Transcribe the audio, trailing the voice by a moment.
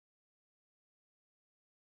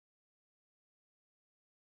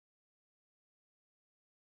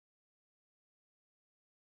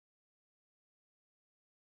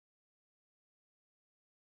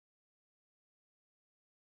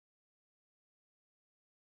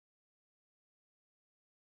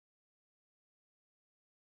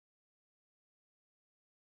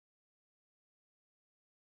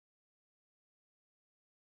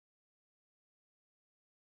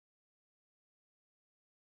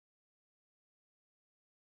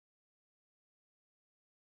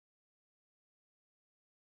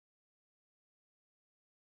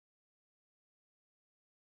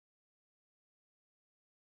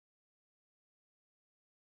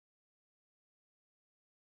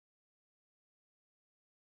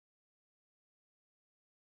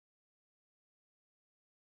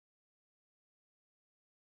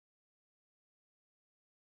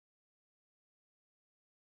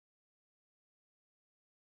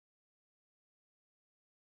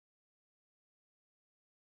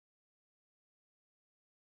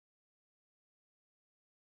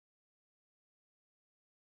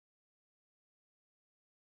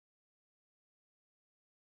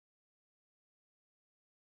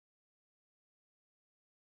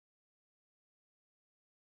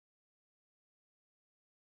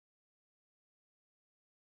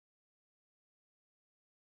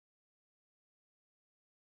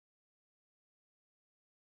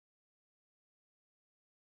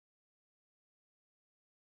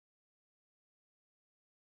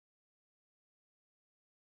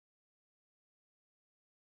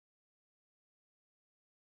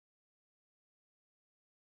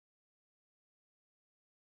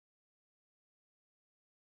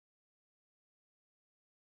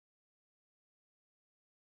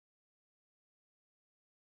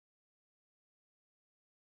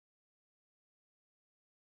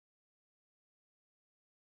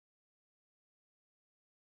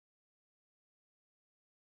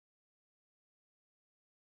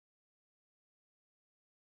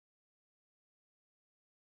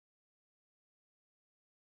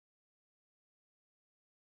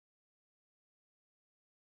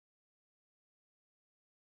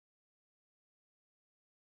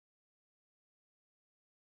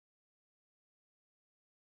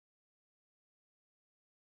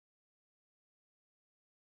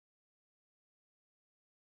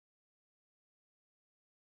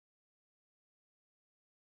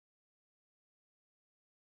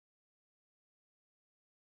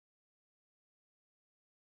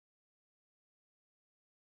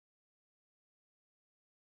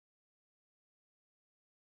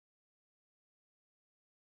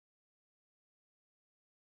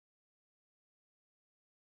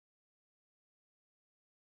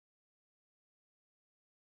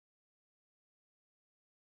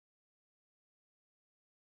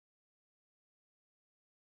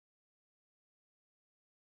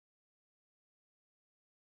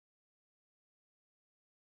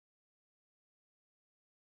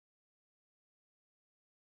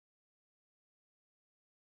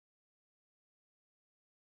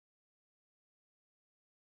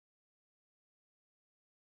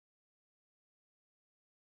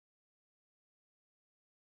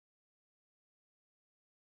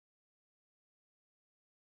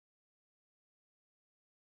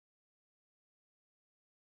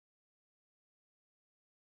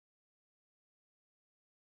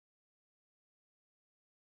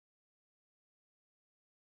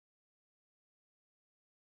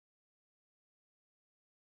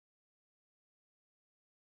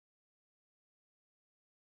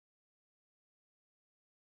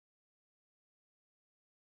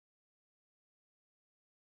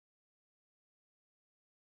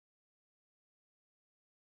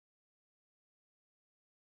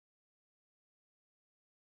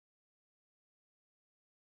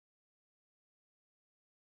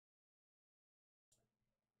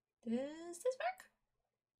Does this work?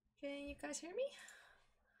 Can you guys hear me?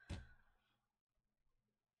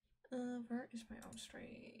 Where is my own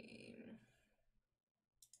stream?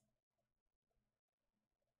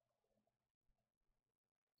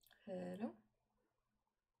 Hello?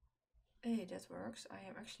 Hey, that works. I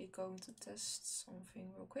am actually going to test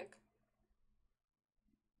something real quick.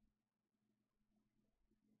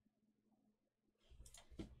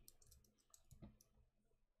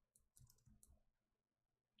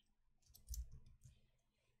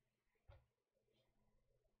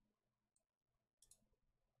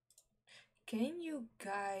 Can you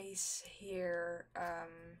guys hear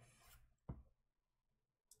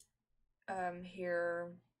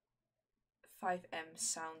hear 5M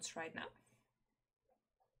sounds right now?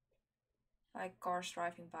 Like cars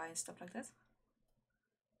driving by and stuff like that?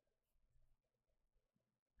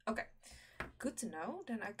 Okay, good to know.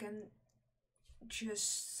 Then I can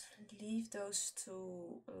just leave those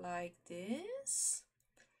two like this.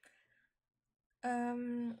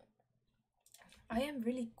 I am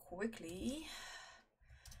really quickly.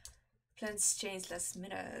 Plans change last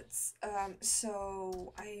minute.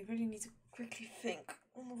 So I really need to quickly think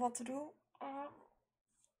on what to do.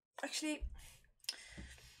 Actually,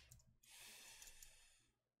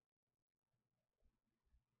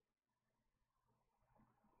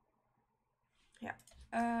 yeah.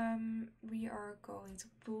 We are going to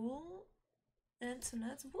pull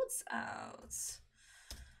Antionette Woods out.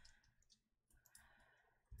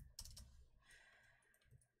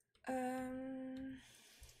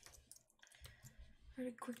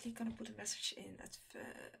 Really quickly gonna put a message in at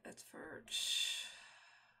Verge.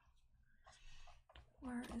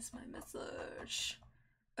 Where is my message?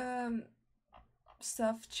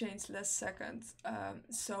 Stuff changed last second.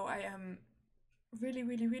 So I am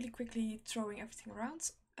really quickly throwing everything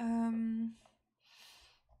around.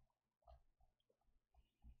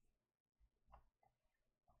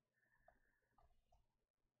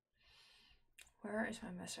 Where is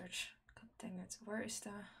my message? God dang it. Where is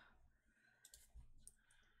the...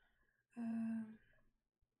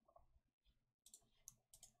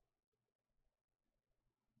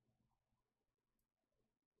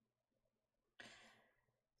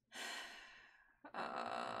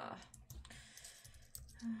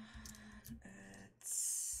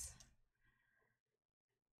 it's...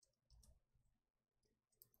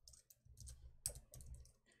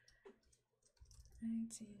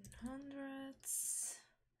 1800s.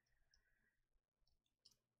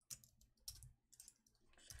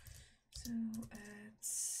 So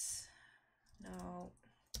it's... No.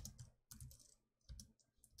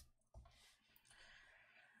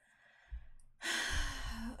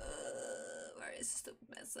 Where is the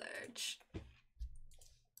message?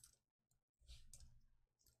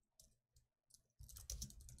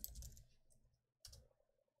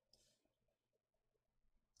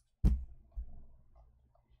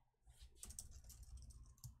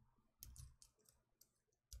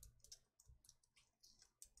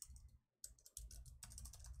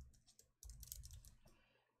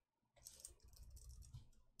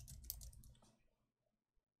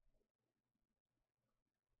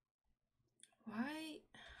 Why?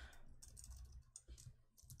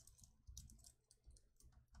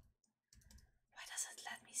 Why does it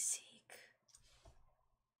let me seek?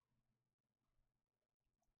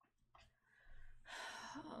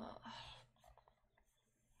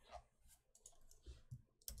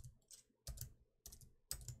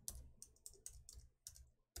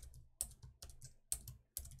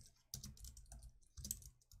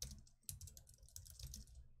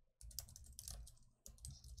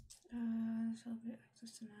 Shall be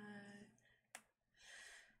access tonight.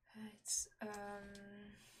 It's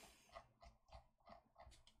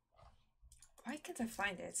why can't I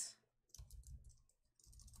find it?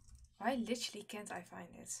 Why literally can't I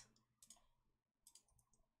find it?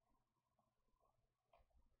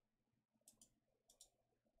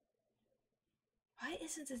 Why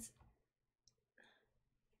isn't it?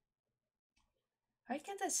 Why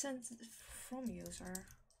can't I send it from user?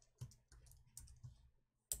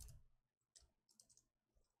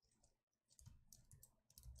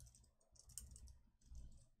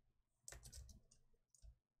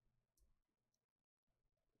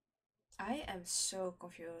 I am so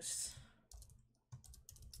confused.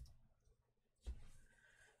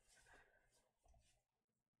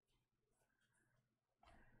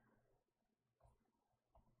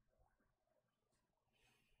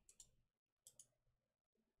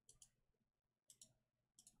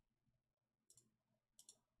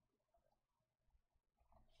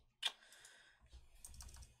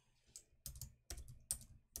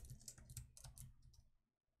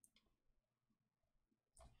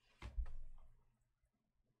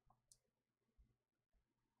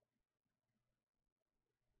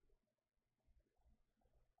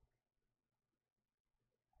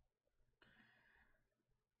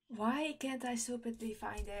 Why can't I stupidly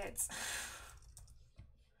find it?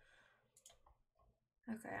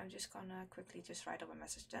 Okay, I'm just gonna quickly just write up a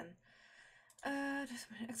message then. This is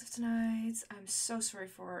active tonight. I'm so sorry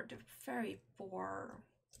for the very poor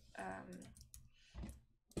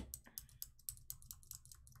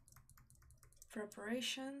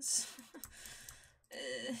preparations.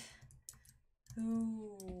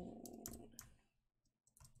 Ooh.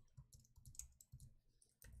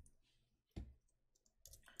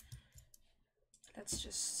 Let's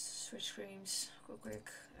just switch screens real quick.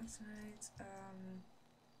 Tonight. And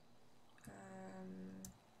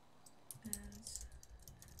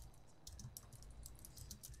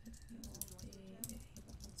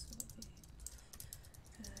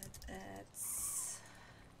at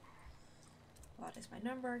what is my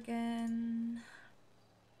number again?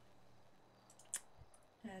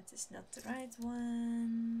 That is not the right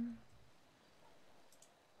one.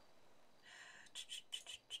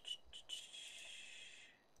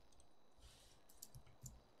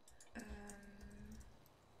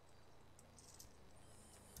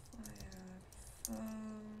 Via phone.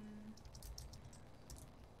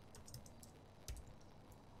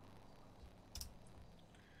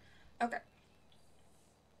 Okay.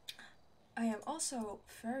 I am also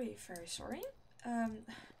very, very sorry. I'm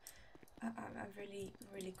really,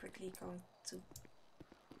 really quickly going to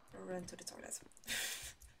run to the toilet.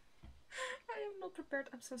 I am not prepared.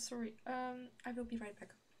 I'm so sorry. I will be right back.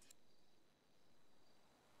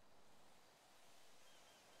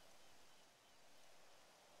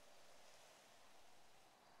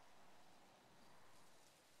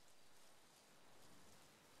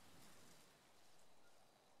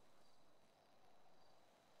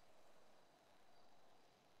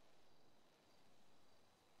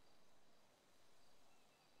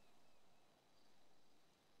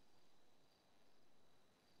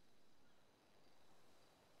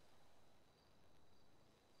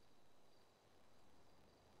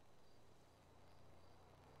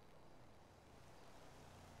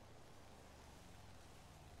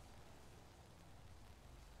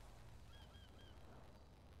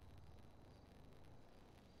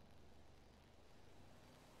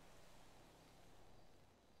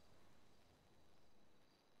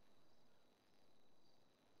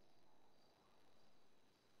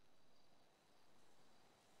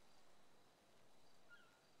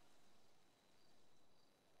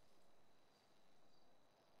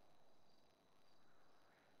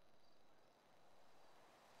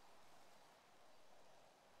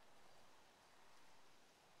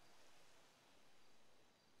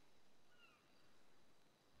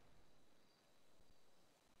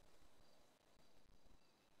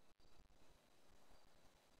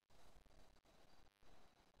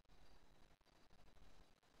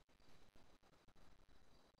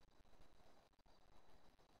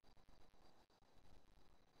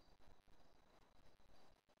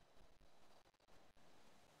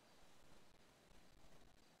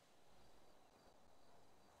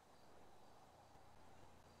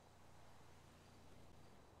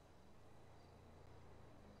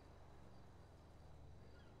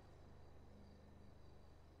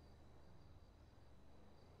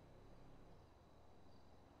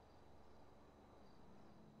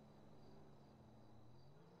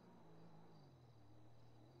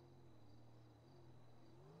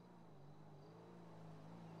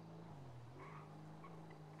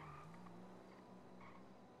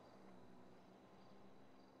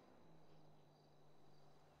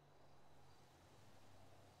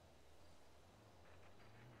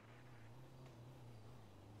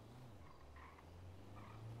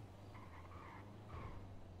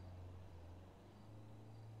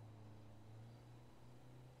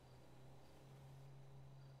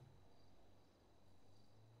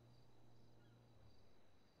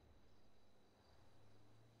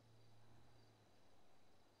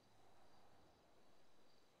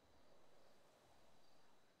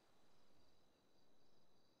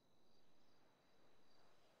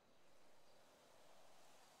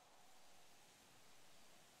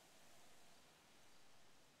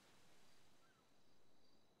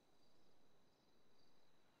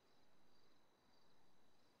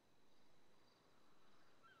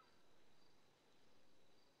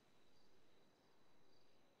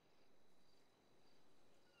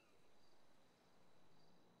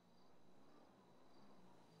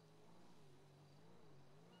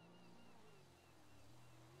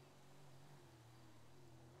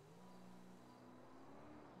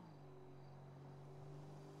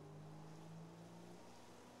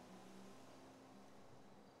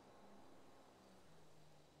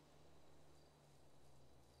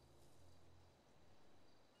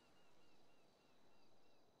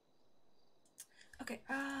 Okay,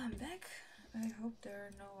 I'm back. I hope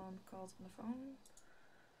there no one called on the phone.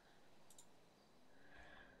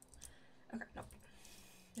 Okay, no.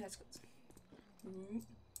 That's good.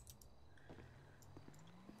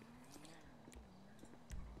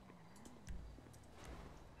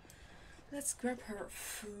 Let's grab her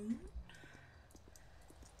phone.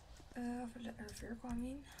 Her vehicle, I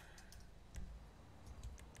mean.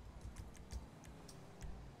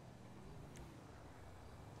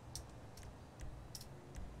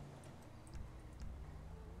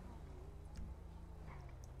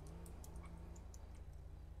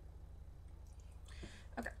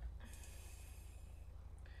 Okay.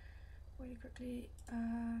 Really quickly.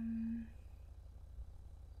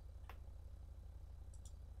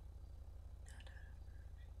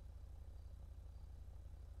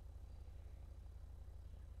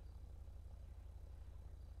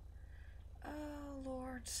 Oh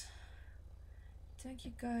Lord. Thank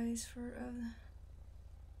you guys for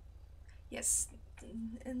yes,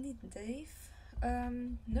 indeed Dave.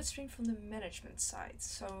 Not stream from the management side,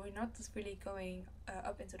 so we're not really going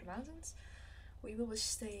up into the mountains. We will be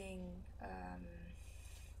staying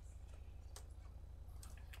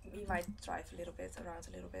we might drive a little bit around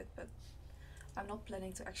a little bit, but I'm not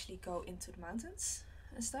planning to actually go into the mountains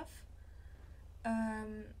and stuff.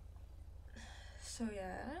 So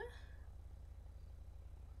yeah.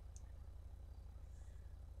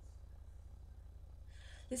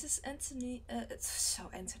 This is Anthony.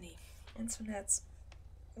 Antionette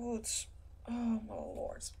Woods. Oh my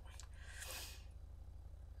lord.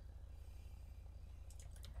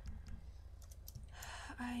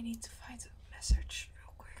 I need to find a message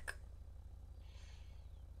real quick.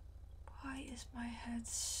 Why is my head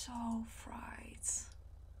so fried?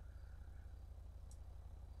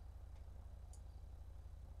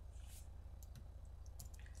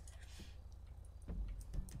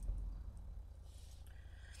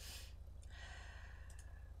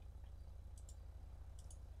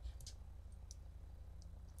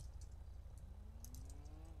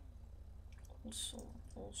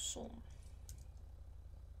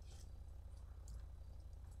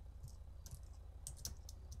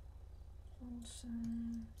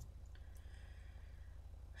 Awesome.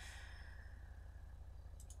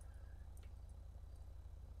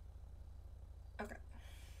 Okay.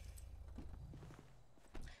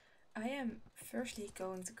 I am firstly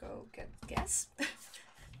going to go get gas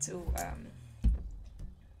to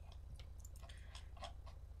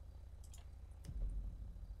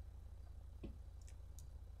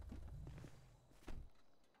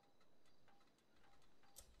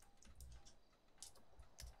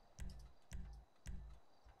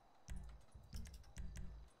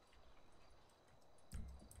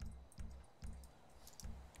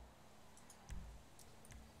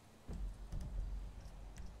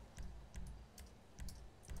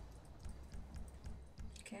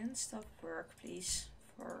can stop work please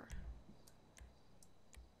for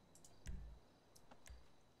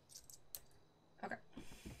okay.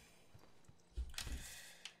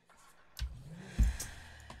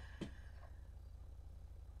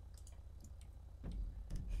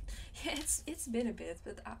 Yeah, it's been a bit,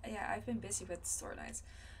 but yeah, I've been busy with storylines.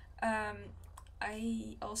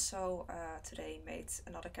 I also today made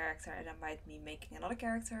another character, and I might be making another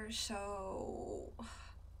character. So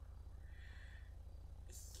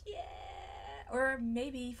yeah, or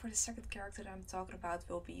maybe for the second character that I'm talking about,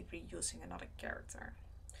 we'll be reusing another character.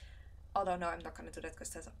 Although no, I'm not gonna do that because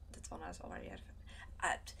that one has already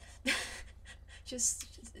had. Just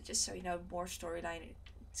so you know, more storyline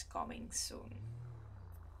is coming soon.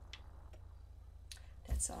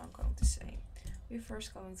 That's all I'm going to say. We're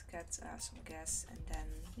first going to get some gas, and then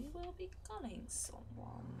we will be calling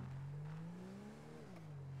someone.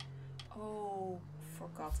 Oh,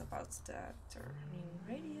 forgot about the turning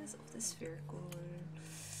radius of this vehicle.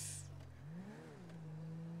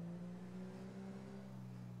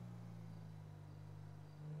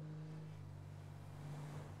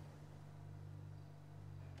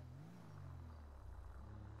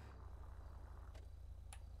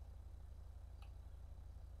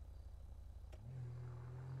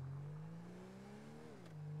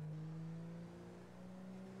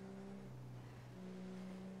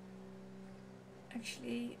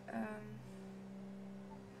 Actually,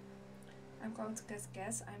 I'm going to get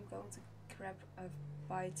gas. I'm going to grab a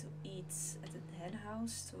bite to eat at the hen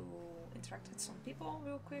house to interact with some people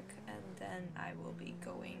real quick, and then I will be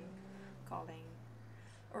calling,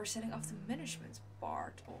 or setting off the management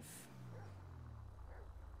part of.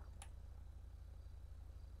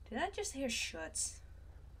 Did I just hear shots?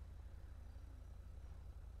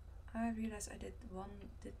 I realized I did not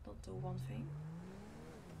do one thing.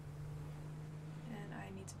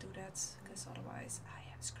 to do that, because otherwise I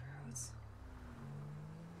am screwed.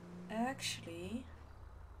 Actually,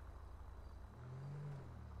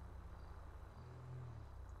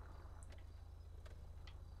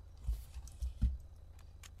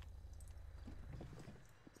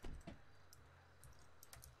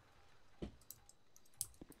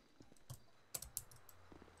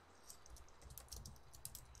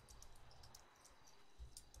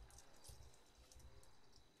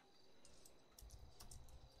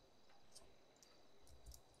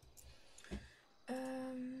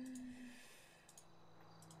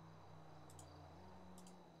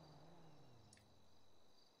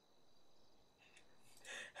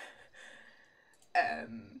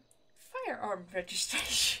 firearm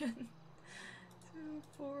registration. 2,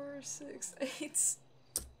 4, 6, 8.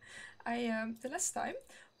 I the last time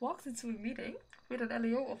walked into a meeting with an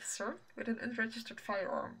LEO officer with an unregistered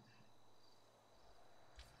firearm.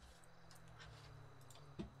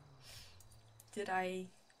 Did I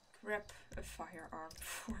grab a firearm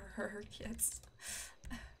for her yet?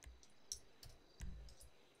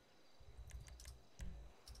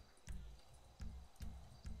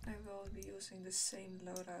 I will be using the same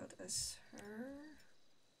loadout as her.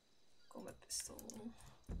 Combat pistol.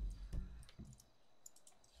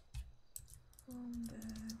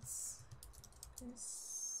 Combat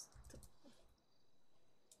pistol.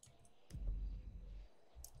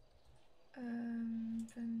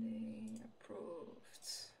 Pending approved.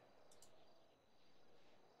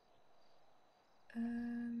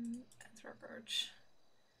 And records.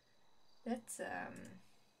 That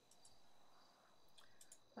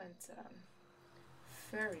went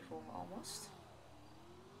very wrong almost.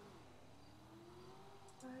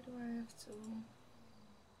 Why do I have to?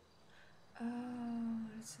 Oh,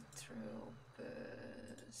 it's a trail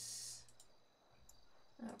bus.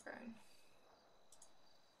 Okay.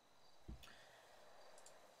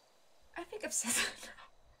 I think I've said that now.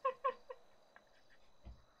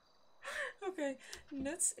 Okay,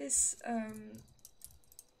 nuts is I'm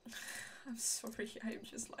sorry, I'm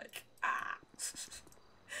just like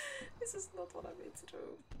this is not what I meant to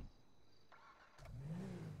do.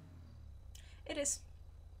 It is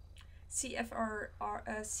CFR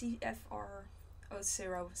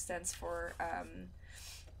 0 stands for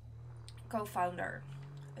co-founder,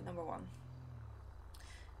 number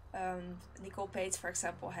 1. Nicole Pate, for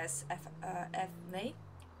example, has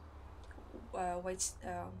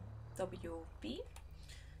WP.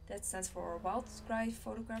 That stands for Wildlife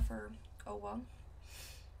Photographer 01.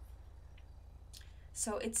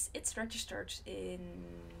 So it's registered in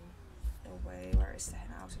a way. Where is the hen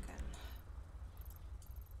house again?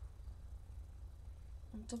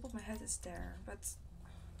 On top of my head it's there, but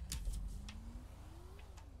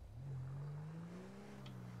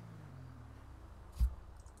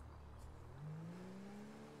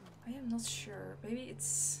I am not sure. Maybe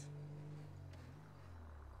it's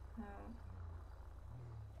no.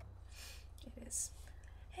 It is.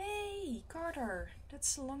 Hey, Carter!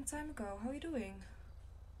 That's a long time ago. How are you doing?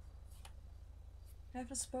 I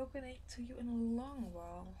haven't spoken to you in a long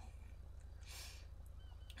while.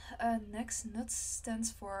 Next, NUTS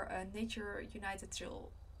stands for Nature and United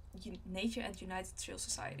Trail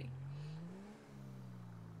Society.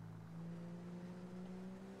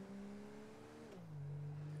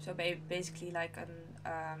 So basically like a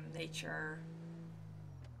nature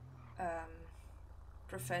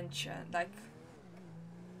prevention, like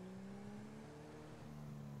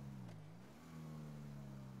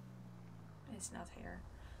it's not here.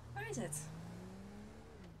 Where is it?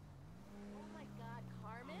 Oh my God,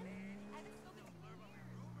 Carmen! I haven't spoken to you in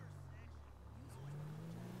years.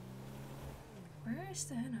 Where is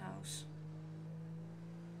the hen house?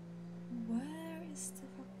 Where is the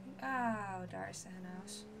fucking... Oh, there is the hen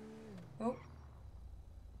house. Oh.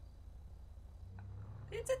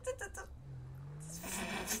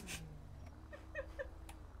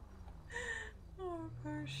 Oh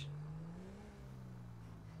gosh.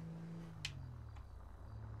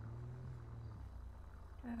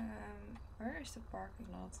 Where is the parking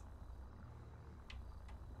lot?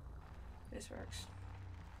 This works.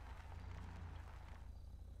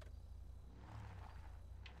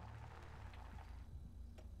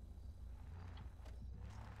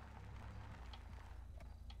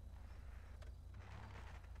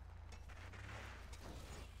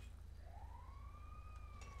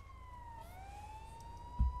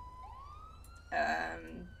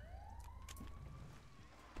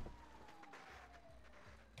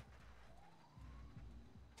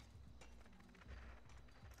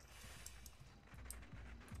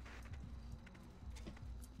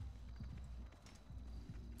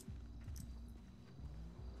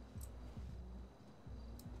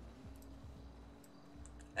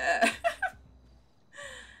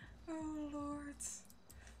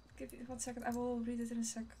 1 second, I will read it in a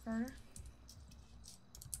sec, Carter.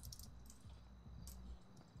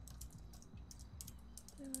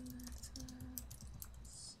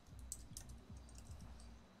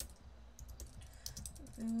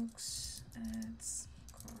 Looks at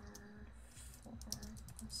car 4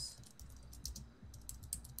 plus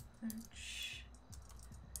merch.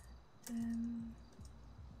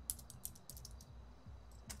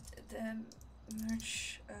 Then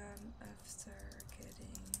merch after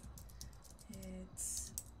getting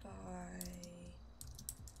hit by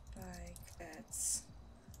bike at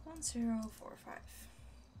 1045.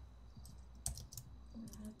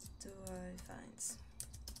 What do I find?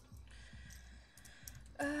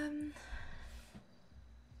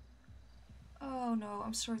 Oh no,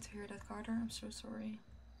 I'm sorry to hear that, Carter. I'm so sorry.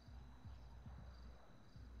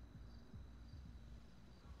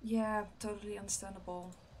 Yeah, totally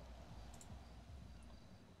understandable.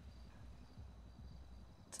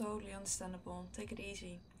 Totally understandable. Take it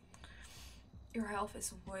easy. Your health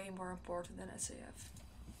is way more important than SAF.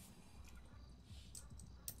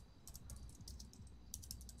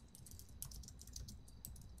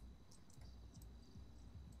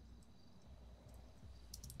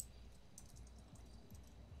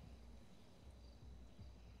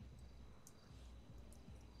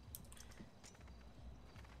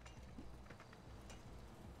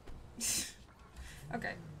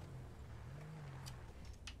 Okay.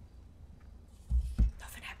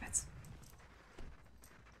 Nothing happens.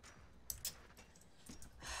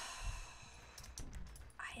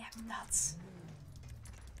 I am nuts.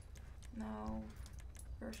 No.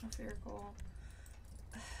 Personal vehicle.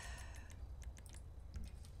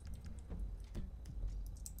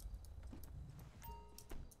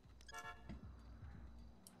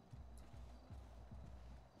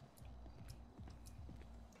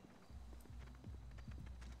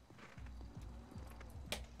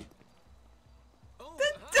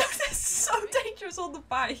 That is so dangerous on the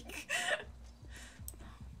bike.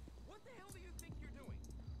 What the hell do you think you're doing?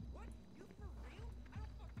 What? You for real? I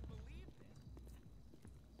don't fucking believe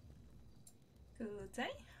this. Good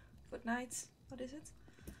day. Good night. What is it?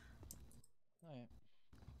 Oh yeah.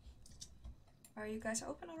 Are you guys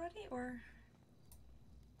open already, or?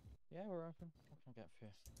 Yeah, we're open. What can I get for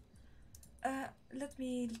you? Let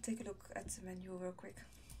me take a look at the menu real quick.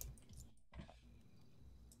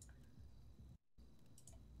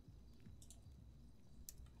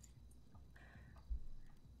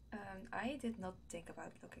 I did not think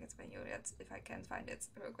about looking at the menu yet, if I can find it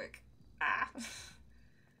real quick. Ah!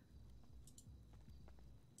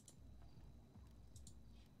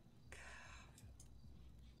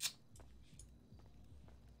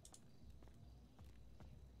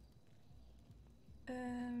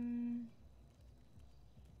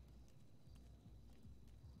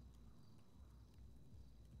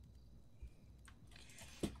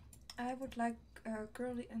 I would like a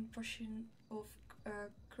curly and portion of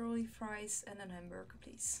curly fries and a hamburger,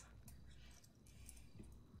 please.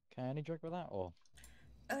 Okay, any drink with that or?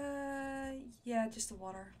 Yeah, just the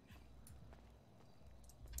water.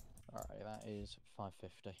 Alright, that is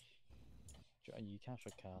 $5.50. You cash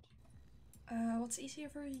or card? What's easier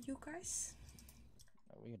for you guys?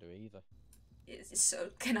 We can do either.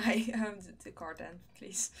 So can I the card then,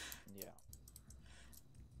 please? Yeah.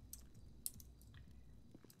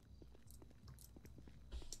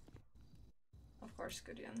 Of course,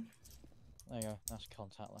 good one. There you go. That's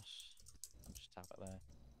contactless. I'll just tap it there.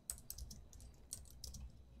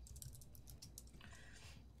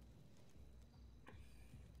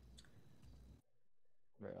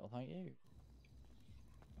 Real, thank you.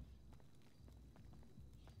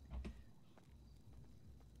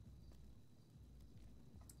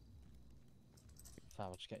 Fab,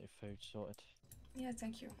 I'll just get your food sorted. Yeah,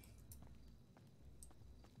 thank you.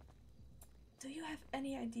 Do you have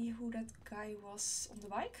any idea who that guy was on the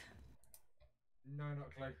bike? No, not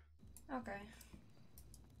a clue. Okay.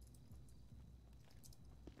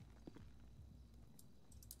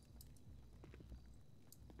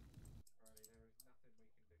 Riley, there is nothing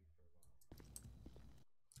we can do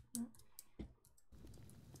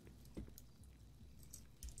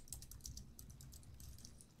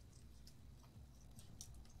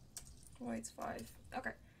for a while. Wait 5.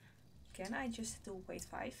 Okay. Can I just do wait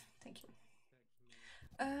 5? Thank you.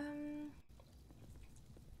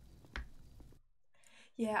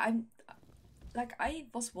 Yeah, I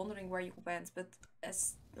was wondering where you went, but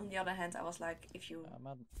as on the other hand, I was like, if you.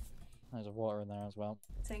 There's a water in there as well.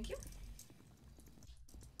 Thank you.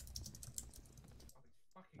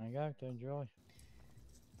 There you go. Enjoy.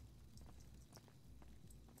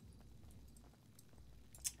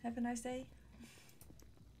 Have a nice day.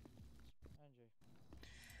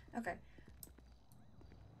 Okay.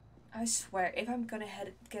 I swear, if I'm gonna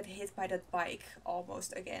get hit by that bike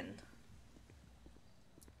almost again.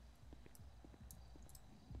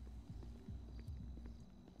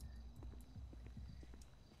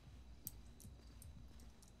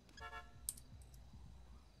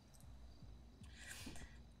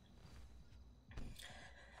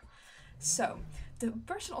 So, the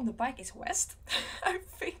person on the bike is West. I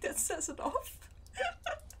think that says it off.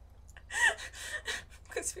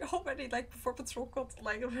 Because we already, like, before patrol got,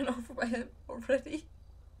 like, run over by him already.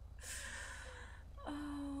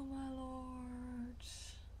 Oh my lord.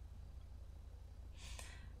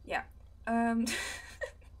 Yeah.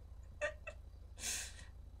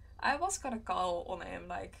 I was gonna call on him,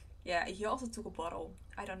 like, yeah, he also took a bottle.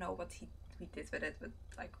 I don't know what he did with it, but,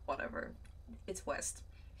 like, whatever. It's West.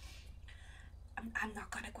 I'm not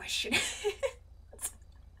gonna question it.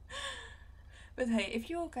 But hey, if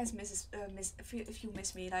you guys if you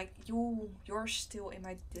miss me, like you're still in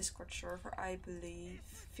my Discord server, I believe.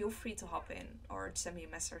 Feel free to hop in or send me a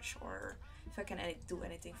message, or if I can do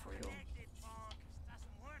anything for you,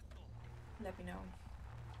 let me know.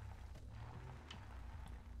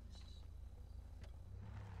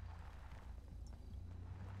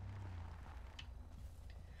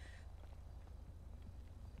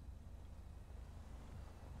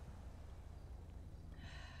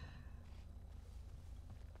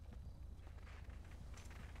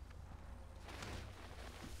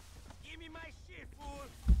 Give me my shit, fool.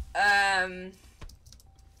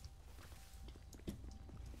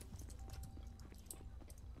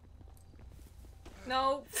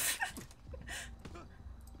 No.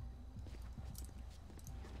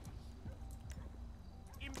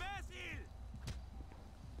 Imbecile!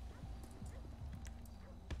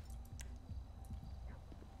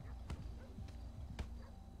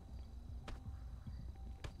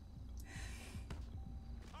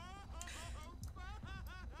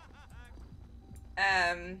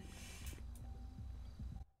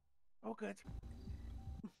 Oh, good.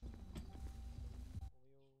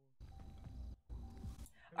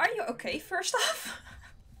 Are you okay? First off.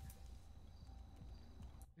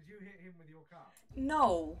 Did you hit him with your car?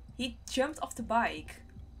 No, he jumped off the bike,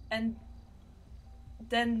 and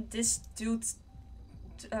then this dude.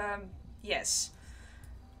 Yes.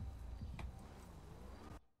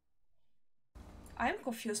 I'm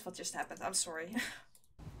confused what just happened. I'm sorry.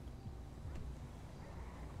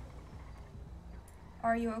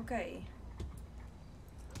 Are you okay?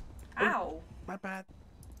 Oh. Ow! My bad.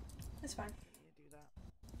 That's fine. You do that.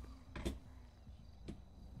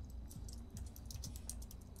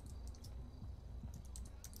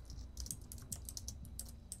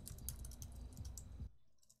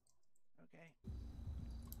 Okay.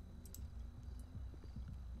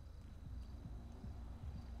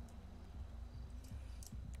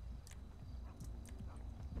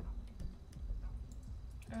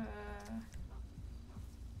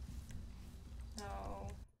 No.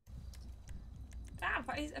 Ah,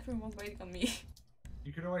 why is everyone waiting on me?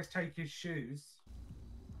 You could always take his shoes.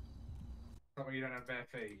 That way you don't have bare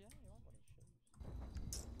feet. Yeah,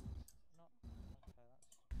 you are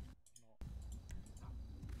wearing shoes.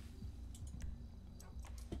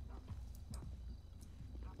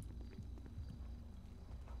 Not okay. That's not.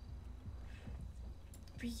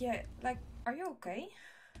 But yeah, like, are you okay?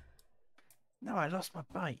 No, I lost my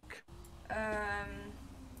bike. Um.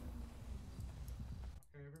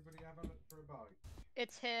 Okay, everybody have a look for a bike.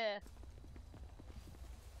 It's here.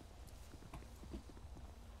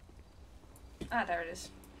 Ah, there it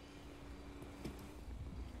is.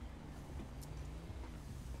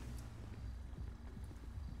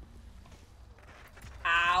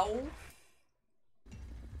 Ow. Are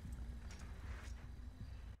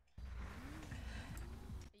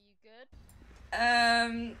you good?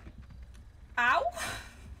 Ow.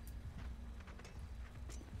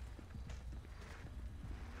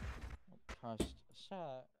 Oh, Christ,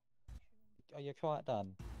 sir. Are you quite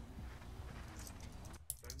done?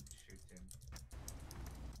 Don't shoot him.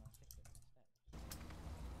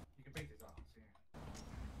 You can beat his ass, yeah.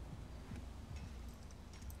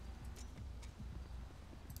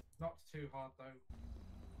 Not too hard though. What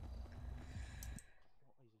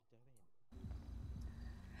is he doing?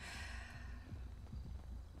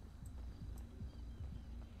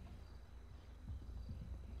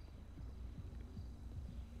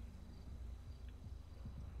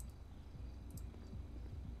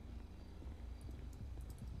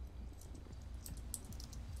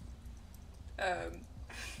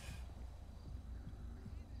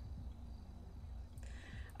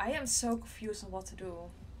 I am so confused on what to do.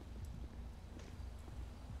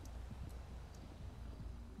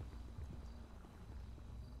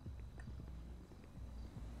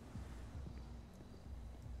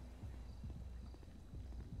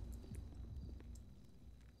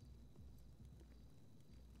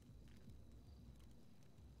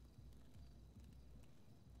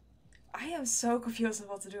 am so confused on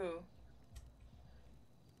what to do.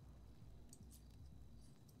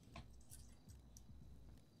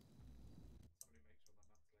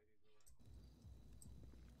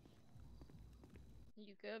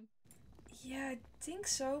 You good? Yeah, I think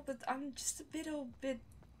so, but I'm just a bit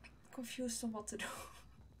confused on what to do.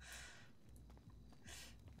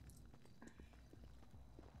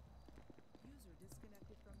 User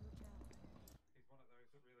disconnected from your channel. He's one of those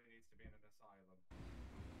that really needs to be in an asylum.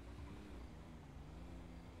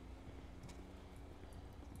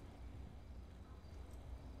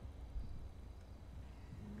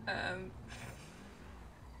 Um.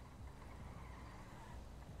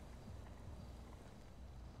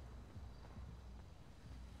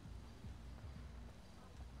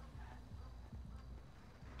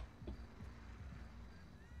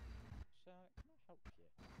 So, can I help you?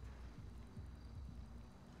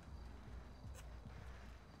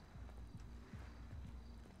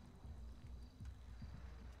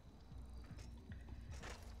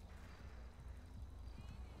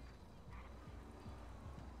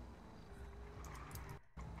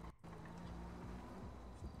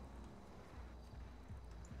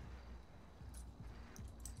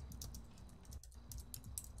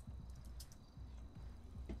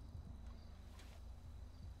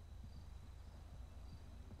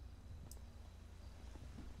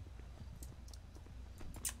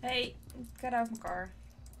 Hey, get out of my car.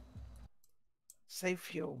 Save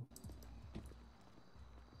fuel.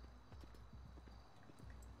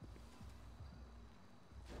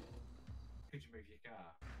 Could you move your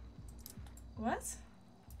car? What?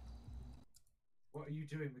 What are you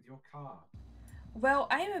doing with your car? Well,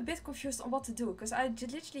 I am a bit confused on what to do, because I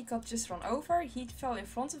literally got just run over, he fell in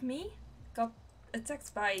front of me, got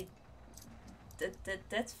attacked by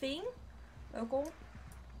that thing, local.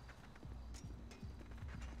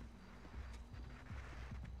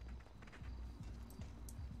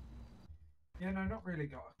 Yeah, no, not really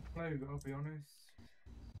got a clue, I'll be honest.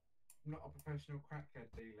 I'm not a professional crackhead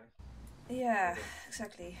dealer. Yeah,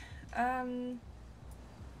 exactly. I'm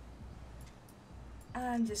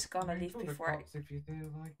just gonna leave Call before the cops if you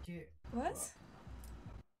feel like it. What?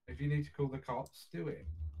 But if you need to call the cops, do it.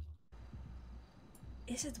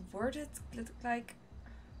 Is it worth it? Like...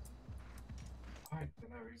 I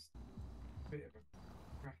don't know, he's a bit of a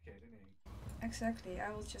crackhead, isn't he? Exactly,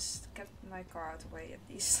 I will just get my car out of the way at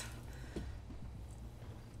least.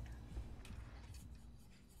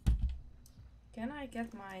 Can I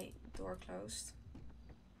get my door closed?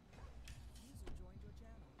 User joined your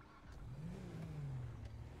channel.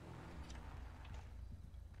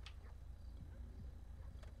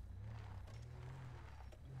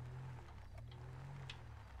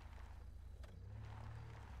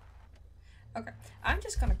 Okay, I'm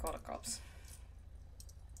just gonna call the cops.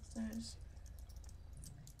 There's...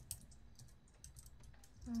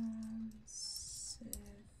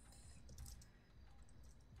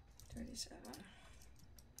 37.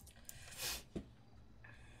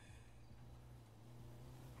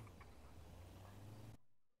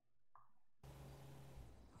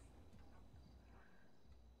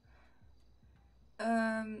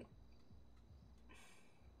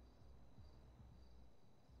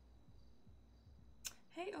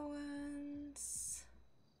 Hey Owens.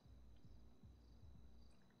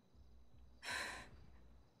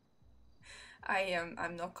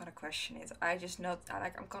 I'm not gonna question it. I just not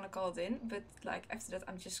like I'm gonna call it in, but like after that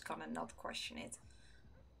I'm just gonna not question it.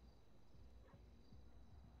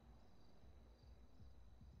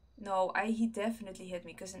 No, he definitely hit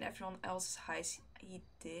me because in everyone else's eyes he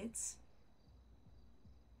did.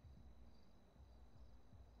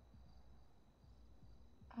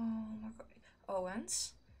 Oh my god.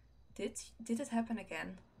 Owens? Did it happen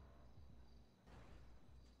again?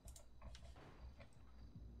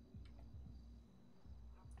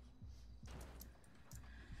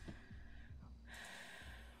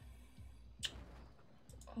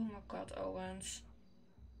 Oh my god, Owens.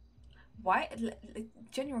 Why,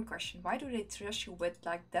 genuine question, why do they trust you with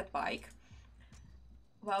like that bike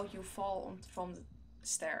while you fall from the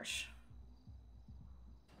stairs?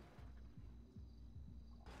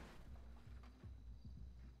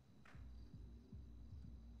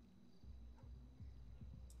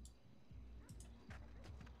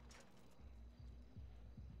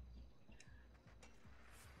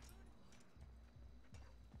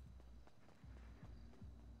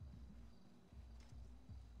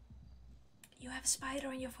 You have a spider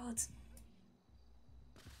on your foot.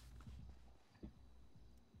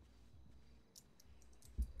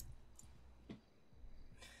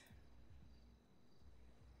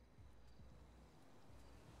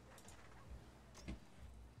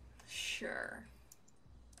 Sure.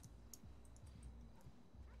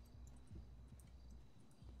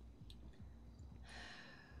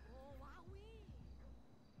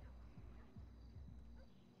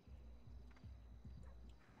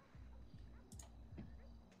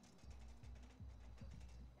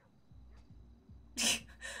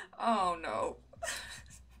 Oh no.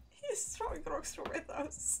 He's throwing rocks through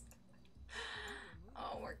windows.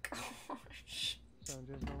 Oh my gosh. San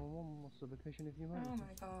Andreas 911, what's the location of your Oh emergency?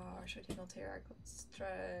 my gosh, I did not hear I got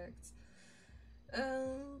distracted.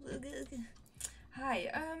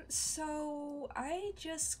 Hi, so I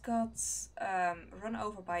just got run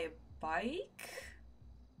over by a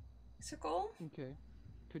bicycle. Okay.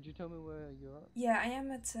 Could you tell me where you're at? Yeah, I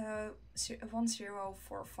am at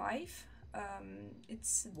 1045.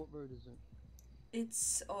 It's What road is it?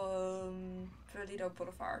 It's on Perdido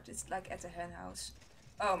Boulevard. It's like at the hen house.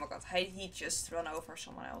 Oh my god, he just run over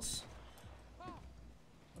someone else.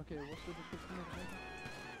 Okay, what's the description of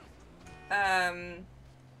the vehicle?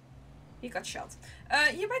 He got shot.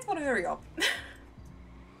 You might want to hurry up.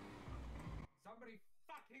 Somebody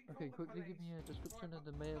fucking call Okay, the quickly give police. me a description of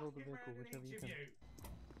the male or the Fucking vehicle, murder whichever you each of can. you.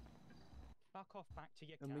 Fuck off back to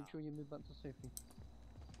your And car. make sure you move back to safety.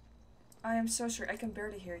 I am so sorry, I can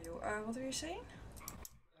barely hear you. What are you saying?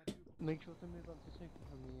 Make sure to move back to safety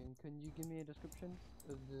for me, and can you give me a description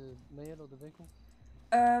of the male or the vehicle?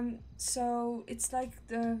 So it's like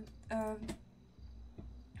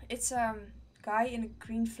it's guy in a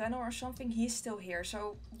green flannel or something. He's still here,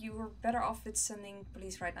 so you were better off with sending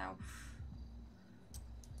police right now.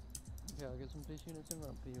 Okay, I'll get some police units in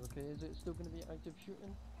route for you, okay? Is it still going to be active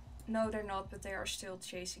shooting? No, they're not, but they are still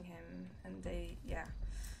chasing him, and yeah.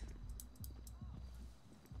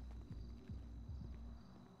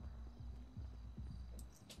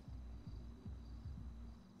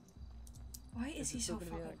 Why is he it so still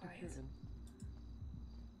gonna be fucking active quiet? shooting?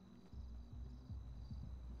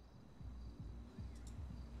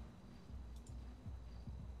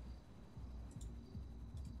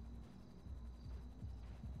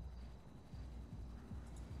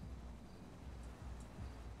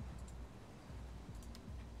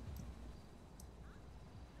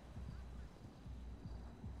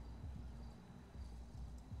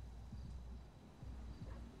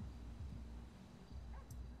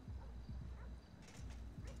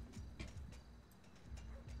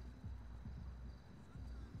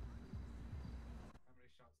 How many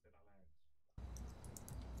shots did I land?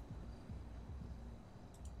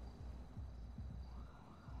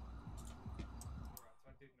 Alright, so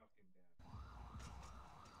I did knock him down.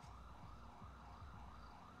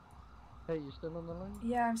 Hey, you still on the line?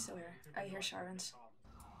 Yeah, I'm still here. I hear sirens.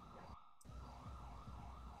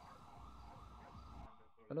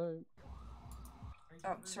 Hello?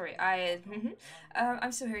 Oh, sorry.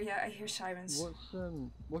 I'm still here. Yeah, I hear sirens.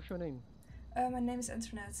 What's your name? My name is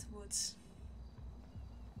Antionette Woods.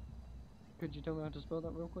 Could you tell me how to spell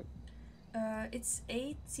that real quick? It's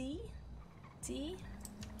A-T-T.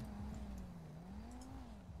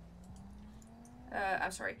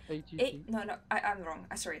 I'm sorry. ATT? No, I'm wrong.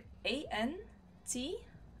 I'm sorry. A-N-T-I-O-N-E-T-T-E.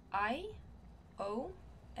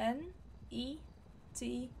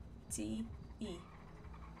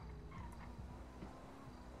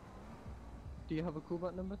 Do you have a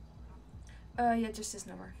callback number? Yeah, just this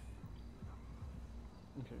number.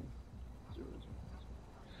 Okay. 0, 0.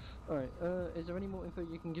 Alright, is there any more info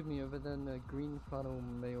you can give me other than a green flannel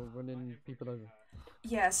male running people over?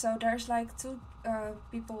 Yeah, so there's like two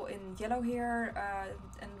people in yellow here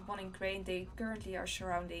and one in gray, and they currently are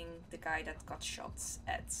surrounding the guy that got shot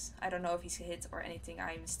at. I don't know if he's hit or anything,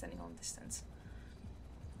 I'm standing on distance.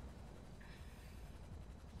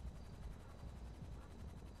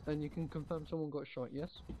 And you can confirm someone got shot,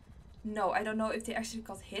 yes? No, I don't know if they actually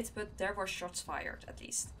got hit, but there were shots fired at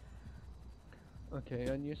least. Okay,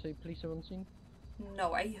 and you say police are on scene?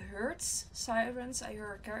 No, I heard sirens, I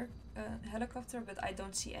heard a helicopter, but I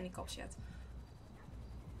don't see any cops yet.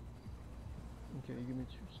 Okay, give me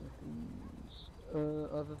 2 seconds.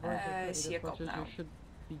 I've advised I our see a cop dispatchers now. we should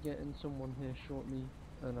be getting someone here shortly,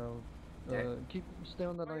 and I'll There. stay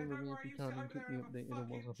on the line with me if you can and keep me updated on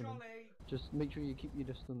what's happening. Just make sure you keep your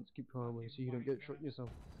distance, keep far away so you don't get shot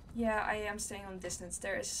yourself. Yeah, I am staying on distance.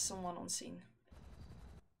 There is someone on scene.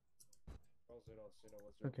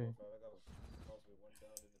 Okay.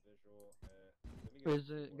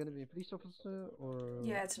 Is it gonna be a police officer or?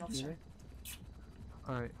 Yeah, it's an officer.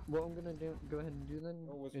 Alright, what I'm gonna go ahead and do then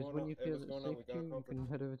is when you feel it's safe to, you can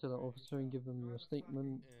head over to that officer and give them your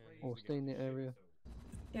statement or stay in the area.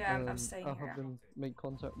 Yeah, I'm staying I'll here. have them make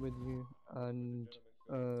contact with you and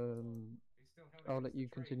I'll let you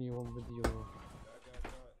continue on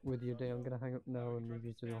with your day. I'm gonna hang up now and leave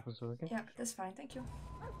you to the officer, okay? Yeah, that's fine, thank you.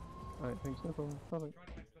 Alright, thanks, no problem. Bye bye.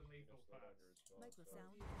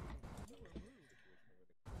 Microsound. You were moved.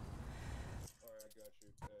 Alright, I got you.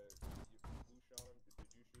 Who shot him? Did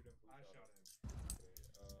you shoot him? I shot him. Okay,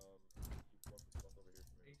 you walk over here for me.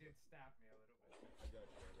 He did stab me a little bit. I got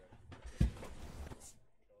you.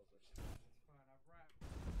 Charles,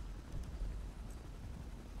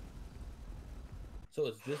 So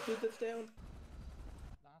it's this dude that's down?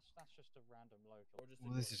 That's just a random local. Or just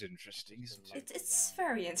Well, this is interesting, isn't it? It's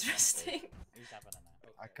very interesting. He's having a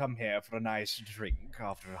nap. I come here for a nice drink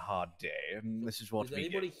after a hard day, and this is what Is we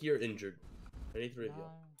anybody get. here injured? Any three of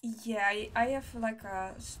you? Yeah, I have like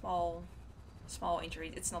a small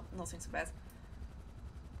injury. It's nothing too bad.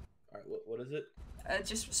 Alright, what is it?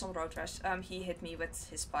 Just some road rash. He hit me with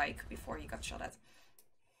his bike before he got shot at.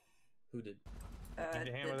 Who did?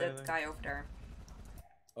 That guy over there.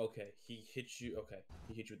 Okay, he hit you. Okay,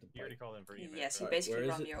 he hit you with the bike. You already called in for EMS. Yes, he Alright, basically where is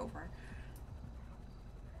ran it? me over.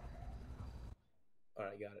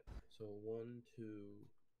 Alright, got it. So 1, 2.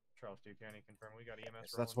 Charles, can you confirm we got EMS?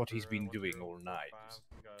 Yes, that's what he's been doing all night.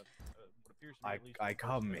 We got, what appears to be at least I one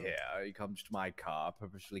come person. here, he comes to my car,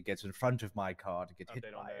 purposely gets in front of my car to get hit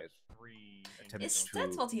Update on by that. it. 3 Attempts Is to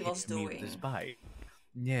that what he hit was me with doing? his bike.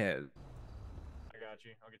 Yeah. I got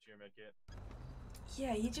you. I'll get you a med kit.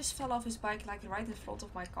 Yeah, he just fell off his bike like right in front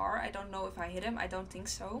of my car. I don't know if I hit him. I don't think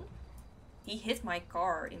so. He hit my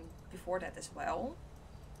car in before that as well.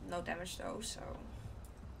 No damage though, so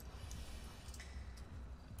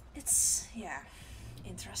it's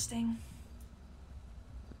interesting.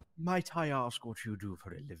 Might I ask what you do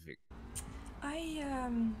for a living?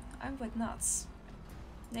 I'm with nuts.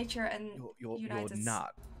 Nature and You're United.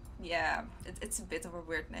 not. Yeah, it's a bit of a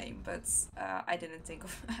weird name, but I didn't think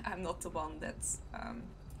of. I'm not the one that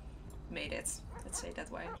made it. Let's say it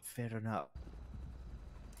that way. Fair enough.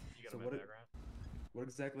 You got So a what med it- background? What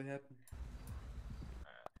exactly happened?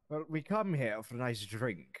 Well, we come here for a nice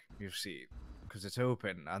drink, you see, because it's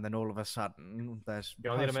open, and then all of a sudden, there's a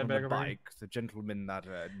Y'all need a person med on the bag over here? bike. The gentleman that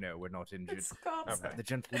no, we're not injured. It's Scott. Okay. The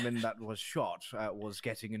gentleman that was shot was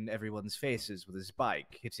getting in everyone's faces with his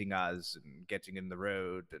bike, hitting us and getting in the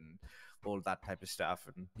road and all that type of stuff.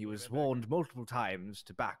 And he was warned multiple times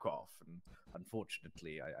to back off. And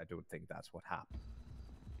unfortunately, I don't think that's what happened.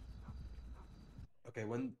 Okay,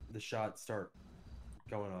 when the shots start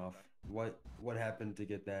going off, what happened to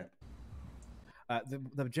get that?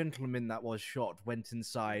 The gentleman that was shot went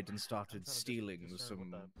inside and I'm started kinda stealing discerned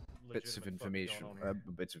some what the bits of legitimate fuck is information. going on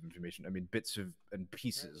here. Bits of information. I mean, bits of and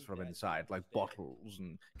pieces from inside, like bottles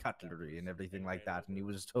and cutlery and everything like that. And he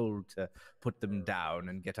was told to put them down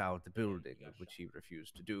and get out of the building, which he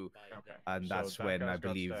refused to do. Okay. And So that's that when I guy's got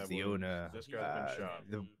believe stabbed the wounds. owner, This guy's been shot.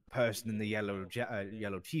 the person in the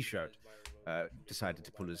yellow T-shirt, decided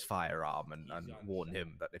to pull his firearm and warn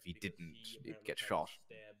him that if he didn't, he'd get shot.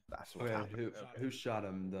 That's what Okay, happened. who shot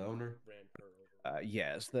him? The owner?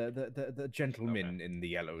 Yes, the gentleman in the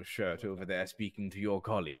yellow shirt over there speaking to your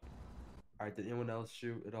colleague. All right. Did anyone else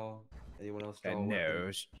shoot at all? Anyone else draw a No, weapon?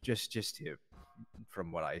 it's just him.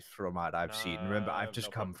 From what I've seen. Remember, I've just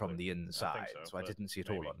no come problem. from the I think inside, so, so I but didn't see it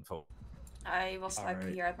maybe. all unfold. I was like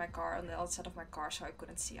Alright. here at my car on the outside of my car, so I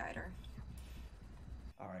couldn't see either.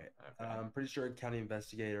 All right. Okay. I'm pretty sure a county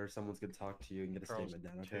investigator or someone's gonna talk to you and get a Charles,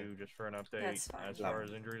 statement down. Okay. 2, just for an update. That's fine. As far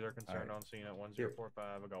as injuries are concerned Alright. on scene at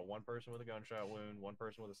 1045, I got one person with a gunshot wound, one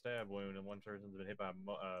person with a stab wound, and one person's been hit by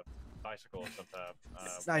a bicycle of some type.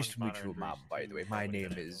 Nice to one's meet minor you, ma'am, injuries, by 2 the way. My probably name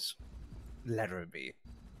fatal. is Laramie.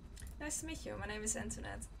 Nice to meet you. My name is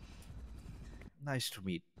Antionette. Nice to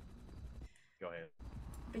meet. Go ahead.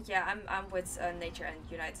 But yeah, I'm with Nature and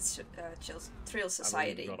United Thrill I believe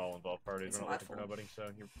Society. you got all involved parties. It's We're a not looking for mouthful. nobody, so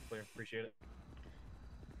you're clear. Appreciate it.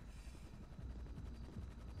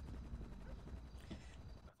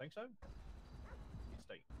 I think so.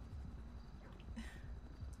 State.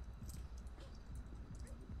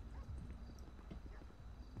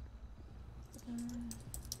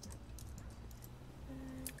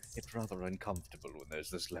 It's rather uncomfortable when there's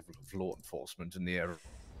this level of law enforcement in the area.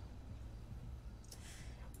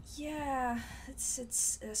 Yeah,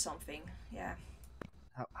 it's something. Yeah,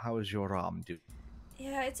 How is your arm doing?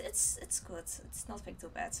 yeah, it's good. It's nothing too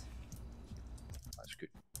bad. That's good.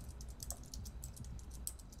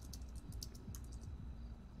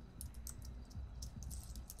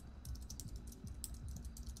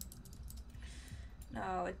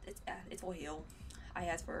 No, it will heal. I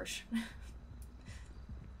had worse.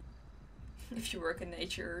 If you work in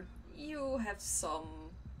nature, you have some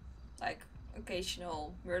like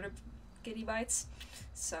occasional murder kitty bites,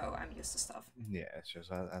 so I'm used to stuff. Yes, yes,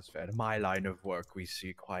 that's fair. In my line of work, we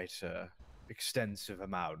see quite a extensive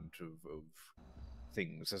amount of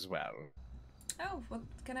things as well. Oh, what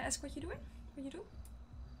can I ask? What you doing? What you do?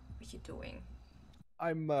 What you doing?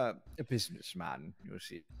 I'm a businessman, you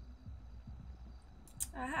see.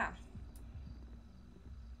 Aha.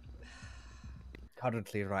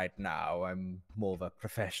 Currently, right now, I'm more of a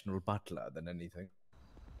professional butler than anything.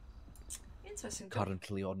 Interesting.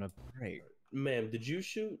 Currently on a break. Ma'am, did you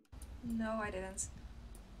shoot? No, I didn't.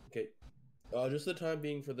 Okay. Just the time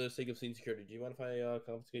being, for the sake of scene security, do you mind if I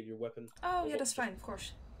confiscate your weapon? Oh, yeah, Hold- that's fine, of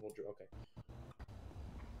course. Hold your, okay.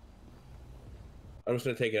 I'm just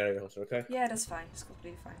gonna take it out of your holster, okay? Yeah, that's fine. It's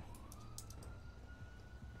completely fine.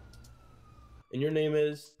 And your name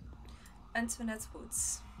is Antionette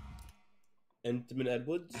Woods. Antionette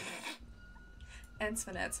Woods?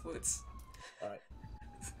 Antionette Woods. Alright.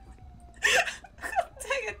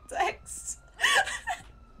 Dang it, thanks.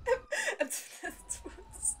 Antionette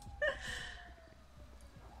Woods.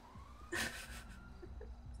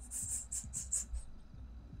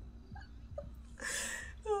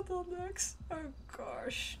 Hold on, Max. Oh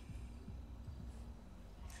gosh.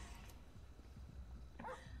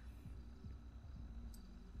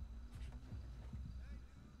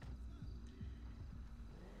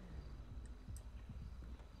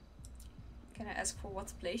 Can I ask for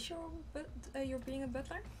what place you're being a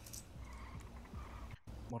butler?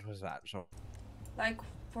 What was that? So Like,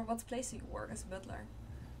 for what place do you work as a butler?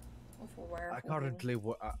 Or for where? I for who?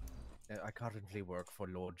 currently work for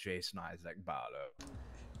Lord Jason Isaac Barlow.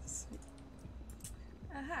 Sweet.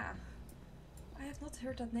 Aha. I have not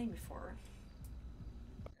heard that name before.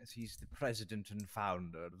 As he's the president and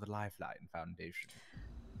founder of the Lifeline Foundation.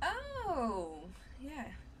 Oh, yeah.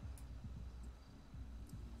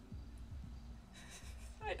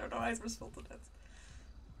 I don't know how to respond to that.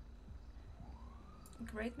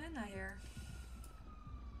 Great man, I hear.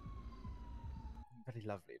 Very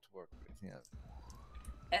lovely to work with, yes.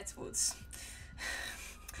 Ed Woods.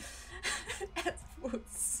 Ed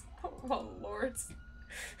Woods. Oh my lord.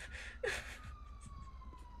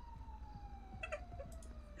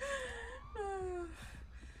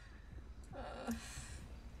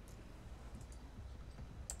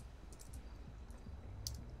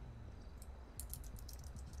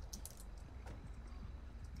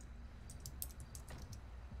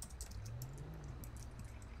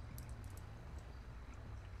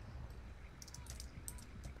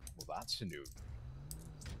 Well, that's a new.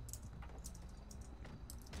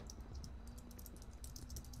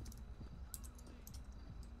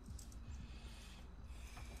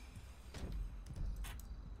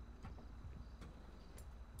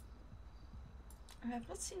 I have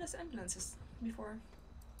not seen those ambulances before.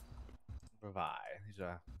 Provide. These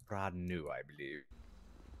are brand new, I believe.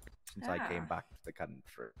 Since I came back to the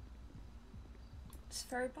country. It's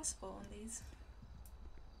very possible indeed.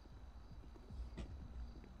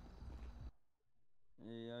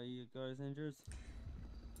 Hey, are you guys injured?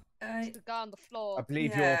 It's the guy on the floor. I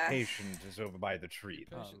believe your patient is over by the tree.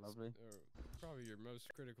 Oh, lovely. Probably your most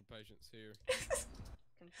critical patients here.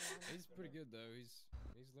 He's pretty good though. He's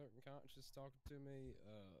learned conscious, talking to me.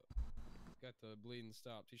 Got the bleeding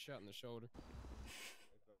stopped. He's shot in the shoulder.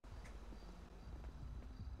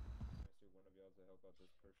 One of y'all to help out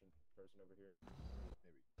this person over here.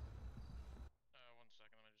 Maybe. 1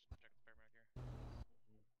 second, let me just check the paperback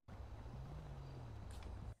here.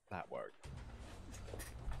 That worked.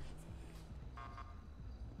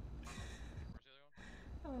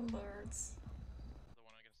 Oh lords. The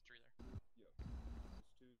one against the tree there. Yep.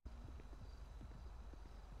 It's two.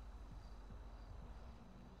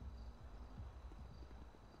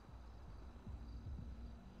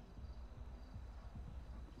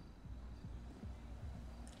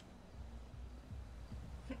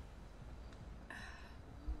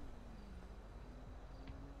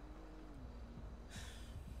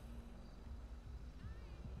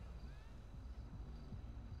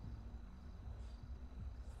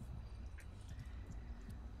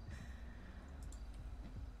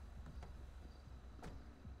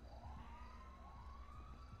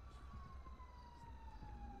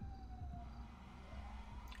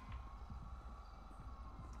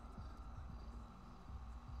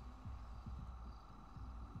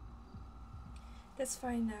 That's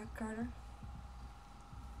fine, Carter.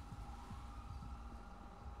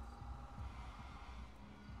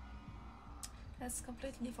 That's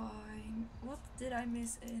completely fine. What did I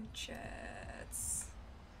miss in chats?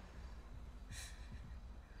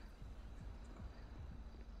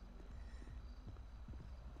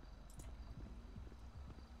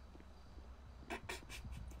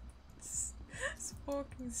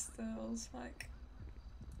 Smoking stills, like.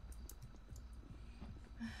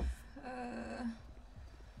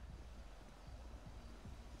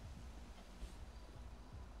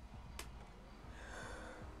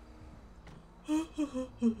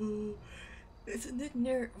 Isn't it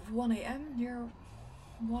near 1 a.m.? Near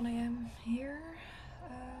 1 a.m. here?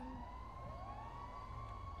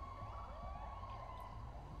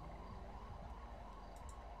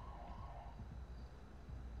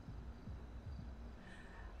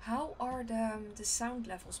 How are the sound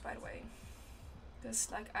levels, by the way?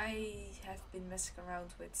 Because, like, I have been messing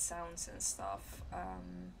around with sounds and stuff.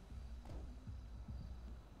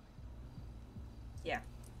 Yeah.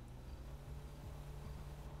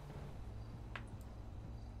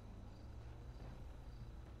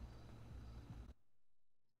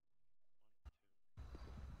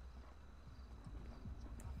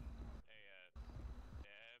 Hey,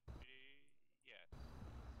 deputy. Yeah.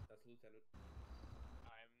 That's Lieutenant.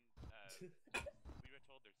 I'm. We were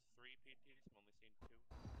told there's 3 PTs. I'm only seeing 2.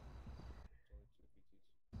 Only 2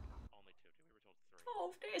 PTs. Only 2. We were told 3.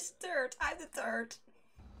 Oh, there's a third. I'm the third.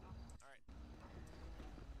 All right.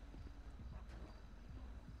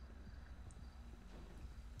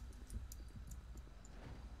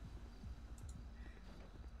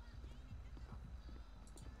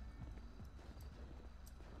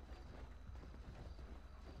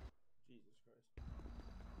 Jesus Christ.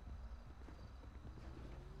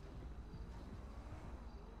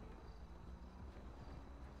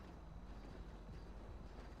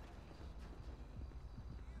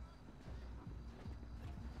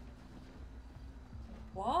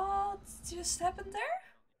 What just happened there?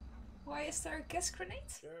 Why is there a gas grenade?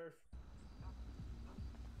 Sheriff.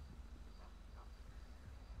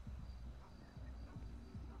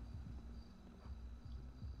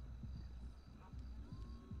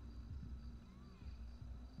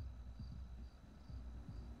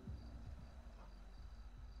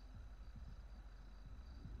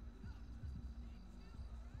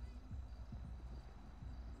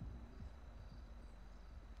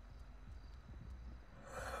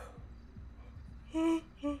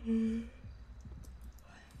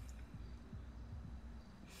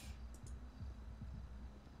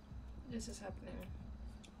 This is happening.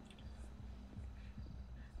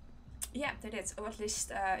 Yeah, they did. Or at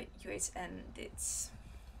least UHN did.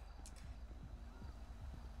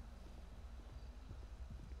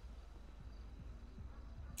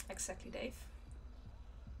 Exactly, Dave.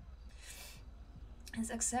 It's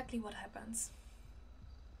exactly what happens.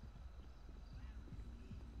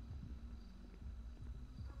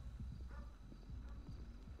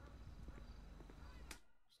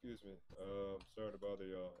 Excuse me. Sorry to bother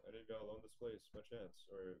y'all. Any of y'all own this place, by chance,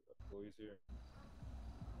 or employees here?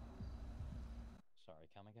 Sorry,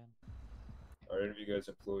 come again? Are any of you guys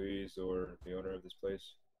employees or the owner of this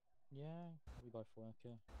place? Yeah, we both work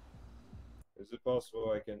here. Is it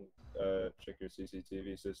possible I can check your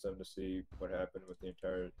CCTV system to see what happened with the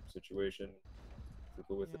entire situation? If you're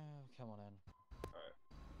cool with it? Yeah, come on in. Alright.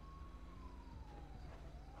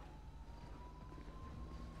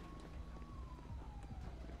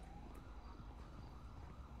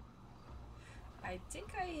 I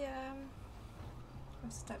think I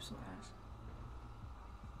have to type something else.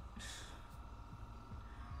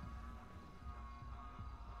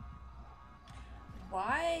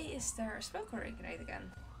 Why is there a smoke grenade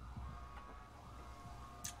again?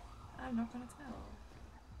 I'm not gonna tell.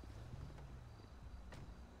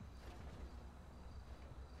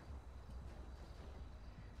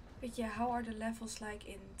 But yeah, how are the levels like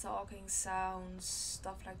in talking, sounds,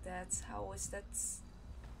 stuff like that? How is that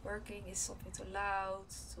working? Is something too loud,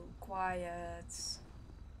 too quiet,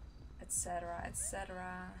 etc.,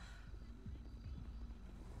 etc.?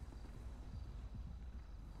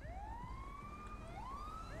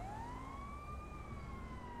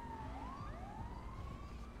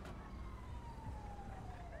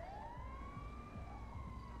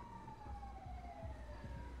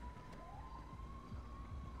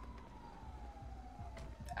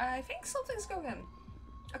 I think something's going on.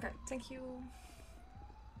 Okay, thank you.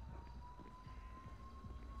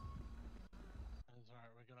 That is alright,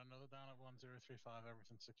 we got another down at 1035,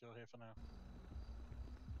 everything's secure here for now.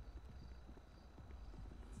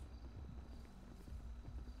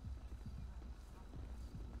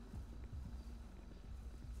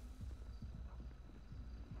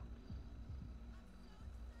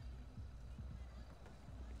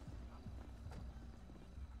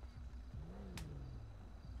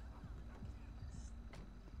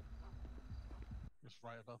 Just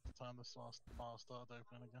right about the time this last bar started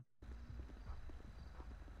opening again.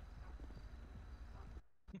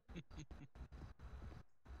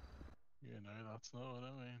 You know, that's not what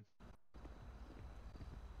I mean.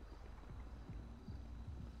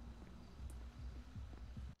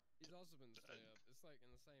 He's also been stay up. It's like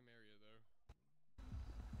in the same area though.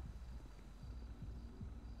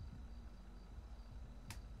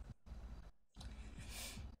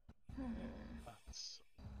 That's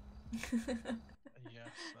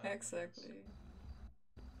yes. Exactly.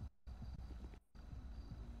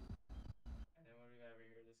 Anyone ever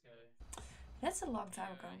hear this guy? That's a long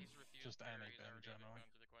time ago. He's refused Just here. any He's bin already generally. gone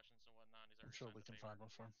through the questions and whatnot. He's I'm already sure signed we the can paperwork. find one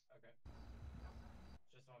for him. Okay.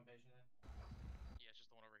 Just one patient then? Yeah, it's just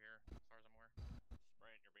the one over here, as far as I'm aware.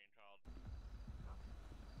 Spraying your brain child.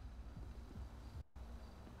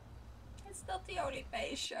 It's not the only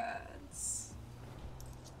patients.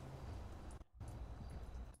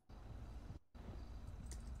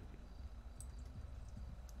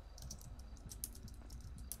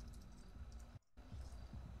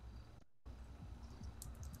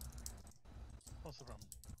 What's the problem?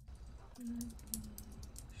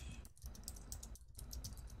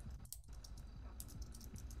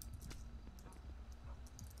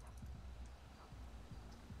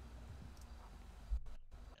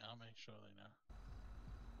 Yeah, I'll make sure they know.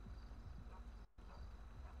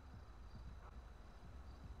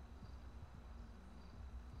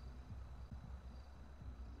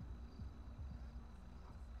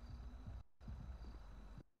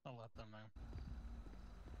 I'll let them know.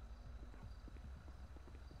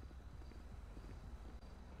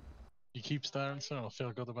 You keep staring, so I'll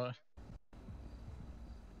feel good about it.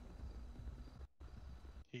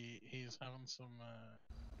 He's having some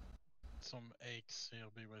aches.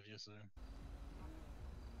 He'll be with you soon.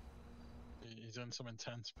 He's in some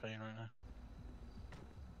intense pain right now.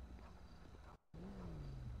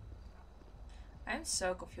 I'm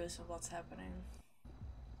so confused with what's happening.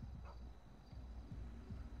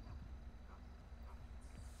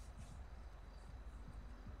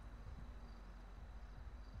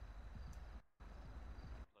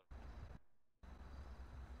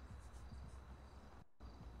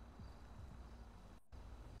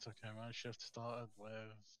 It's okay, my shift started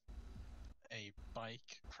with a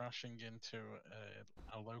bike crashing into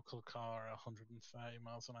a local car at 130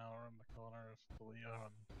 miles an hour on the corner of Toledo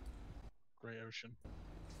and Great Ocean.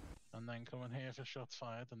 And then coming here for shots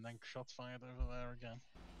fired, and then shots fired over there again.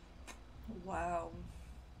 Wow.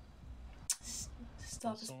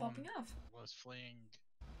 Stuff is popping off. Was fleeing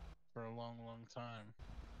for a long, long time,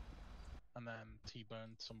 and then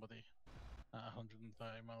T-boned somebody at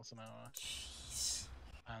 130 miles an hour. Jeez.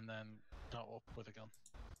 And then got up with a gun.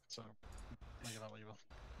 So, make it illegal.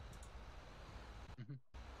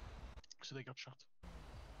 So they got shot.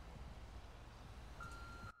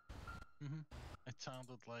 It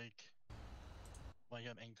sounded like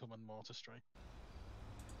an incoming mortar strike.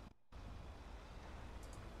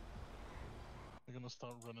 We're gonna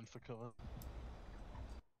start running for cover.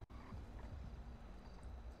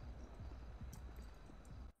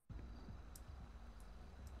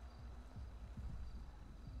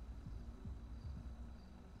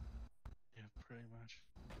 Yeah, pretty much.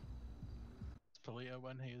 It's Polito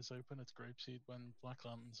when he is open, it's Grapeseed when Black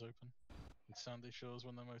Lantern's open. It's Sandy Shores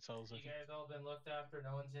when the motel's open. You guys all been looked after?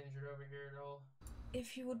 No one's injured over here at all?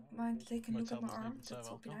 If you would mind taking a look at my Motel arm, doesn't that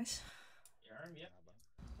serve would be alcohol. nice. Your arm? Yep.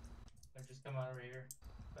 Or just come on over here.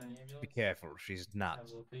 By the ambulance? Be careful, she's not. Have a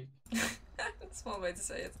little peek. That's one way to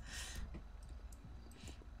say it.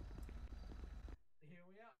 Here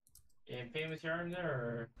we are. You in pain with your arm there,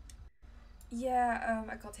 or? Yeah,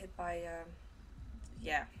 I got hit by,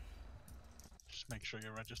 yeah. Just make sure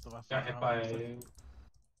you register that. Got hit by...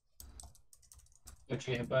 What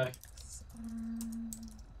you hit by?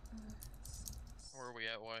 Where are we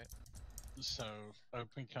at, White? So,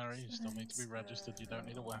 open carry, you still need to be registered. You don't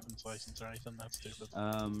need a weapons license or anything. That's stupid.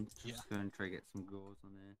 Just gonna try to get some gauze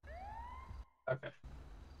on there. Okay.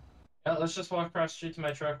 Yeah, let's just walk across the street to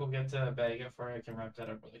my truck. We'll get to a bag it for you. I can wrap that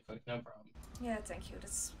up really quick. No problem. Yeah, thank you.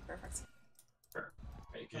 That's perfect. Sure.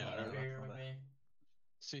 Hey, come on over here with me.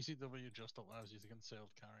 CCW just allows you to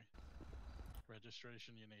concealed carry.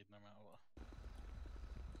 Registration you need no matter what.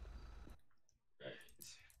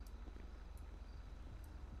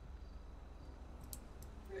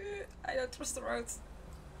 Right. I don't trust the roads.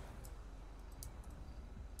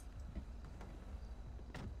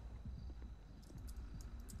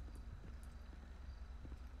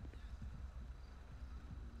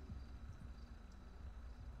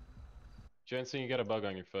 Jensen, you got a bug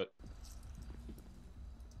on your foot.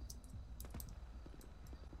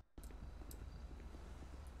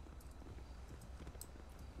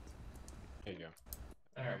 There you go.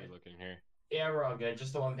 How are you looking here? Yeah, we're all good.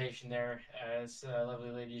 Just the one patient there. This lovely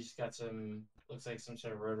lady just got some, looks like some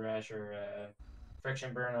sort of road rash or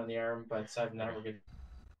friction burn on the arm, but aside from that, we're good.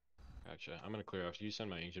 Gotcha. I'm gonna clear off. Did you send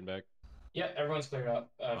my agent back? Yeah, everyone's cleared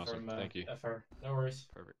up Awesome. from Thank you. FR. No worries.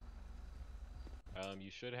 Perfect.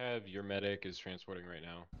 You should have your medic is transporting right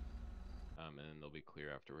now. And then they'll be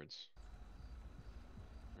clear afterwards.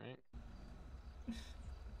 Alright.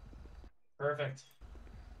 Perfect.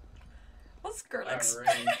 What's Gerlex?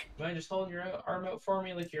 Alright. You mind just holding your arm out for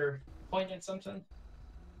me like you're pointing at something?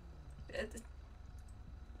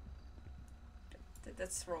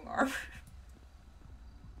 That's the wrong arm.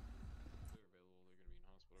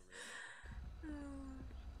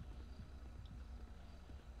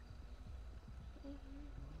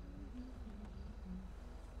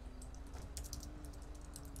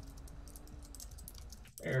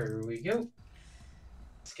 There we go.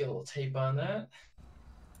 Let's get a little tape on that.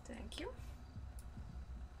 Thank you.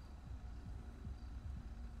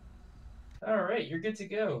 All right, you're good to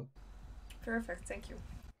go. Perfect, thank you.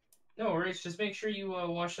 No worries. Just make sure you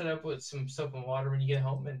wash that up with some soap and water when you get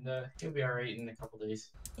home, and you'll be all right in a couple days.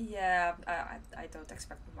 Yeah, I don't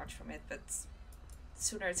expect much from it, but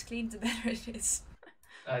sooner it's clean, the better it is.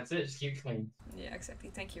 That's it. Just keep it clean. Yeah, exactly.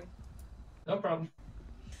 Thank you. No problem.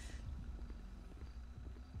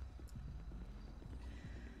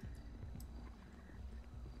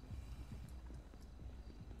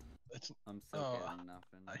 I'm still Oh, getting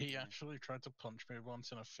nothing. he actually tried to punch me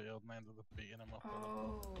once in a field and I ended up beating him up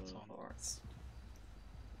Oh, with a baton. Lord.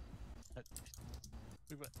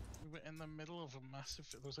 We were in the middle of a massive.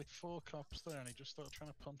 There was like 4 cops there, and he just started trying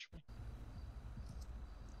to punch me.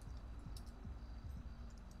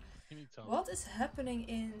 You need to tell What is happening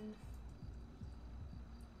in...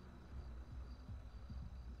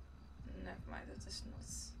 Never mind, it is not...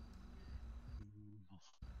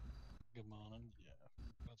 Good morning. Yeah,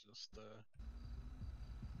 I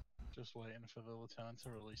just waiting for the lieutenant to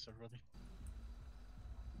release everybody.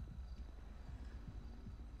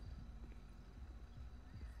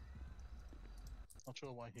 Not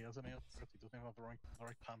sure why he has any outfit. He doesn't even have the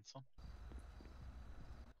right pants on.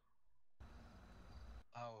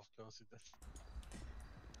 Oh, of course he did.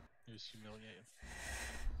 He was humiliated.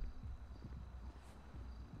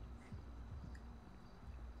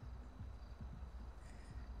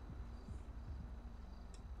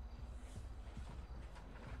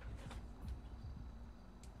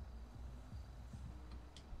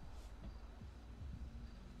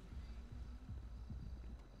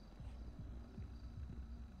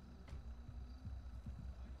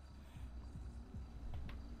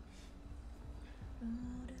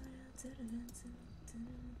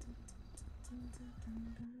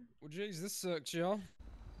 Well, geez, this sucks, y'all.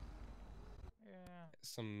 Yeah.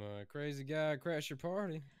 Some crazy guy crashed your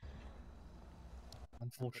party.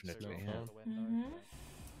 Unfortunately, No yeah. fun.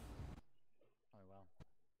 Oh well.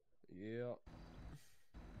 Yeah.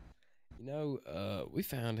 You know, we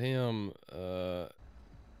found him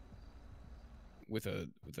with a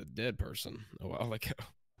dead person a while ago.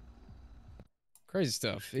 Crazy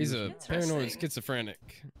stuff. He's a paranoid Interesting.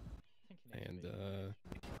 schizophrenic. And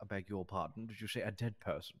I beg your pardon. Did you say a dead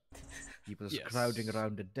person? He was Yes. crowding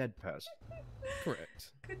around a dead person.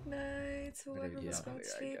 Correct. Good night, whoever Very was going to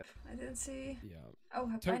lovely, I sleep. guess. I didn't see. Yeah. Oh,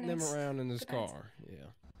 bye Toting them next. around in his Good night. car. Yeah.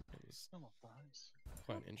 It was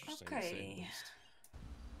quite interesting to say the Okay. least.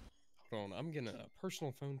 Hold on, I'm getting a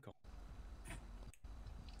personal phone call.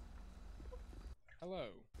 Hello.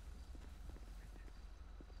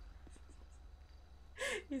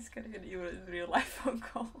 He's gonna get you a real life phone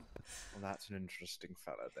call. Well, that's an interesting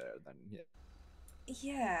fella there, then. Yeah.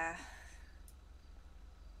 Yeah.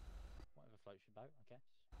 Whatever floats your boat, I guess.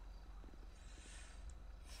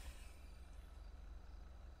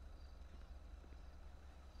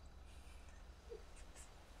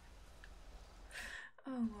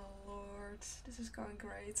 Oh my lord, this is going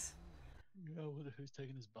great. Yeah, I wonder who's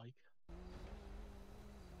taking his bike.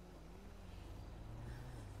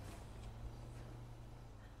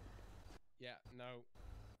 Yeah, no.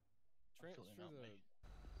 Transfer not me.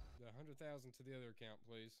 the 100,000 to the other account,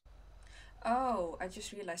 please. Oh, I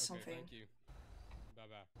just realized Okay, something. thank you.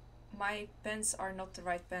 Bye-bye. My pens are not the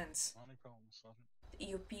right pens. Any problems, Sergeant? The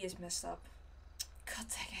EOP is messed up. God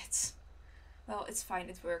dang it. Well, it's fine,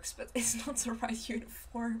 it works, but it's not the right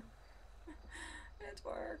uniform. It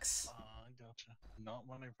works. I gotcha. Not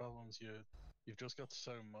many problems. You've just got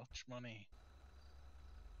so much money.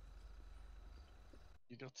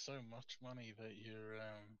 You got so much money that you're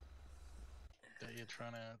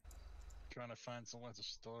trying to find somewhere to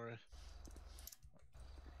store it.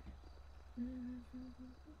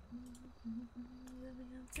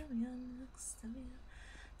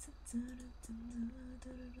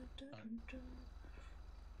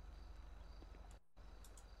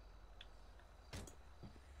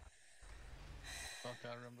 Fuck,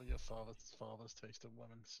 I remember your father's taste of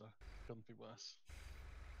women, so couldn't be worse.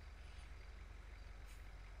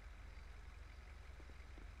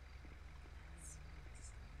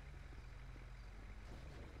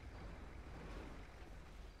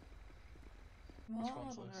 Which What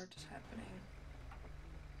one's on this? earth is happening?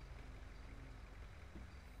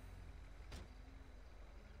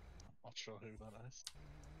 Not sure who that is.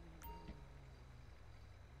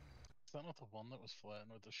 Is that not the one that was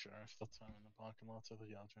flirting with the sheriff that time in the parking lot of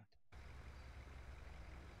the yard jack?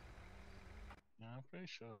 Yeah, I'm pretty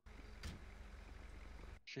sure.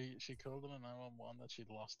 She called in a 911 that she'd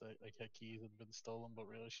lost like her keys had been stolen, but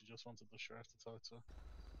really she just wanted the sheriff to talk to her.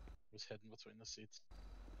 It was hidden between the seats.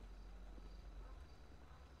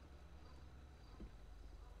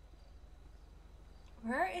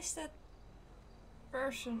 Where is that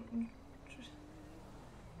person?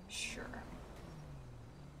 Sure.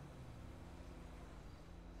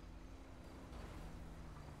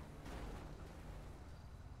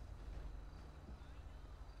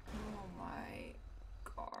 Oh my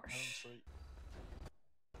gosh.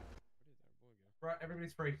 Right,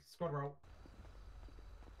 everybody's free. Squad roll.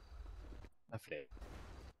 Okay.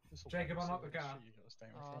 Jacob, unlock the car.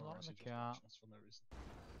 Unlock the car.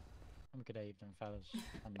 Good evening, fellas.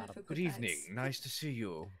 And madam. Good evening. Nice to see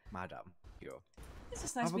you, madam. You. It's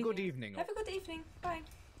just nice Have a meeting good you. evening. Have a good evening. Bye.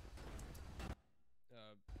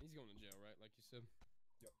 He's going to jail, right? Like you said.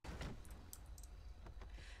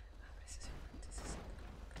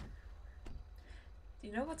 Do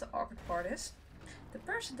you know what the awkward part is? The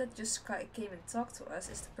person that just came and talked to us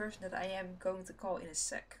is the person that I am going to call in a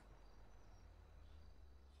sec.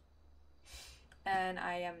 And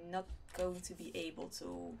I am not going to be able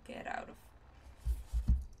to get out of.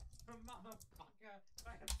 Motherfucker!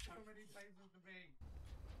 I have so many places to be.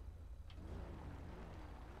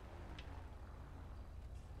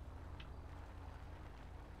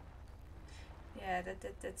 Yeah,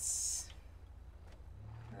 that's.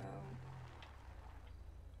 Oh.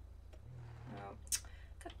 Oh.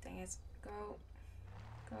 God dang it. Go.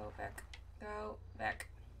 Go back. Go back.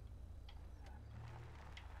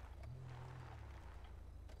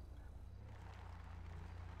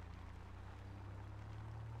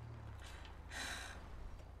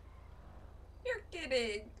 You're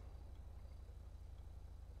kidding.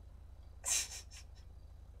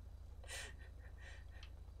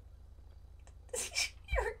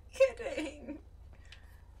 You're kidding.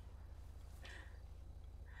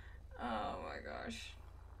 Oh my gosh.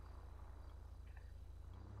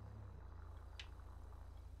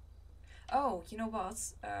 Oh, you know what?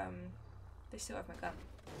 They still have my gun.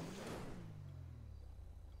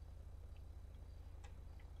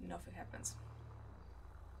 Nothing happens.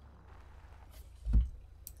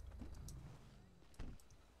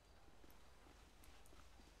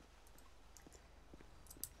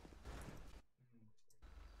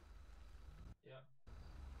 Yeah.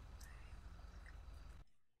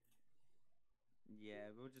 Yeah,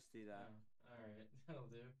 we'll just do that. Oh, alright, that'll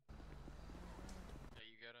do. Yeah,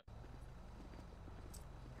 you get it.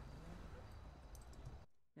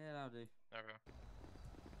 Yeah, that'll do. Okay.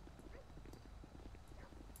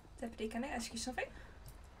 Deputy, can I ask you something?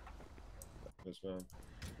 Yes,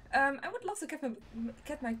 ma'am. I would love to get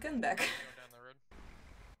my gun back. Down the road.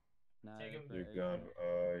 No, Your gun,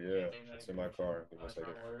 yeah, it's in my car. Give me a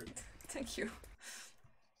second. Thank you.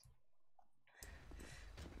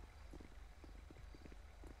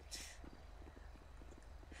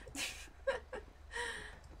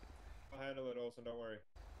 I'll handle it, Olsen, don't worry.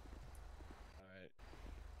 Alright.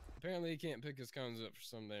 Apparently he can't pick his cones up for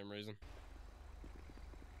some damn reason.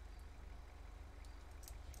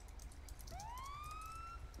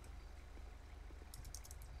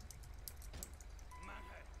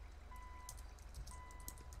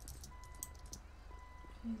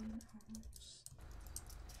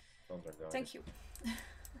 Phones are gone. Thank you.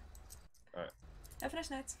 Alright. Have a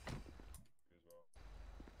nice night.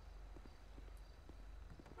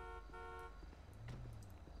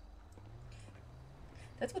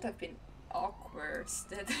 That would have been awkward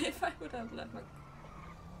that if I would have let my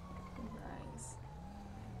rise.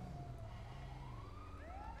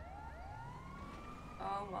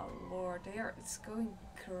 Oh my lord, it's going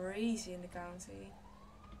crazy in the county.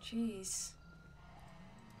 Jeez.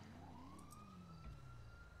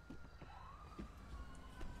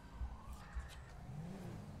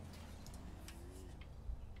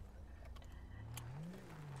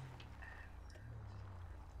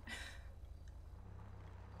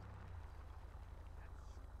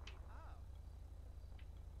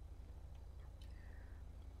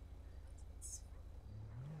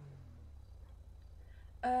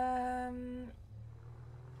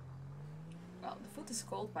 Well, the food is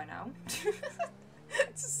cold by now, to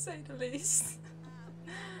say the least.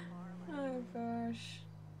 Oh gosh.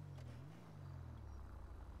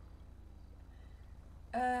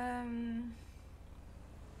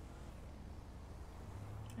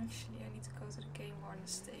 Actually, I need to go to the game warden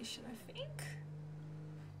station, I think.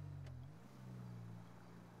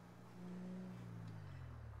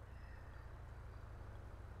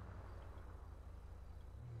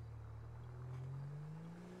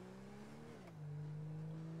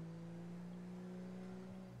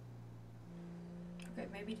 Okay,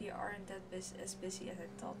 maybe they aren't that as busy as I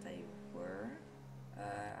thought they were.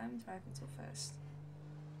 I'm driving too fast.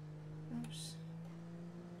 Oops.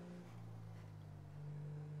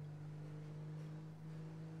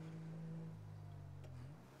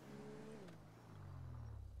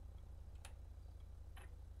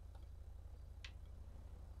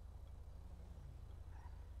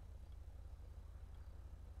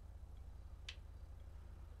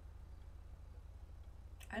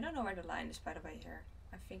 don't know where the line is, by the way, here.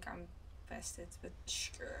 I think I'm past it, but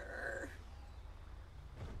sure.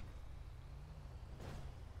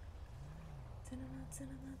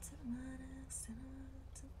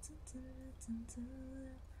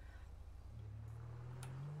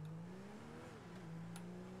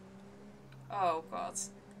 Oh god.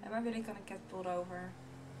 Am I really gonna get pulled over?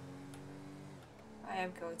 I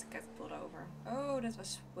am going to get pulled over. Oh, that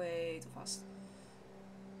was way too fast.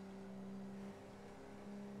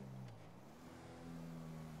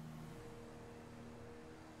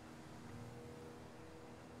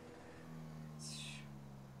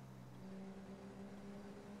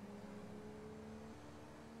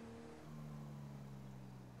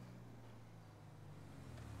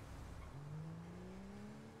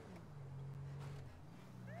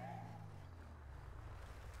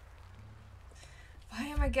 Why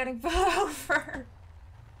am I getting pulled over?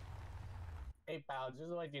 Hey pal, just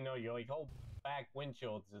to let you know, your whole back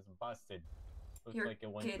windshield is busted. Looks You're like it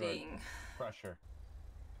went kidding. through a crusher.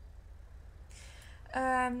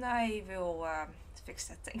 I will fix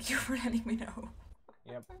that. Thank you for letting me know.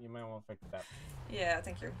 Yep, you might want to fix that. Yeah,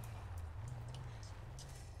 thank you.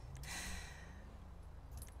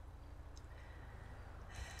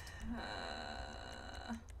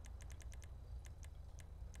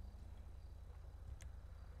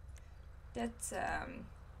 That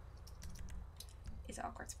is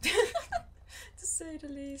awkward, to say the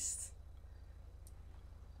least.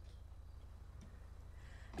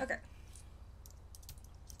 Okay.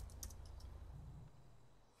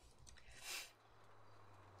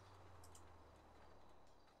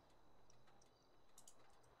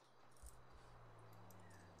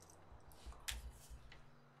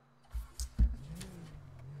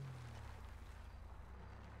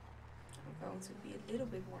 I'm going to be a little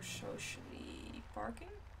bit more socially parking.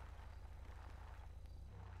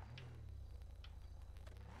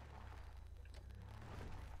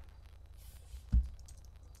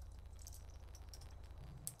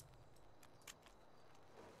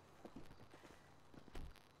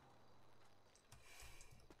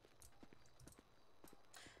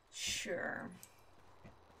 Sure.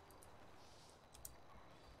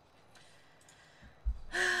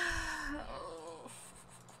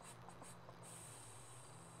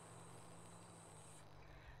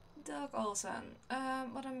 Doug Olsen.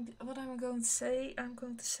 What I'm going to say. I'm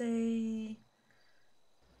going to say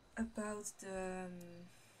about the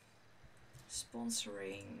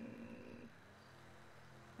sponsoring.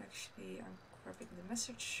 Actually, I'm grabbing the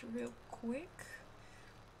message real quick.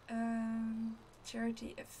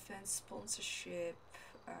 Charity event sponsorship.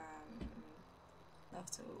 Love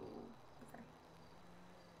to. Okay.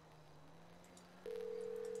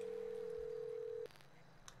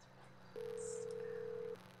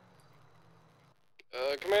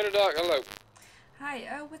 Commander Doc, hello.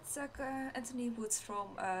 Hi, with Antionette Woods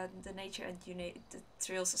from the Nature and United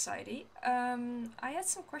Trail Society. I had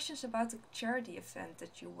some questions about the charity event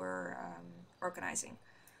that you were organizing.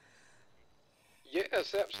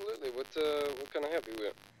 Yes, absolutely. What can I help you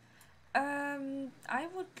with? I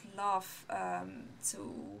would love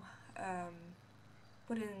to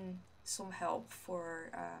put in some help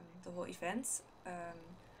for the whole event,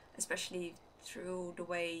 especially through the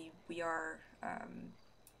way we are.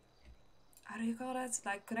 How do you call that?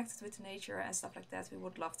 Like connected with nature and stuff like that. We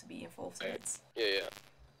would love to be involved in it. Yeah.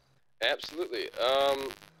 Absolutely.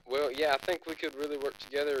 Well, yeah, I think we could really work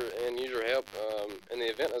together and use your help in the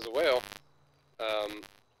event as well.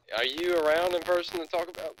 Are you around in person to talk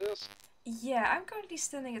about this? Yeah, I'm currently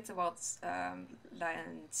standing at the wildlife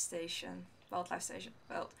station.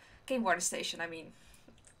 Well, game warden station. I mean.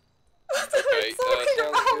 Okay,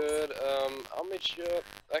 sounds good. I'll meet you up.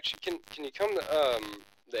 Actually, can you come to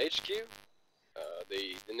the HQ?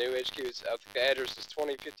 The new HQ is, I think the address is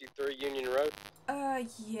 2053 Union Road.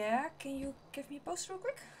 Yeah. Can you give me a post real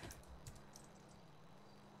quick?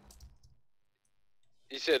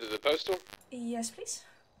 You said the postal? Yes, please.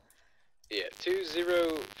 Yeah,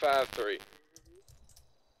 2053.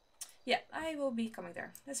 Yeah, I will be coming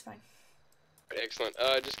there. That's fine. Excellent.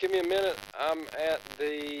 Just give me a minute. I'm at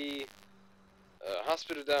the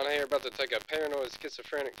hospital down here, about to take a paranoid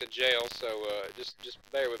schizophrenic to jail. So just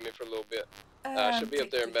bear with me for a little bit. I should be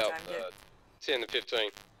up there in about 10 to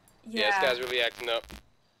 15. Yeah, this guy's really acting up.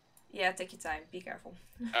 Yeah, take your time. Be careful.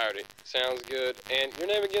 Alrighty, sounds good. And your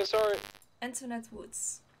name again? Sorry. Antionette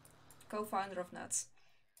Woods, co-founder of Nuts.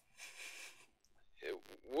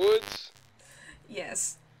 Woods?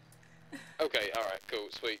 Yes. Okay, alright, cool,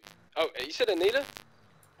 sweet. Oh, you said Anita?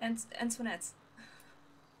 Antionette.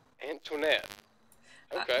 Antionette.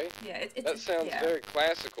 Okay. Yeah, that sounds very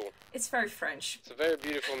classical. It's very French. It's a very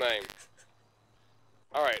beautiful name.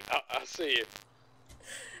 Alright, I'll see you.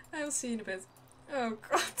 I will see you in a bit. Oh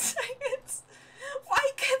god dang it!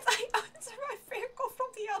 Why can't I enter my vehicle from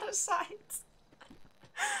the other side?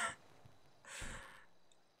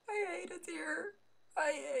 I hate it here.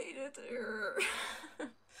 I hate it here.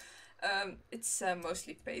 It's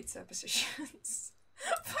mostly paid positions.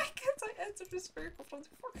 Why can't I enter this vehicle from the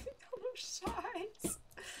fucking other side?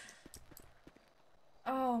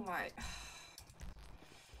 Oh my.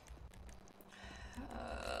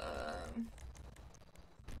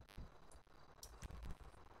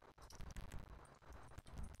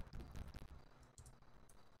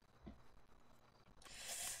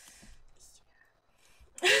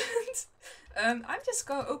 I'm just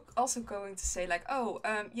also going to say like, oh,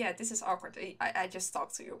 yeah, this is awkward. I just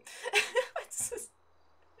talked to you.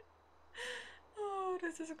 Oh,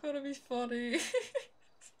 this is gonna be funny.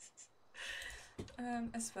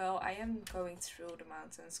 As well, I am going through the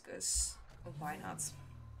mountains because why not?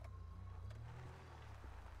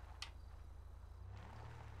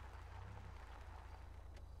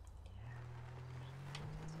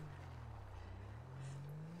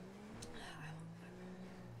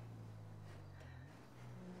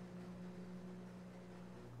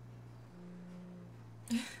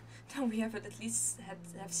 Now we have at least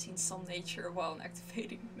have seen some nature while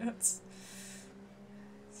activating nuts.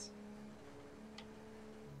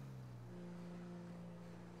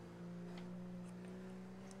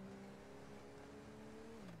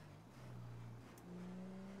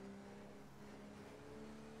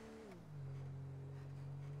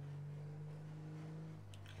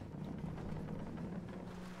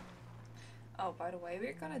 Oh, by the way,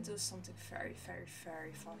 we're gonna do something very, very,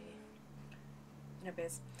 very funny in a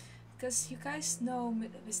bit. Because you guys know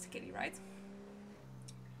Mr. Kitty, right?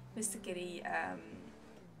 Mr. Kitty,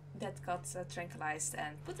 that got tranquilized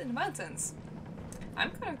and put in the mountains.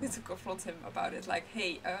 I'm going to confront him about it. Like,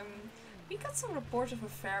 hey, we got some reports of a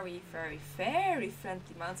very, very, very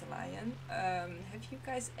friendly mountain lion. Have you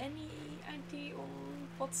guys any idea on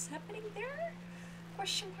what's happening there?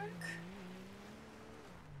 Question mark.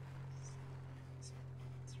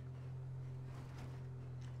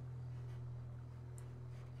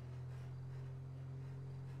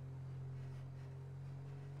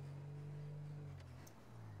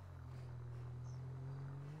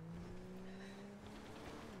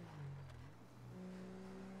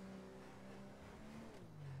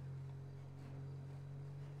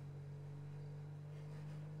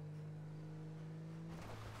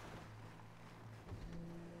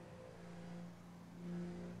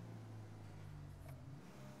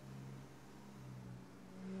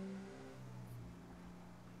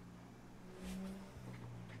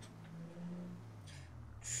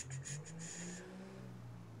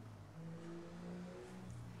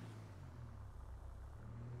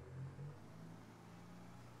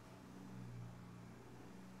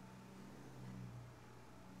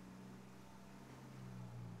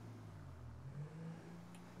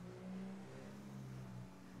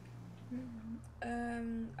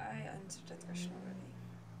 I answered that question already.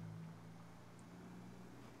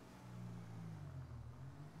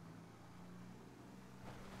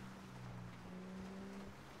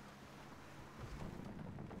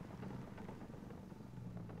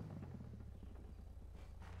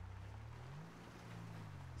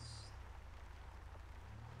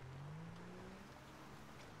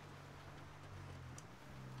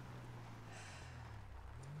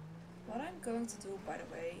 What I'm going to do, by the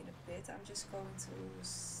way, in a bit, I'm just going to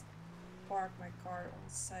park my car on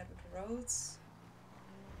the side of the road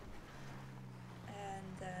and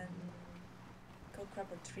then go grab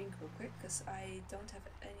a drink real quick because I don't have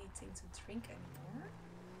anything to drink anymore.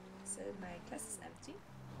 So my glass is empty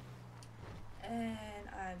and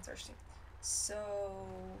I'm thirsty. So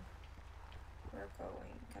we're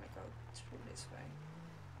gonna go through this way.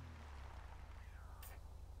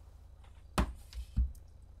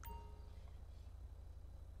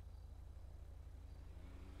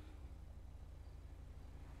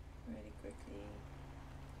 Really quickly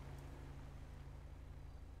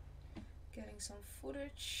getting some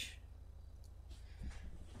footage.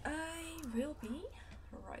 I will be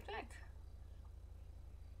right back.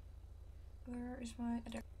 Where is my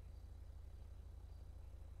adapter?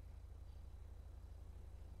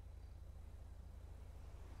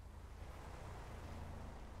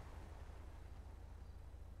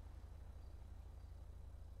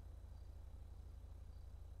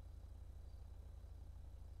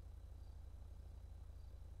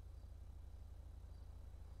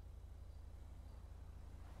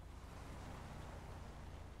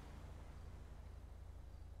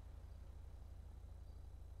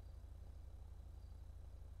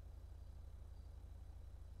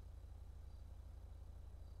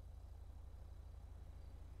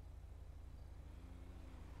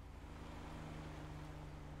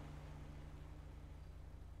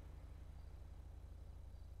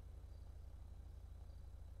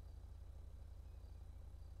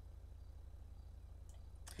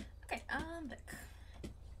 I'm back.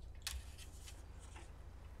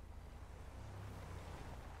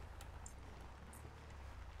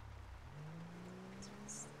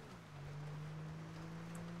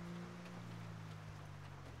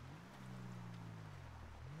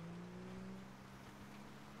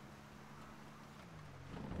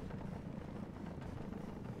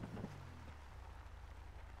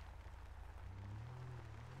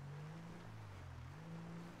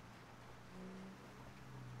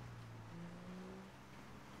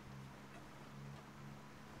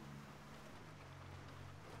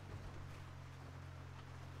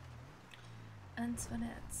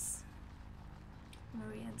 Antionette.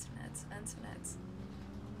 Marie Antoinette. Antionette.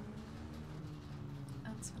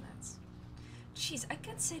 Antionette. Jeez, I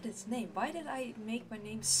can't say this name. Why did I make my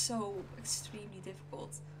name so extremely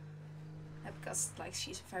difficult? Because, like,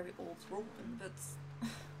 she's a very old woman, but...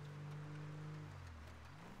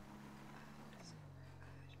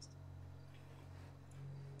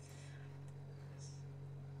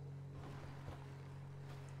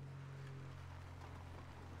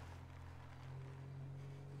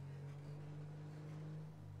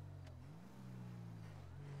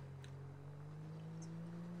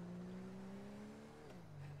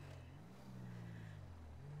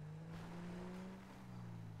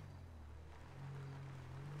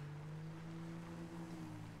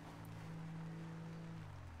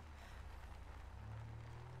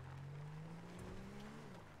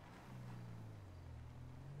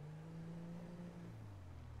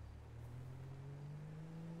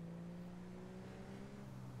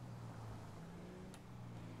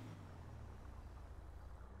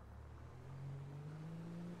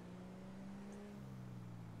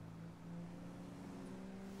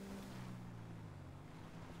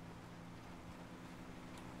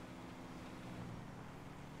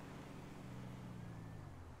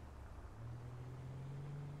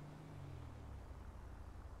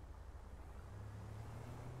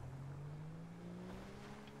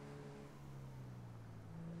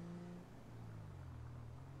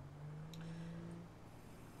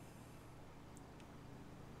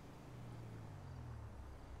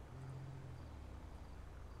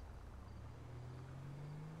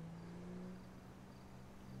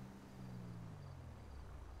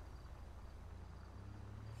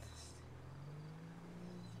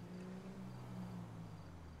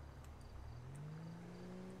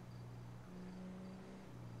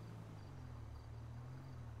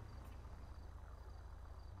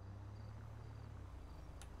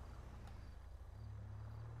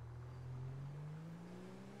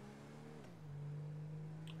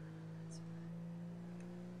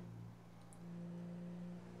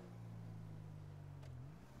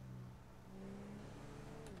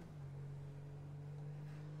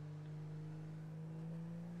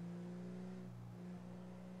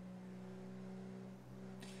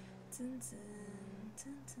 Dun, dun,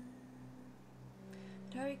 dun, dun.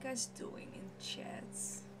 What are you guys doing in chat?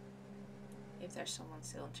 If there's someone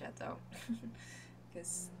still in chat though.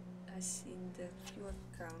 Because I've seen the viewer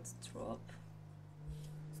count drop.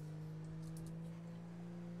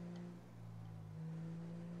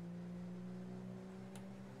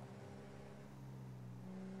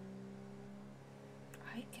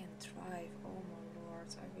 I can drive, oh my lord,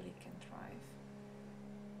 I really can drive.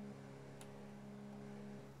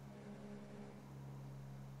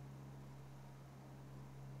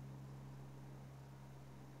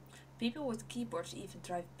 People with keyboards even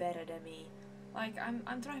drive better than me. Like,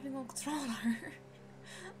 I'm driving on controller.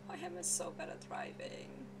 Why am I so bad at driving?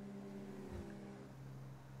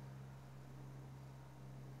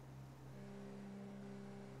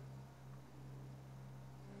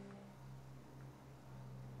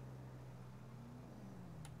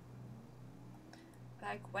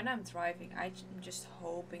 Like, when I'm driving, I'm just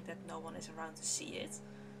hoping that no one is around to see it.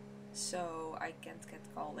 So I can't get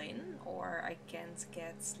called in, or I can't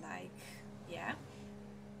get, like, yeah.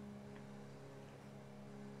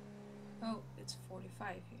 Oh, it's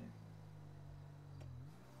 45 here.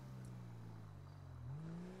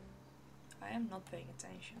 I am not paying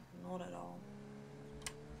attention, not at all.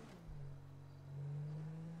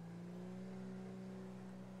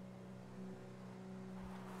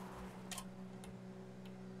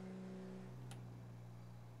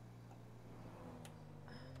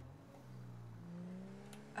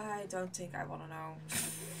 I don't think I want to know.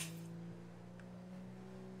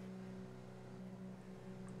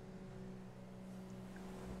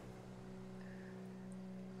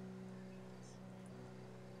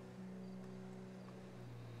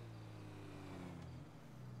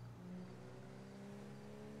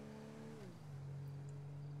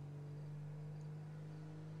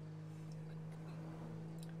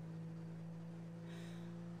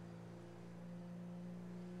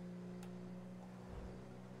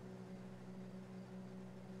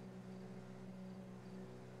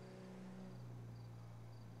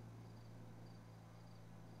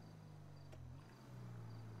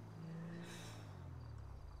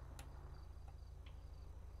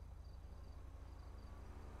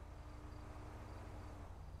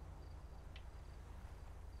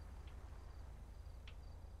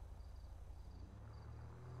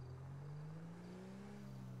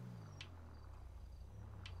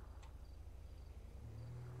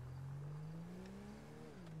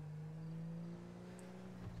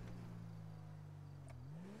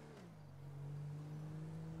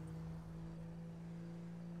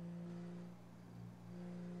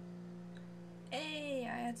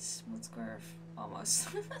 at smooth curve, almost.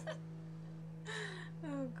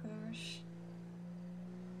 Oh gosh.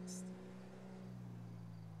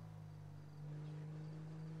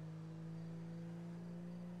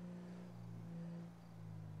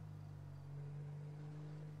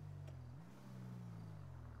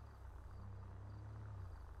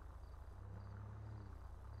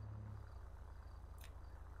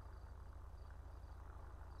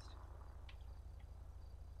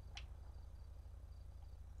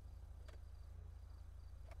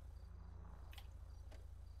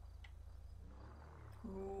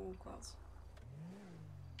 Oh god.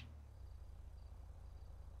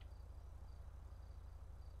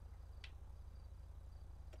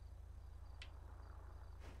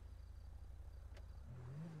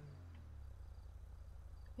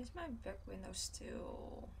 Is my back window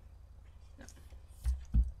still? No.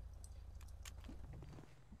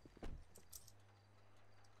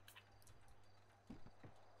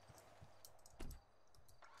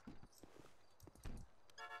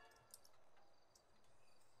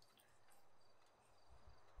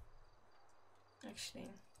 Actually,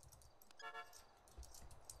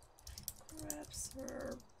 crabs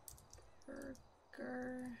or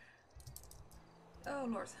burger. Oh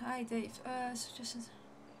lord, hi Dave. Suggestions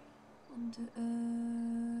on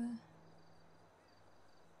the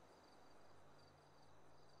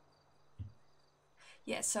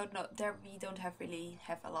yeah, so no, there we don't really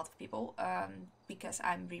have a lot of people because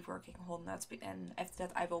I'm reworking whole nuts, and after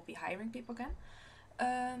that I will be hiring people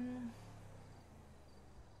again.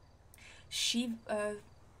 She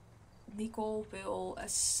Nicole will,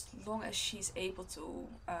 as long as she's able to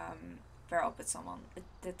pair up with someone.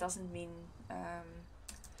 That doesn't mean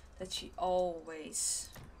that she always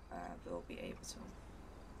will be able to.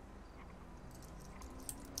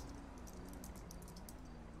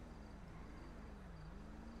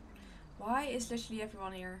 Why is literally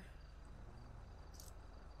everyone here?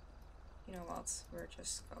 You know what? We're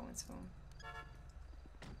just going to.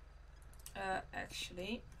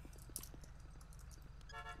 Actually.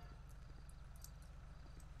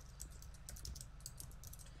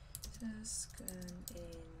 Just gun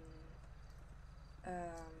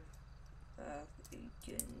in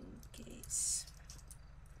gun case.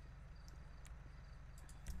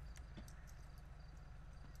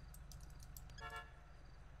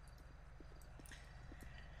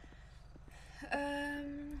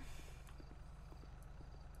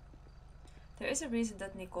 There is a reason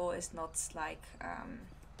that Nicole is not like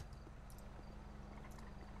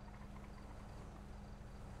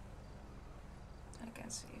I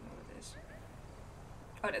can't see what it is.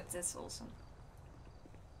 Oh, that's awesome.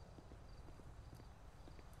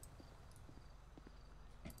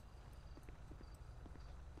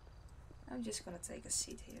 I'm just gonna take a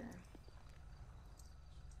seat here.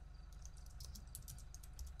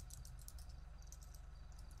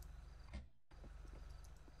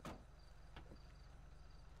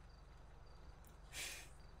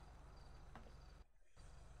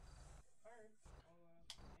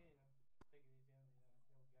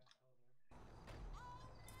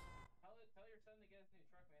 Tell your son to get his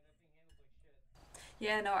new truck, man. That thing handles like shit.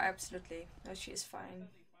 Yeah, no, absolutely. No, she is fine.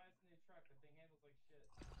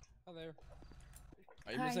 Hi there.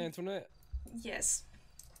 Are you Hi. Miss Antoinette? Yes.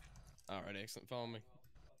 Alright, excellent. Follow me.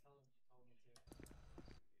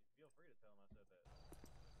 Feel free to tell him I said that.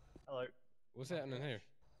 Hello. What's happening here?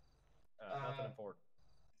 Nothing important.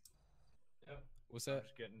 Yep. What's that?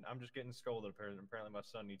 I'm just getting scolded. Apparently, my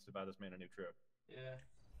son needs to buy this man a new truck. Yeah.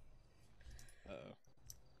 Uh-oh.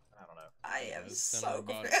 I don't know. I am Tell me so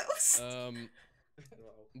about it. confused.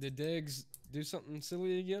 Did Diggs do something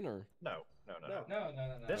silly again, or? No. No.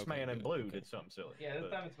 This Okay, man in good, blue okay. did something silly. Yeah, this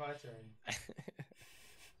but- time it's my turn.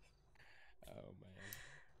 Oh man.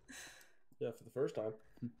 Yeah, for the first time.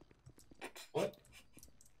 What?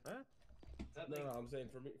 Huh? No, I'm saying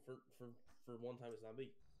for me, for one time it's not me.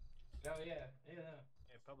 Oh yeah, no.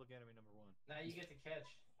 Yeah, public enemy number 1. Now you get to catch.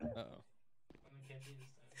 Uh-oh. I'm gonna catch you this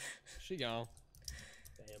time. She gone.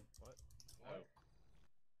 Damn. What? What?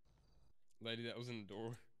 Lady that was in the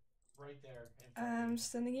door. Right there. In front of I'm you.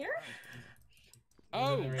 standing here.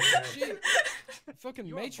 Oh, Literally right she there. fucking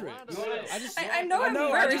You are Matrix. blind. I know I'm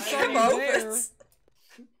I very just saw you camo, there,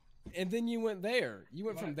 but and then you went there. You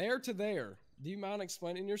went from What? there to there. Do you mind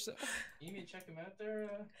explaining yourself? You need to check him out there.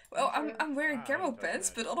 well, I'm wearing Ah, camo you told me pants,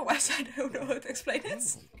 that. but otherwise I don't know how to explain Oh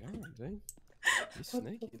it. my god, dude. You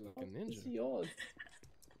sneaky looking What's ninja. he on?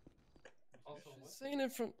 Also, what? Seen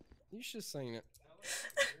it from. You should have seen it.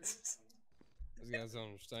 These guys don't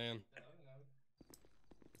understand.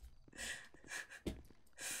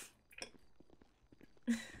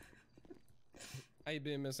 How you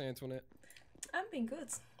been, Miss Antoinette? I'm being good.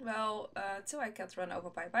 Well, till I get run over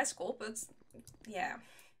by a bicycle, but yeah.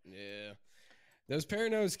 Yeah. Those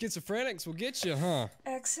paranoid schizophrenics will get you, huh?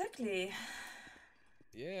 Exactly.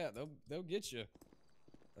 Yeah, they'll get you.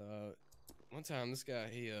 One time this guy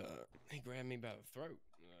he grabbed me by the throat,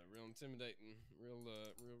 real intimidating,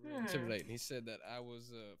 real intimidating. He said that I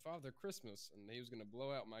was Father Christmas and he was gonna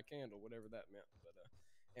blow out my candle, whatever that meant. But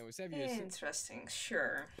anyways, have you Interesting,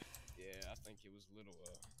 sure. Yeah, I think it was a little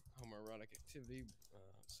homoerotic activity.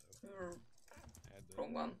 So I had to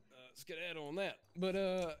wrong one. skedaddle on that. But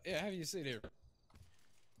yeah, have you sit here?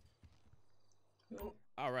 Nope.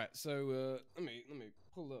 All right, so let me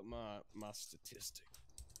pull up my statistic.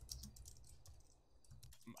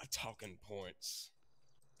 My talking points.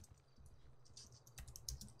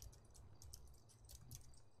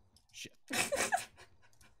 Shit.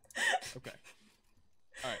 Okay.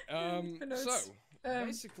 All right. So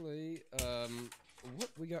basically, what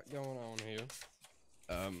we got going on here?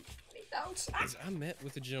 Is I met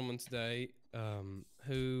with a gentleman today,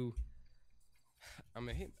 who, I'm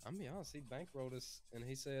be honest, he bankrolled us, and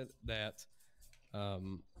he said that,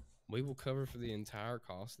 we will cover for the entire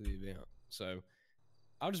cost of the event. So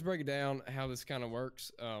I'll just break it down how this kind of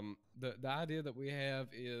works. The idea that we have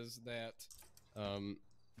is that,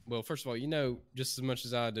 well, first of all, you know just as much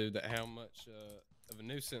as I do that how much of a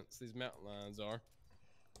nuisance these mountain lions are,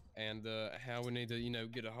 and how we need to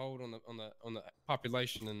get a hold on the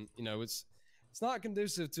population, and it's not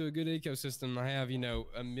conducive to a good ecosystem to have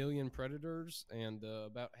a million predators and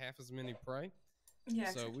about half as many prey. Yeah,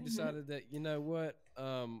 so exactly. we decided that what,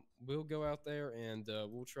 we'll go out there and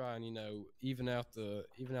we'll try and even out the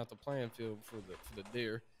playing field for the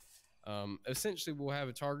deer. Essentially, we'll have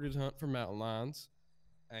a targeted hunt for mountain lions,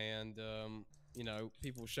 and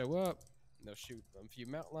people show up. They'll shoot a few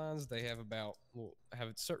mountain lions. We'll have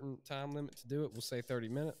a certain time limit to do it. We'll say 30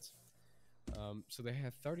 minutes. So they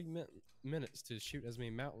have 30 minutes to shoot as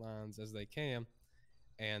many mountain lions as they can,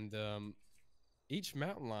 and each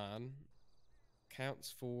mountain lion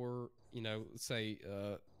counts for let's say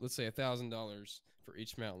 $1,000 for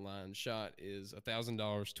each mountain lion shot is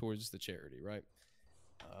 $1,000 towards the charity, right?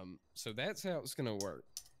 So that's how it's gonna work.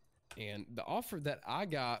 And the offer that I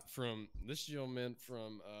got from this gentleman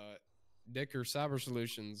from Decker Cyber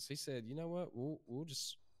Solutions, he said, you know what, we'll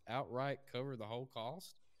just outright cover the whole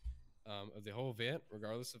cost of the whole event,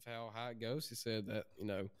 regardless of how high it goes. He said that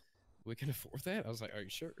we can afford that. I was like, are you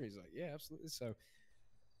sure? He's like, yeah, absolutely. So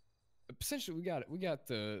essentially, we got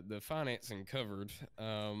the financing covered.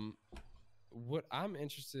 What I'm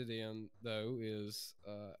interested in though is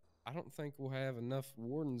I don't think we'll have enough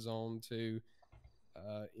wardens on to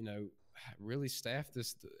really staff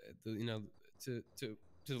this to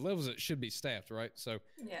the levels it should be staffed, right? So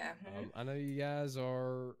yeah, I know you guys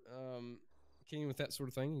are keen with that sort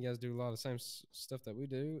of thing. You guys do a lot of the same stuff that we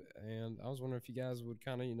do, and I was wondering if you guys would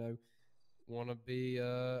kind of want to be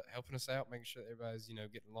helping us out, making sure that everybody's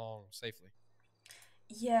getting along safely.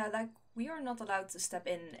 Yeah, like we are not allowed to step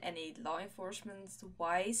in any law enforcement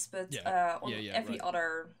wise, but on every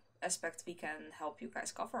other aspect we can help you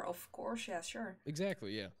guys cover, of course. Yeah, sure.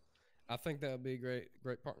 Exactly. Yeah, I think that would be a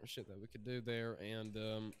great partnership that we could do there, and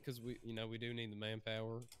because we do need the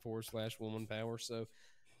manpower, /woman power, so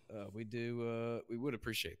we would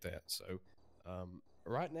appreciate that. So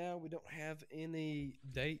right now we don't have any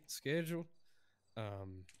date scheduled,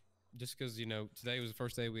 just because today was the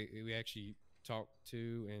first day we actually talked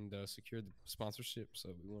to and secured the sponsorship, so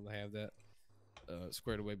we want to have that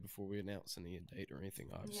squared away before we announce any date or anything,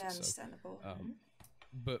 obviously. Yeah, understandable. So,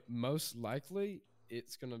 but most likely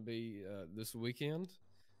it's going to be this weekend.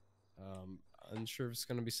 Unsure if it's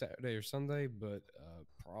going to be Saturday or Sunday, but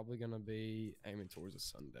probably going to be aiming towards a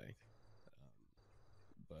Sunday.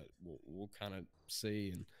 But we'll kind of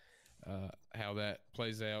see and how that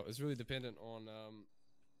plays out. It's really dependent on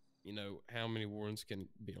how many wardens can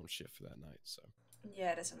be on shift for that night. So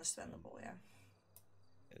yeah, that's understandable. Yeah.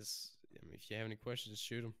 If you have any questions,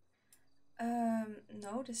 shoot them.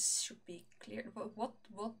 No, this should be clear. But what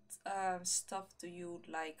stuff do you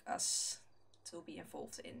like us to be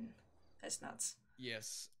involved in as nuts?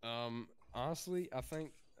 Yes. Honestly, I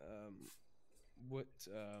think what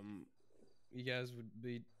you guys would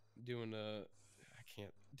be doing.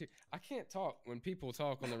 I can't talk when people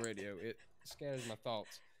talk on the radio. It scatters my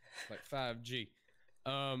thoughts like 5G.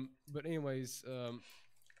 But anyways,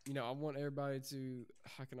 I want everybody to.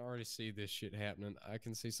 I can already see this shit happening. I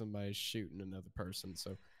can see somebody shooting another person.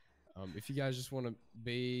 So, if you guys just want to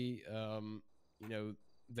be,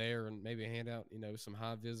 there and maybe hand out, some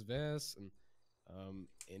high vis vests and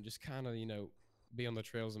just kind of, be on the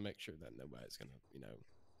trails and make sure that nobody's gonna,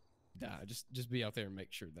 die. Just be out there and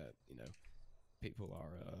make sure that, people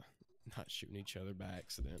are not shooting each other by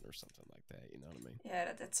accident or something like that. You know what I mean?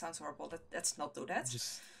 Yeah, that sounds horrible. Let's not do that.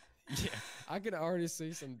 Just yeah, I could already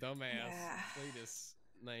see some dumbass Yeah.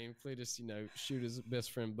 Cletus, you know, shoot his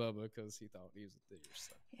best friend Bubba because he thought he was a deer.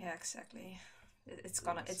 So. Yeah, exactly. It's so-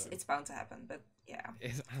 bound to happen, but yeah.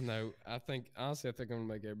 I know. I think honestly, I think I'm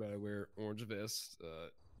gonna make everybody wear orange vests,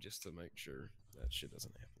 just to make sure that shit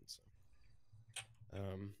doesn't happen. So,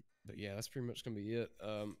 but yeah, that's pretty much gonna be it.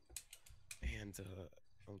 And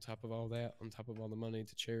on top of all that, on top of all the money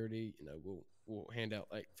to charity, you know, we'll hand out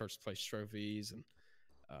like first place trophies and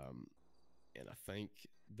I think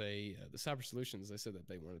the Cyber Solutions, they said that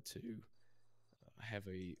they wanted to have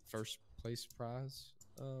a first place prize,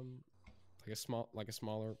 like a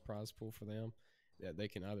smaller prize pool for them that they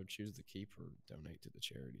can either choose to keep or donate to the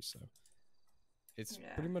charity. So it's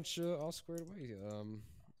pretty much all squared away.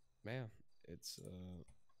 Man, it's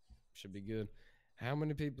should be good. How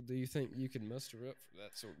many people do you think you can muster up for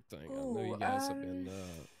that sort of thing? I know you guys have been,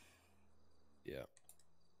 yeah.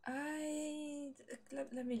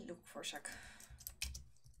 Let me look for a sec.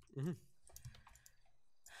 Mm-hmm.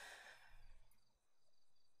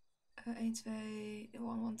 1, 2,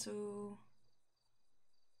 1, 1, 2.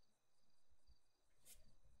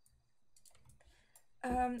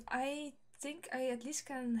 I think I at least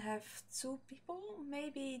can have 2 people,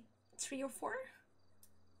 maybe 3 or 4.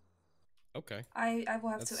 Okay. I will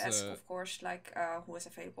have to ask, of course, like who is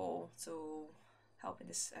available to help in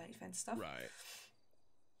this event stuff. Right.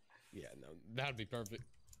 Yeah, no, that'd be perfect.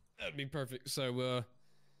 That'd be perfect. So,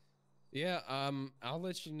 yeah, I'll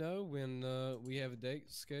let you know when we have a date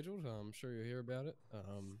scheduled. I'm sure you'll hear about it.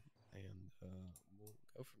 And we'll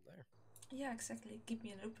go from there. Yeah, exactly. Keep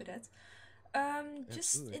me in the loop with that.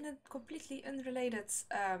 Just Absolutely. in a completely unrelated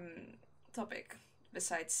topic,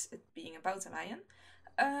 besides it being about a lion.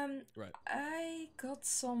 Right. I got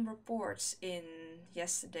some reports in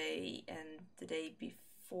yesterday and the day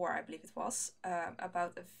before, I believe it was,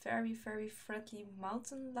 about a very, very friendly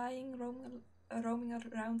mountain lion roaming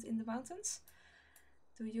around in the mountains.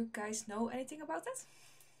 Do you guys know anything about that?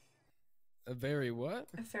 A very what?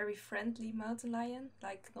 A very friendly mountain lion,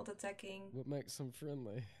 like not attacking. What makes him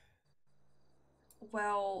friendly?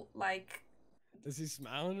 Well, like... Is he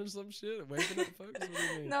smiling or some shit? Waving at folks? What do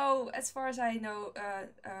you mean? No, as far as I know,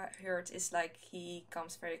 heard is like he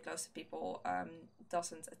comes very close to people,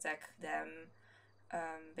 doesn't attack them,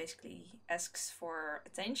 basically asks for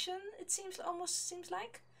attention. It almost seems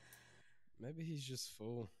like. Maybe he's just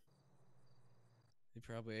full. He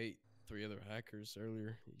probably ate 3 other hackers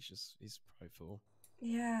earlier. He's probably full.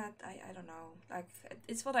 Yeah, I don't know. Like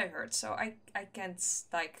it's what I heard, so I can't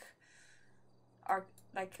like. Oh,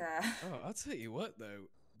 I'll tell you what though.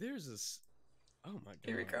 There's this. Oh my god!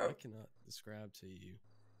 Here we go. I cannot describe to you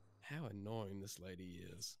how annoying this lady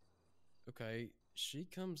is. Okay, she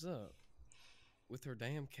comes up with her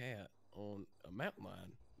damn cat on a mountain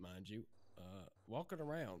lion, mind you, walking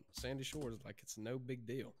around Sandy Shores like it's no big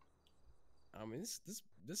deal. I mean,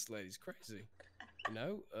 this lady's crazy. You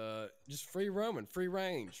know, just free roaming, free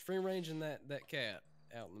ranging that cat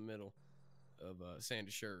out in the middle of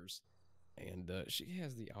Sandy Shores. And she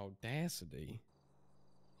has the audacity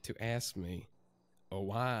to ask me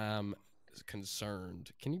why I'm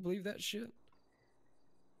concerned. Can you believe that shit?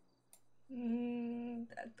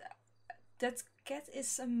 That cat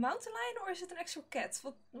is a mountain lion, or is it an actual cat?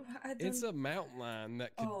 What? It's a mountain lion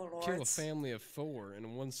that could kill a family of 4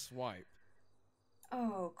 in one swipe.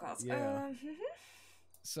 Oh god. Yeah.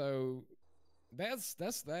 So that's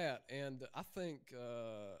that, and I think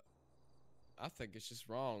it's just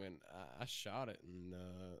wrong, and I shot it, and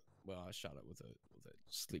I shot it with a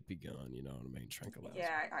sleepy gun, you know what I mean, tranquilizer.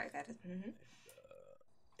 Yeah, I get it.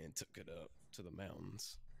 And took it up to the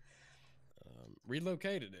mountains,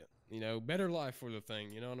 relocated it. You know, better life for the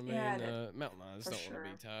thing. You know what I mean? Yeah, mountain lions don't want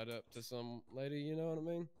to be tied up to some lady. You know what I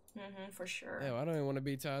mean? For sure. Yeah, I don't even want to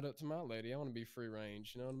be tied up to my lady. I want to be free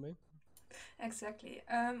range. You know what I mean? Exactly.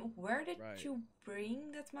 Where did you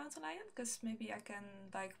bring that mountain lion? Because maybe I can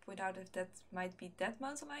like point out if that might be that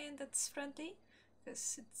mountain lion that's friendly.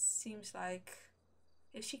 Because it seems like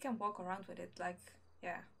if she can walk around with it, like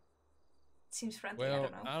yeah, it seems friendly. Well, I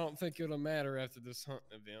don't know. I don't think it'll matter after this hunt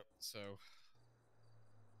event. So.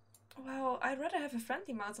 Well, I'd rather have a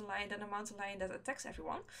friendly mountain lion than a mountain lion that attacks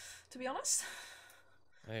everyone, to be honest.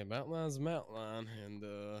 Hey, mountain lion's a mountain lion, and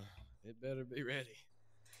it better be ready.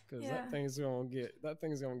 Cause Yeah. that thing's gonna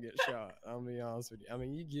get shot. I'll be honest with you. I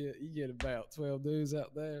mean, you get about 12 dudes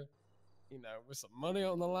out there, you know, with some money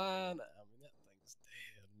on the line. I mean, that thing's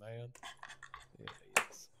dead, man. Yeah,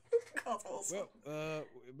 yes. God, awesome. Well,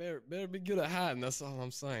 better be good at hiding. That's all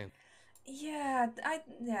I'm saying. Yeah,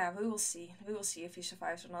 we will see. We will see if he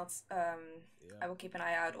survives or not. I will keep an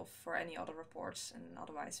eye out for any other reports, and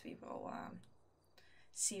otherwise we will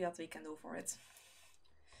see what we can do for it.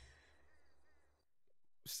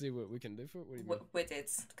 See what we can do for it. What do you mean? With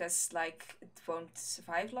it, because like it won't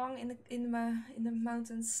survive long in the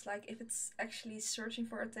mountains. Like if it's actually searching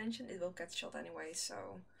for attention, it will get shot anyway.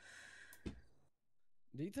 So.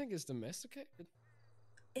 Do you think it's domesticated?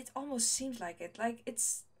 It almost seems like it. Like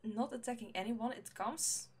it's not attacking anyone. It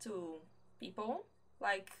comes to people.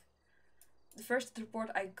 Like the first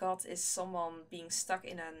report I got is someone being stuck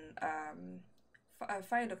in a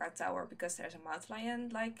fire lookout tower because there's a mountain lion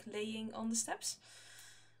like laying on the steps.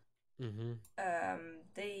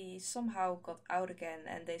 They somehow got out again,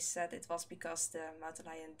 and they said it was because the mountain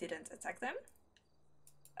lion didn't attack them.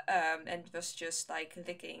 And it was just like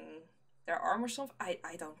licking their arm or something.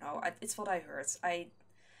 I don't know. It's what I heard.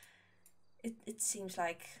 It seems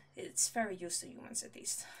like it's very used to humans, at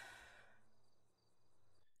least.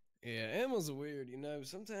 Yeah, animals are weird, you know.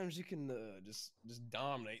 Sometimes you can just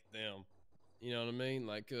dominate them. You know what I mean?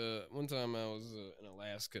 Like one time I was in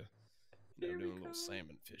Alaska, you know, doing a little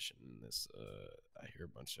salmon fishing, and I hear a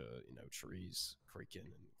bunch of trees creaking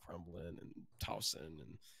and crumbling and tossing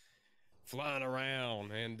and flying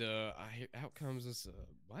around, and I hear out comes this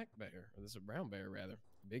black bear, or this brown bear rather,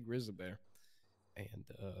 big grizzly bear, and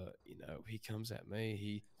he comes at me,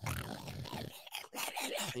 he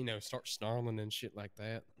starts snarling and shit like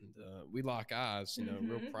that, and we lock eyes,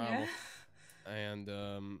 real primal, and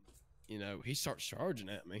he starts charging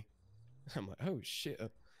at me. I'm like, oh shit,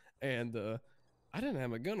 and I didn't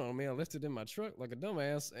have a gun on me. I left it in my truck like a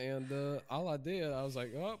dumbass, and all I did, I was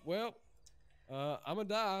like, oh well, I'm gonna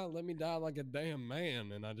die. Let me die like a damn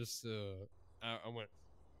man. And I just I went,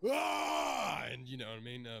 ah, and you know what I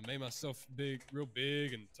mean, made myself real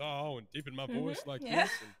big and tall, and deepened my voice like this,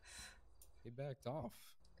 and he backed off.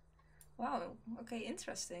 Wow. Okay.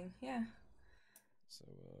 Interesting. Yeah. So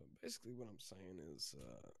basically, what I'm saying is,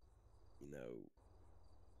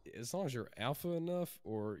 as long as you're alpha enough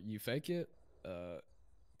or you fake it,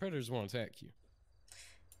 predators won't attack you.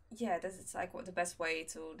 Yeah, it's like the best way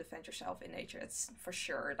to defend yourself in nature. It's for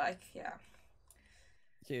sure. Like, yeah.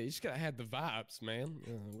 Yeah, you just gotta have the vibes, man.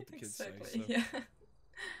 What the kids exactly, say. So yeah.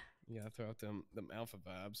 You gotta throw out them alpha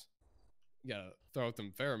vibes. You gotta throw out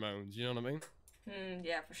them pheromones. You know what I mean?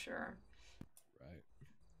 Yeah, for sure. Right.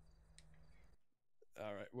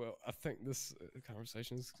 All right. Well, I think this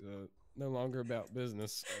conversation is no longer about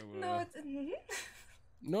business. So, No.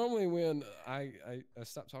 Normally, when I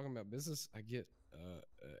stop talking about business, I get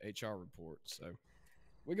HR report. So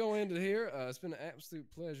we go into here. It's been an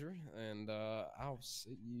absolute pleasure, and I'll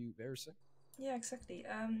see you very soon. Yeah, exactly.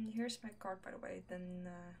 Here's my card, by the way. Then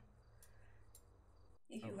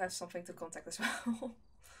you have something to contact as well. All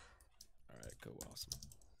right, cool, awesome.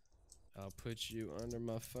 I'll put you under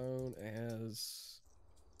my phone as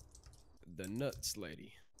the nuts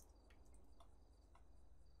lady.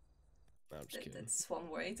 No, I'm just kidding. That's one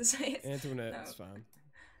way to say it. Antionette, it's fine.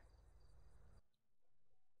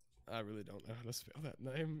 I really don't know how to spell that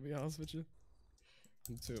name, to be honest with you.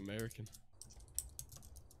 I'm too American.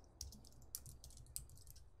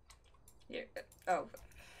 Here. Oh.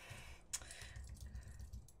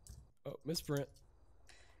 Oh, misprint.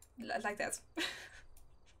 Like that.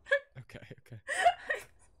 Okay.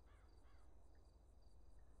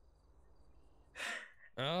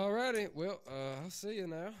 Alrighty, well, I'll see you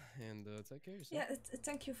now, and take care of yourself. Yeah,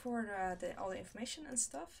 thank you for all the information and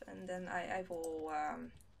stuff, and then I will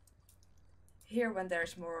hear when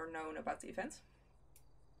there's more known about the event.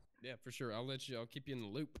 Yeah, for sure. I'll keep you in the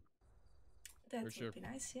loop. That would be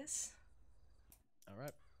nice, yes.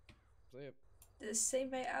 Alright, see ya. The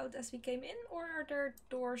same way out as we came in, or are there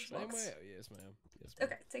doors locked? Same way out, yes ma'am.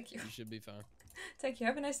 Okay, thank you. You should be fine. Thank you,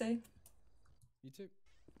 have a nice day. You too.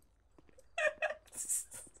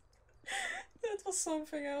 That was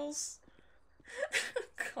something else.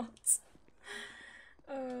 God.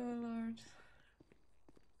 Oh, Lord.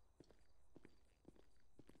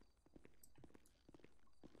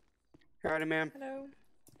 Howdy, ma'am. Hello.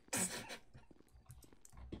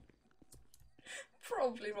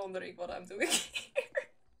 Probably wondering what I'm doing here.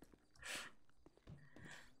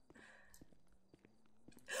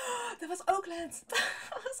 That was Oakland!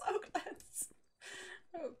 That was Oakland!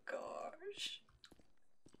 Oh gosh.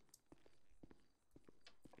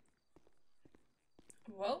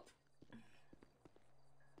 Well.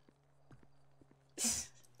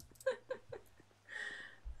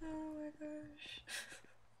 Oh my gosh.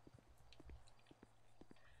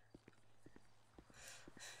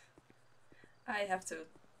 I have to.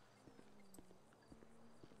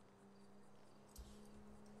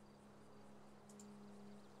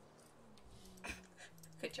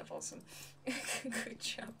 awesome. Good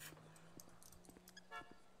job.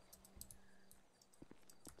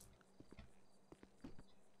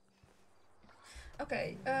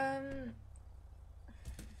 Okay,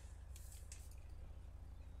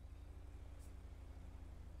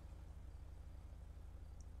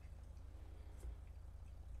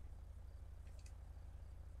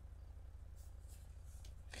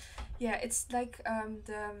 yeah, it's like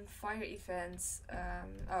the fire event.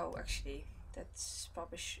 Oh, actually, that's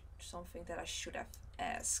probably something that I should have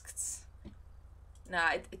asked.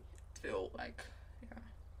 Nah, it will like, yeah.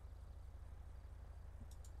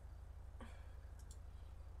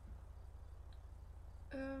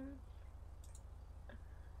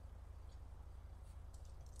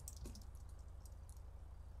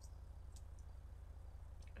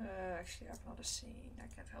 Actually, I have another scene. I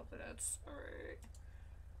can't help it. Sorry.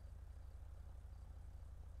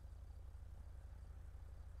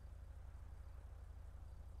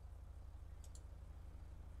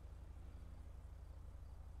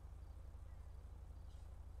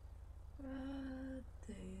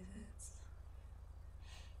 David.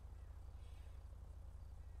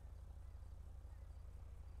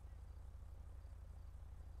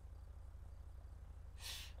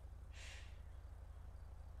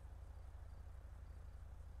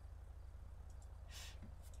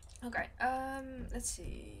 Okay, let's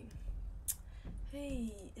see.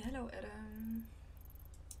 Hey, hello Adam.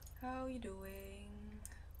 How you doing?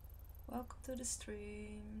 Welcome to the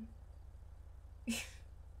stream.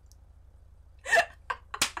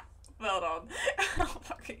 Well done.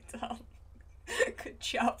 Fucking done. Good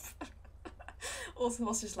job. Also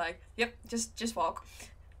was just like, yep, just walk.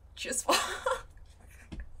 Just walk.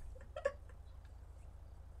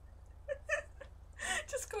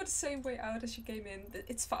 Just go the same way out as you came in.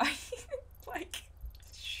 It's fine. Like,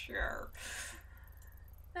 sure.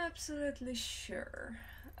 Absolutely sure.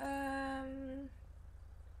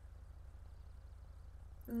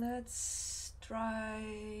 Let's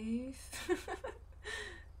drive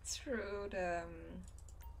through the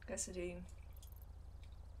Cassidy.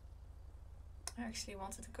 I actually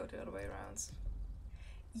wanted to go the other way around.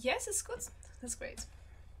 Yes, it's good. That's great.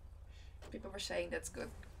 People were saying that's good.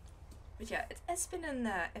 But yeah, it has been an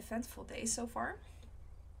eventful day so far.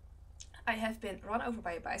 I have been run over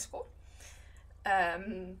by a bicycle. Yeah,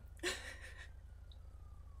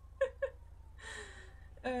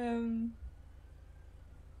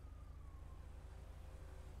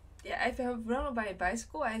 I've been run over by a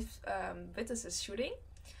bicycle. I've witnessed a shooting.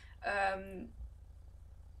 And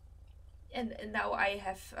now I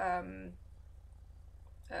have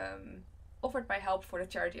offered my help for the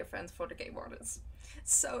charity event for the game wardens.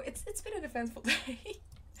 So it's been an eventful day.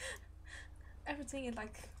 Everything in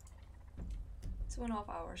like 2.5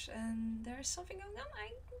 hours, and there's something going on,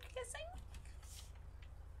 I'm guessing.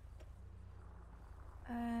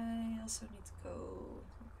 I also need to go.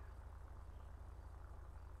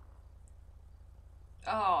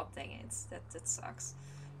 Oh dang it! That sucks.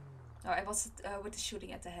 No, I was with the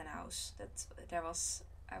shooting at the hen house. I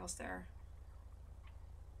was there.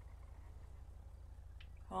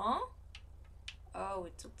 Huh? Oh,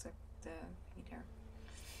 it took the thingy there.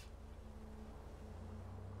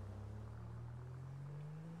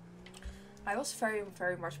 I was very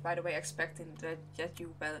much, by the way, expecting that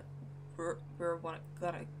you were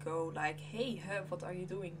gonna go like, hey, what are you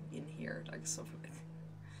doing in here, like something.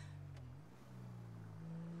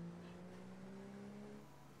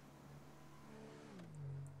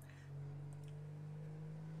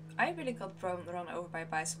 I really got run over by a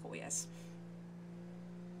bicycle, yes.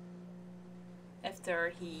 After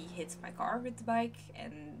he hit my car with the bike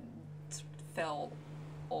and fell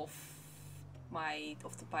off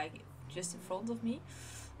the bike just in front of me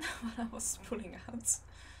when I was pulling out.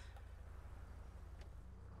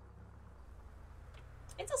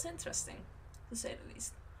 It was interesting, to say the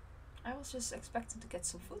least. I was just expecting to get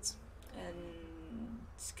some food and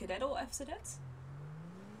skedaddle after that.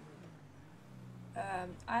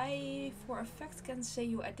 I, for a fact, can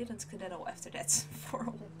say I didn't skedaddle after that for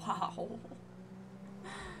a while.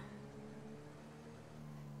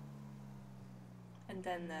 And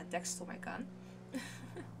then Dex stole my gun.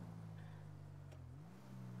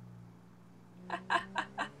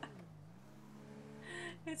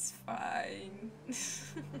 It's fine.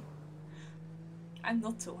 I'm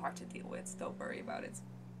not too hard to deal with, don't worry about it.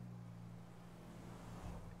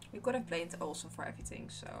 We could have blamed Olsen for everything,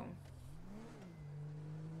 so...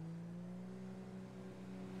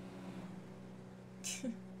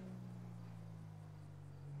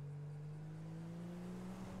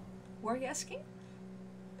 Were you asking?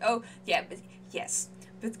 Oh, yeah, but yes.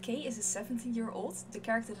 but Kay is a 17-year-old. The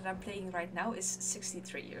character that I'm playing right now is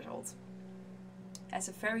 63 years old. Has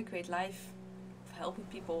a very great life of helping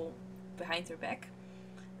people behind her back,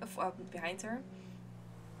 behind her.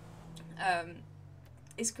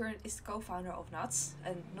 Is the co-founder of NUTS,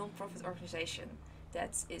 a non-profit organization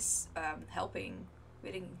that is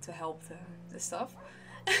willing to help the stuff.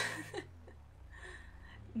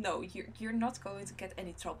 No, you're not going to get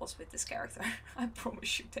any troubles with this character. I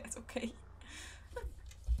promise you that, okay?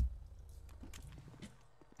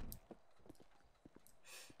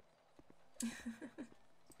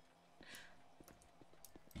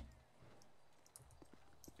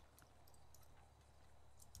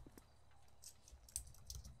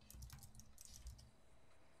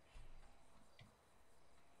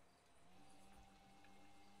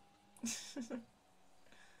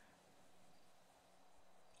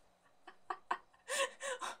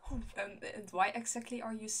 And why exactly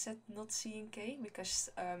are you set not seeing Kay? Because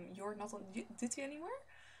you're not on duty anymore?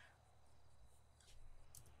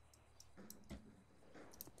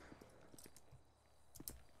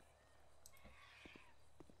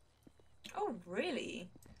 Oh, really?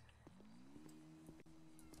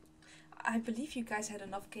 I believe you guys had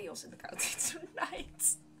enough chaos in the county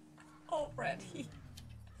tonight. Already.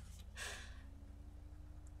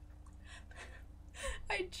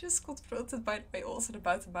 I just confronted, by the way, also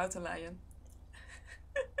about the mountain lion.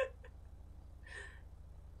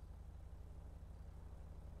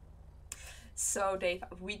 So, Dave,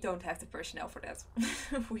 we don't have the personnel for that.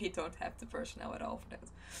 We don't have the personnel at all for that.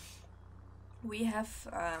 We have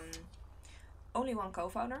only one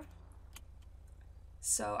co-founder.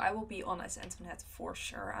 So I will be on as Antionette for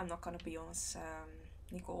sure. I'm not gonna be on as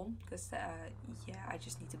Nicole, because yeah, I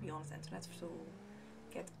just need to be on as Antionette to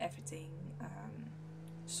get everything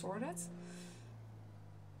sorted.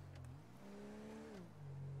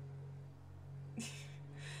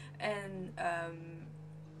 And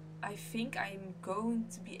I think I'm going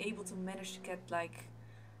to be able to manage to get like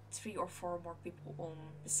 3 or 4 more people on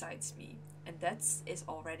besides me, and that is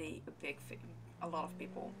already a big thing. A lot of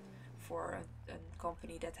people for a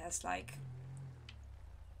company that has like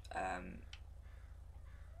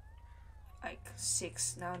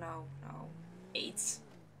 8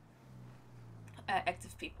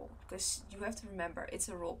 active people, because you have to remember it's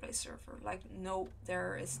a roleplay server. Like, no,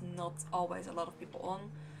 there is not always a lot of people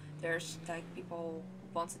on. There's like people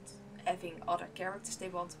wanted having other characters they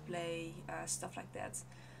want to play, stuff like that.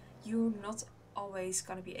 You're not always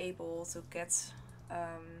gonna be able to get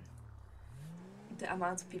the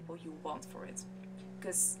amount of people you want for it,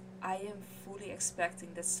 because I am fully expecting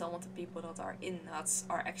that some of the people that are in NUTS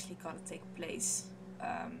are actually gonna take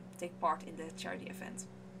part in the charity event.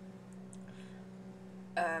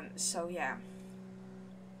 So yeah,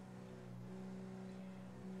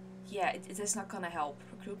 it is not gonna help.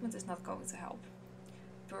 Recruitment is not going to help,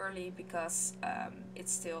 purely because it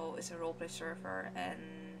still is a roleplay server, and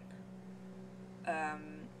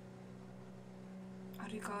how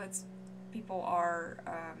do you call it? People are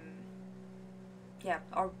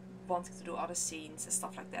wanting to do other scenes and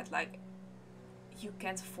stuff like that. Like, you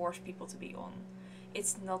can't force people to be on.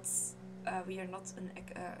 It's not we are not an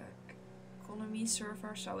economy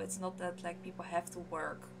server, so it's not that like people have to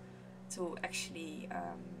work to actually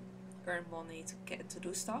earn money to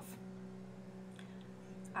do stuff.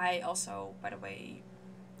 I also, by the way,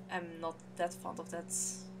 am not that fond of that.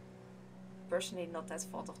 Personally, not that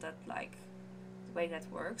fond of that, like the way that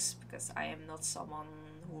works, because I am not someone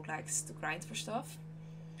who likes to grind for stuff.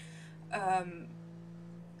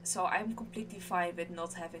 So I'm completely fine with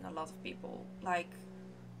not having a lot of people. Like,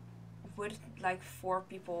 with like 4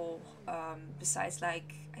 people, besides,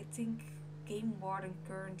 like, I think Game Warden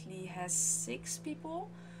currently has 6 people.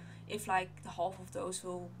 If like the half of those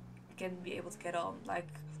can be able to get on, like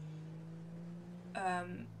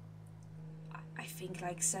I think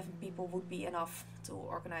like 7 people would be enough to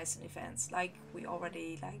organize an event. Like, we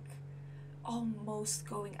already like almost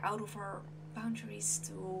going out of our boundaries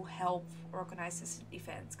to help organize this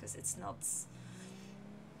event, because it's not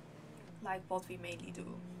like what we mainly do.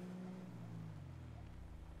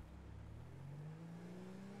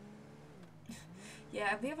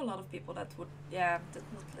 Yeah, we have a lot of people that would, that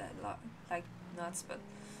not like nuts, but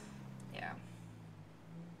yeah.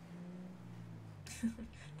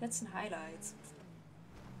 That's an highlight.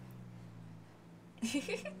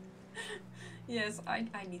 Yes, I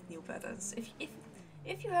need new buttons.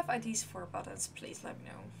 If you have ideas for buttons, please let me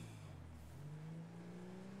know.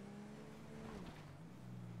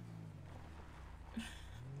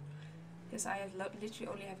 Because I have literally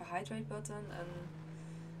only have a hydrate button and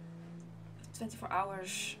 24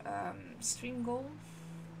 hours stream goal,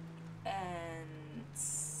 and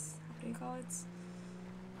How do you call it?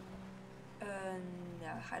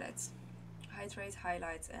 Yeah, highlights. Hydrate,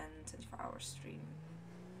 highlight, and 24-hour stream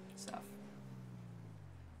stuff.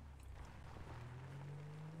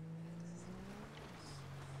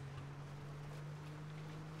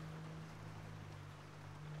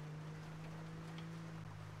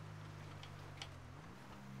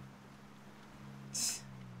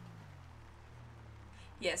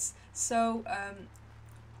 Yes, so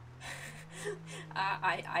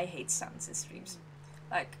I hate sounds in streams.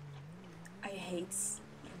 Like, I hate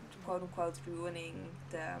quote unquote ruining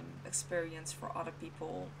the experience for other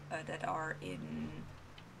people that are in.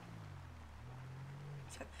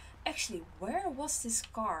 Actually, where was this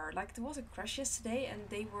car? Like, there was a crash yesterday and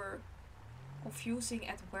they were confusing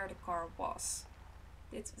at where the car was.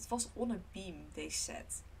 It was on a beam, they said.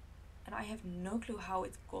 And I have no clue how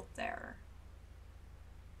it got there.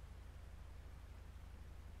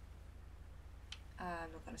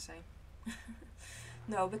 I'm not gonna say.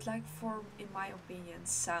 No, but like in my opinion,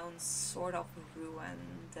 sounds sort of ruin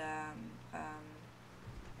the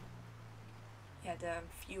the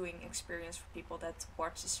viewing experience for people that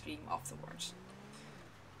watch the stream afterwards.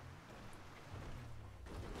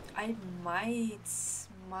 I might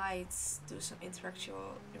do some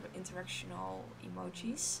interactional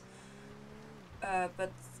emojis,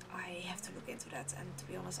 but I have to look into that. And to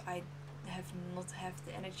be honest, I have not have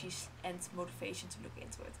the energy and motivation to look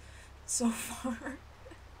into it so far.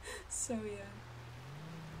 So yeah.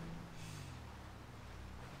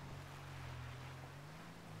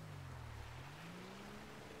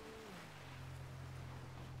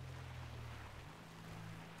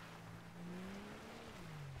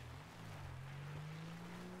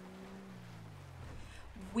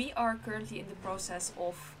 We are currently in the process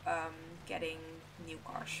of getting new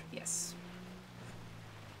cars, yes.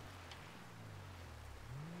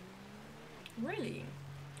 Really?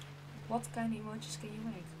 What kind of emojis can you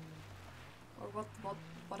make? Or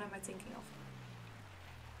what am I thinking of?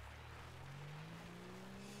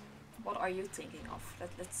 What are you thinking of?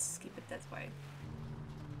 Let's keep it that way.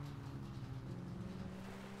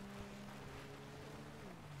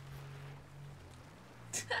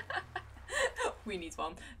 We need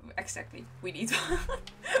one. Exactly. We need one.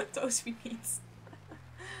 Those we need.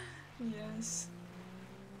 Yes.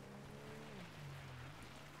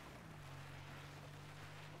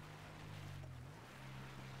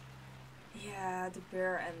 Yeah, the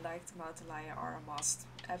bear and like the mountain lion are a must.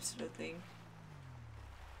 Absolutely.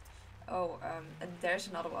 Oh, and there's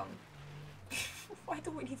another one. Why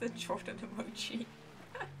do we need a Jordan emoji?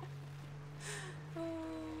 Oh,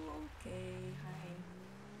 okay. Hi.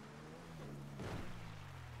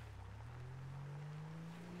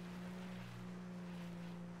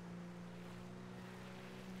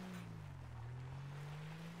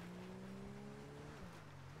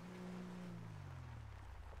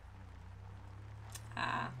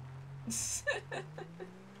 Ah.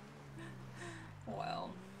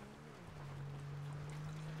 Well.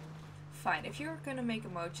 Fine, if you're gonna make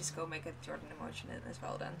emojis, go make a Jordan emoji as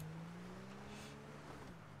well then.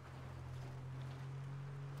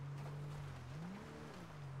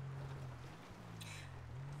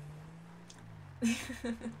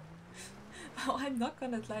 Well, I'm not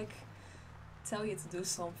gonna like tell you to do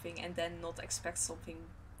something and then not expect something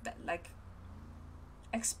that like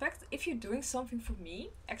expect if you're doing something for me,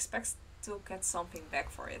 expect to get something back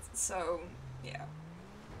for it. So yeah.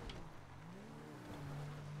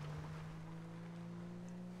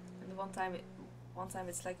 And one time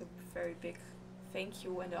it's like a very big thank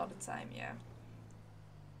you, and the other time, yeah.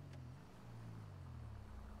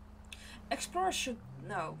 Explorers should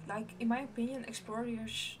know, like in my opinion,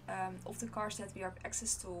 explorers of the cars that we have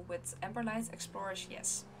access to with Amber Light, explorers,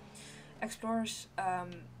 yes. Explorers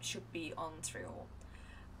should be on trail.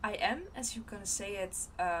 I am, as you can say it,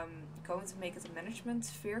 going to make it a management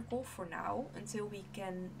vehicle for now until we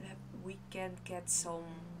can get some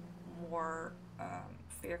more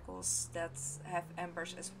vehicles that have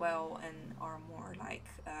embers as well and are more like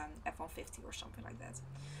F-150 or something like that.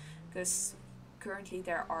 Because currently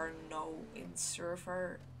there are no in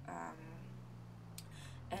server,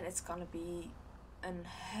 and it's gonna be a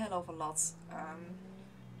hell of a lot.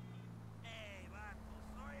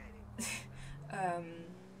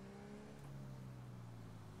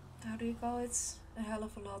 How do you call it? A hell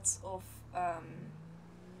of a lot of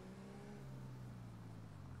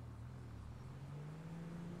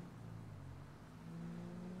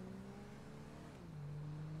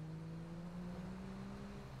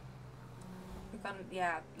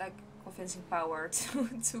yeah, like convincing power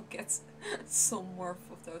to get some more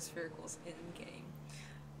of those vehicles in game.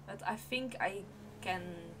 But I think I can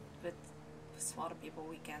with some other people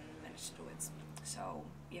we can manage to do it. So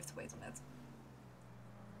we have to wait on that.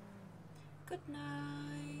 Good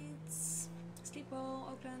night. Sleep well,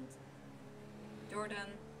 Oakland.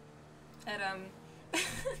 Jordan. Adam.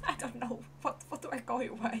 I don't know. What do I call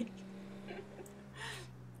you by?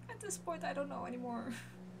 At this point I don't know anymore.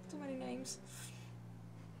 Too many names.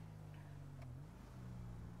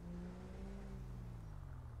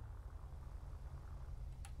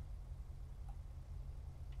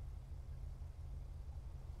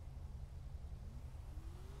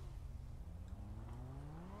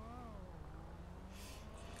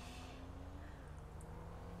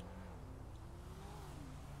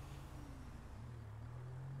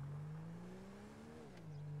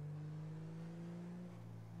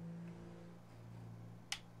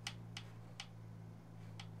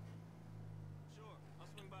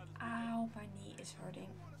 Ow, my knee is hurting.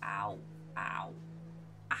 Ow, ow,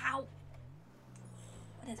 ow.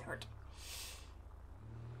 That hurt.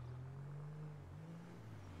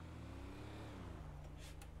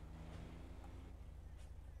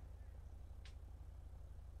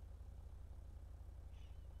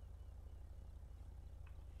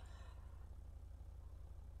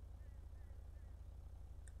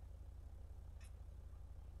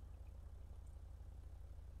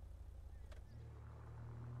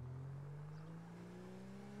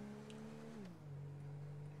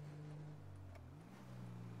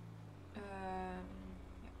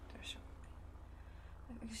 Yeah, there's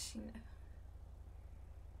I've seen it.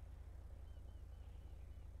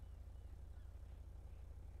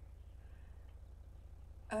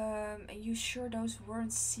 Are you sure those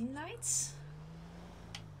weren't scene lights?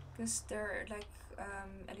 Because they're like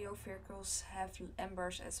LEO vehicles have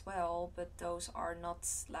embers as well, but those are not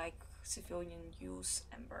like civilian use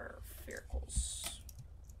ember vehicles.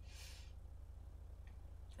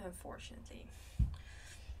 Unfortunately.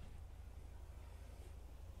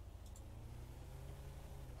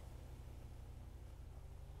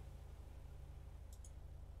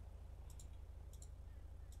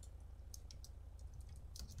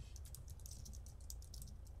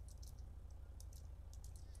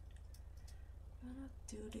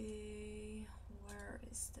 Duty. Where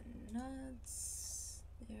is the nuts?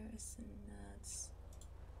 There is the nuts.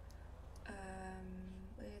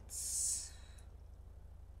 It's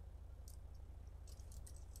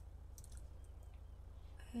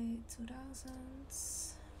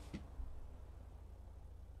 2000s.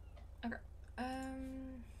 Okay.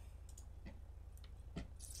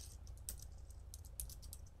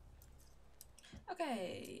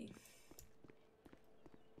 Okay.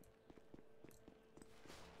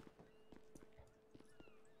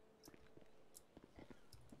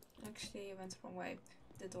 Actually, I went the wrong way.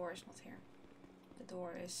 The door is not here. The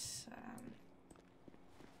door is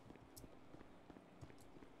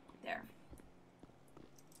there.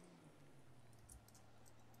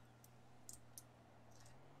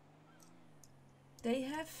 They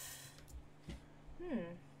have.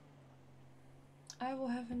 I will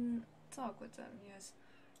have a talk with them. Yes.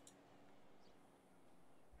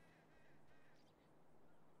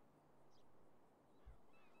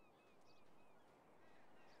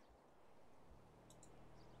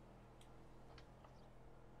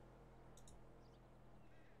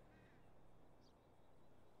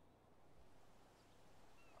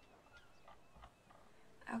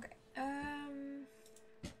 Okay.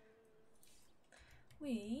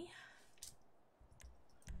 We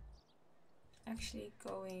actually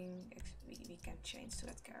we can change to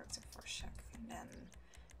that character for a sec and then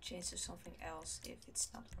change to something else if it's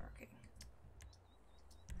not working.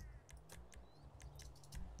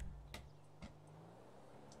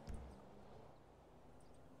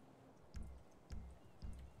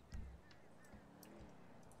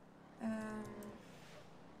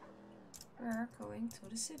 We're going to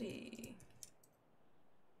the city.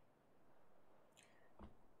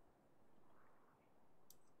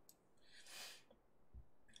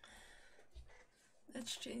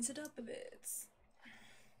 Let's change it up a bit.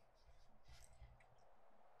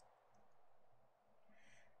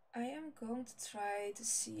 I am going to try to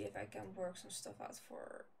see if I can work some stuff out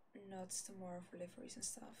for nuts tomorrow for liveries and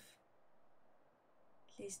stuff.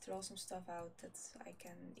 At least draw some stuff out that I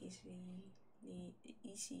can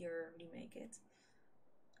easier remake it.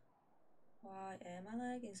 Why am I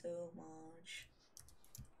lagging so much?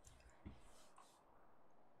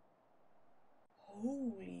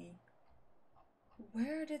 Holy.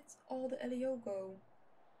 Where did all the LEO go?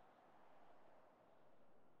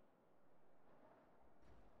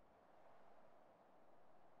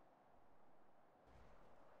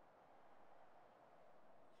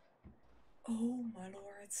 Oh my lord.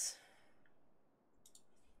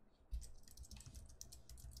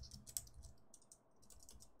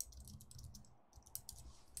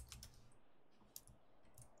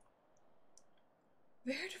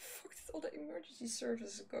 Where the fuck did all the emergency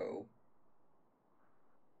services go?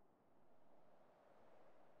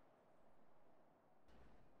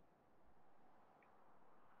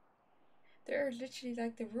 There are literally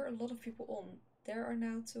like there were a lot of people on. There are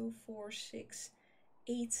now 2, 4, 6,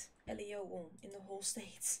 8 LEO on in the whole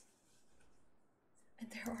state. And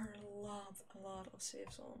there are a lot of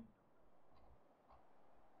civs on.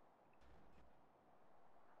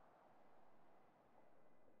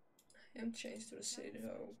 I am changed to the city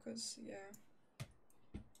though, because yeah.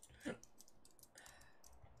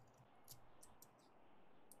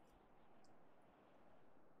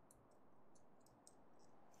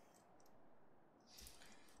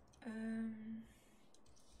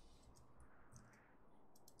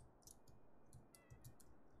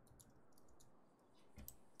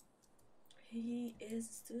 He is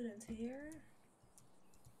a student here.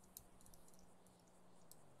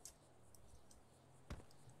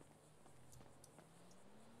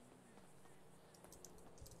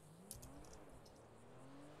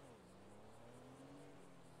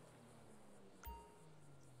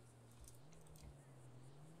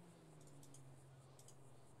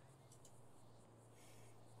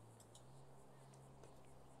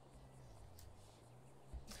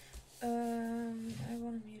 I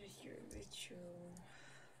want to mute it here with you.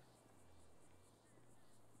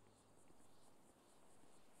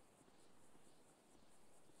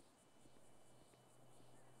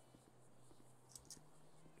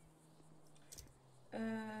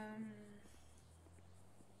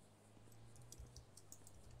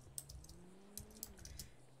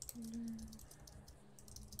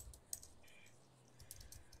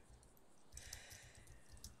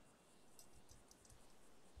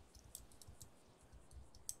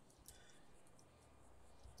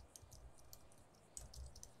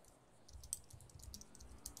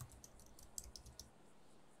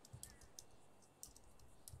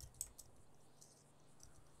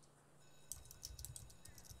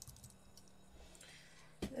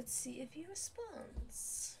 Let's see if he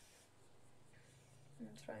responds. I'm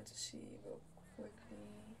trying to see real quickly.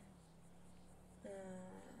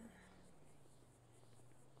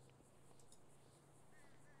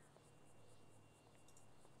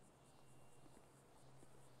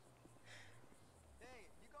 Hey,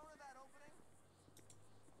 you going to that opening?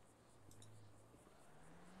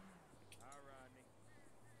 Hi, Rodney.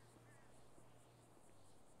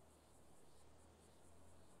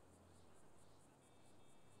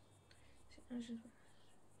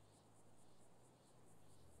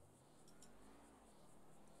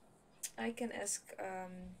 I can ask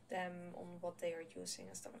them on what they are using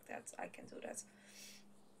and stuff like that. I can do that.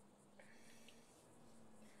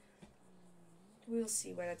 We'll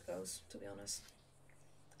see where that goes, to be honest.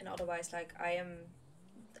 And otherwise, like I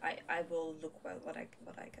will look what I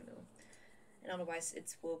can do. And otherwise,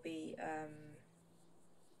 it will be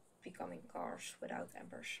becoming cars without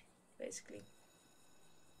embers, basically.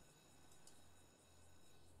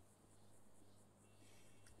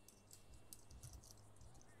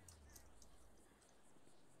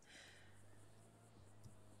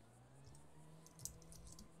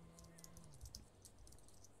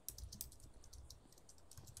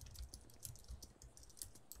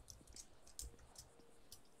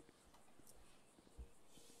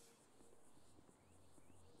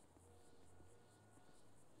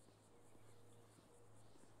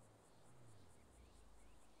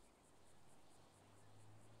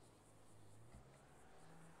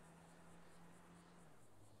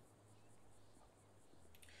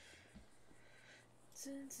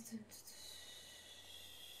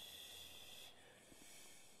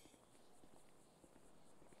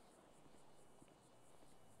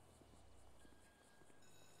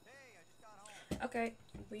 Okay,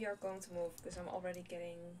 we are going to move because I'm already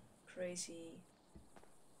getting crazy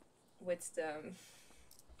with the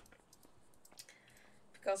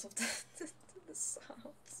because of the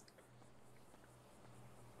sounds.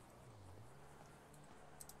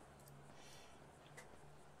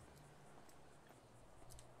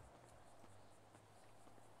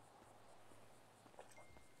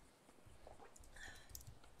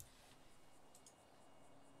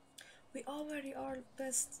 We already are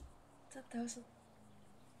past 10,000.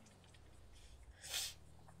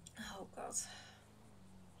 Oh god.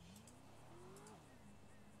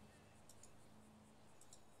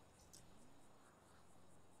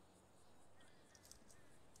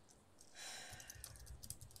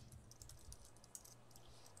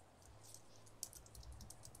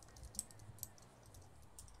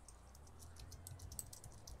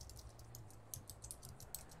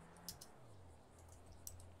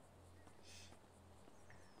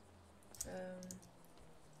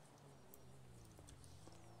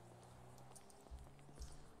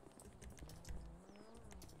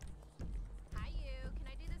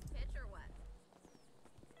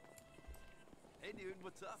 Hey, dude,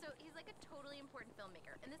 what's up? So he's like a totally important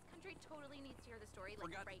filmmaker, and this country totally needs to hear the story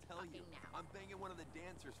like Forgot right to tell fucking you, now. I'm banging one of the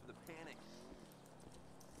dancers for the Panic.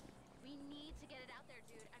 We need to get it out there,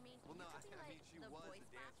 dude. I mean, Well, no, you could be I like mean, she the was voice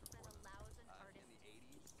a box dancer that for them, allows an in artist. the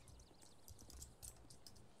 80s.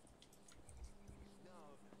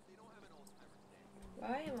 No, they don't have an old-timer thing.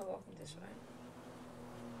 Why am I walking this way?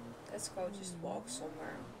 Let's go just walk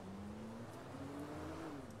somewhere.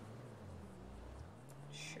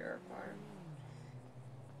 Sure, car.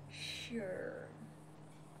 Sure.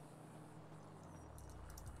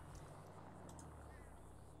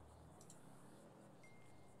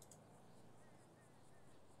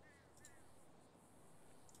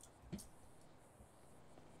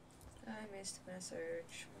 I missed the message.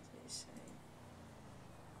 What did he say?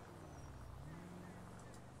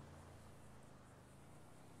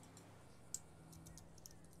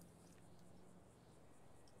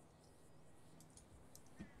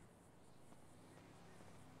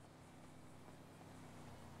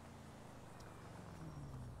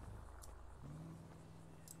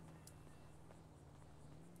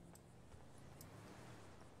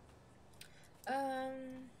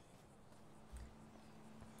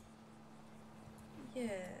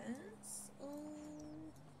 Yes.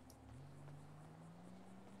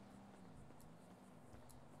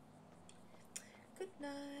 Good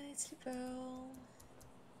night, sleep well.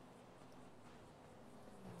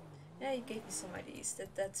 Yeah, you gave me some ideas.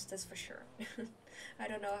 That's for sure. I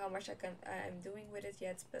don't know how much I'm doing with it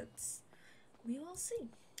yet, but we will see.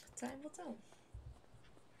 Time will tell.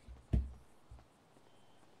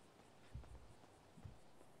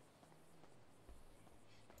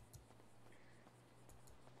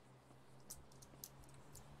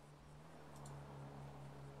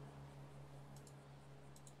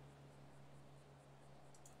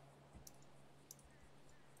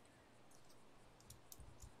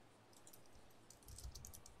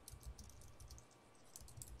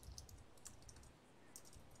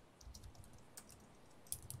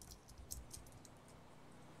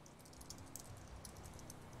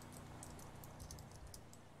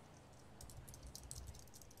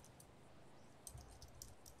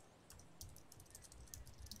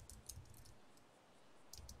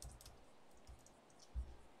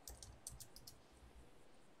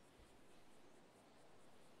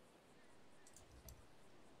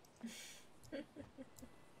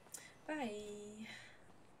 Bye.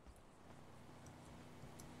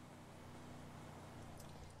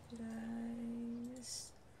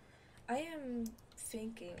 Guys, I am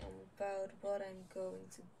thinking about what I'm going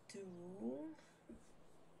to do.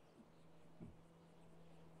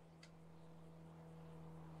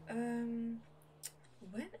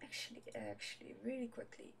 When actually, really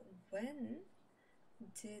quickly, when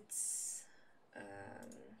did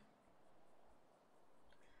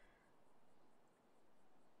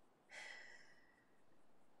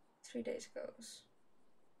 3 days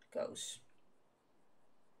goes.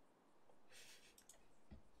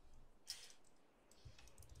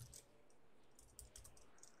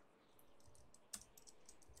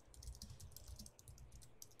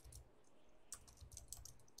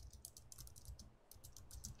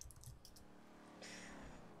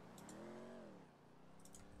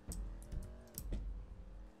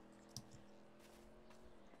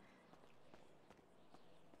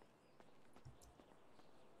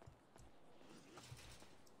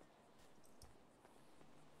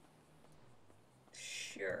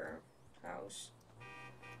 Sure, house.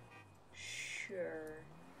 Sure.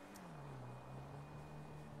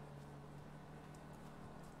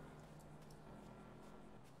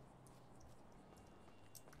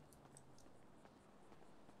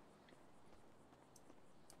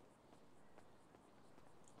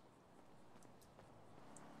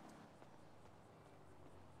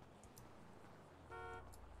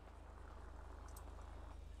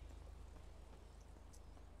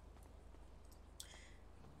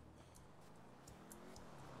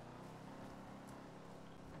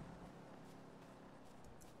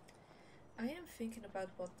 I am thinking about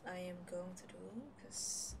what I am going to do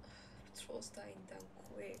because patrol's dying down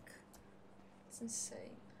quick. It's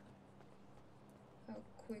insane how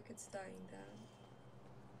quick it's dying down.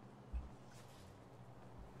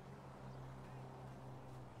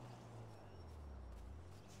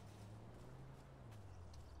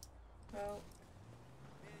 Well,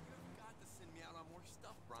 Man, you have got to send me out on more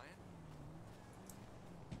stuff, Brian.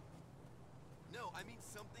 No, I mean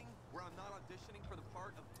something where I'm not auditioning for the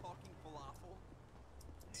part of talking falafel.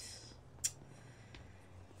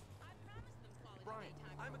 Brian,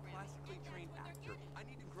 I'm a classically trained actor. I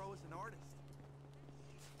need to grow as an artist.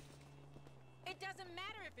 It doesn't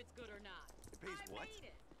matter if it's good or not. It pays I what? made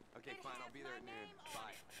it. Okay, fine. I'll be there at noon.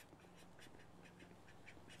 Bye.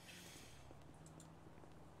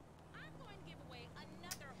 I'm going to give away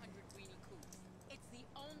another 100 greenie coops. It's the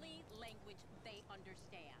only language they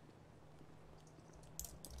understand.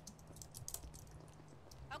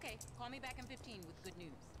 Okay, call me back in 15 with good news.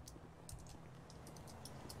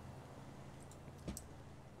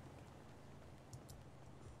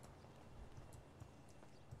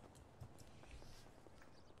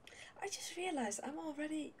 I just realized I'm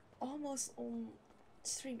already almost on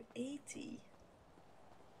stream 80.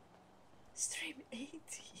 Stream 80.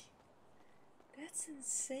 That's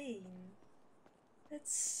insane.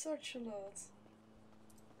 That's such a lot.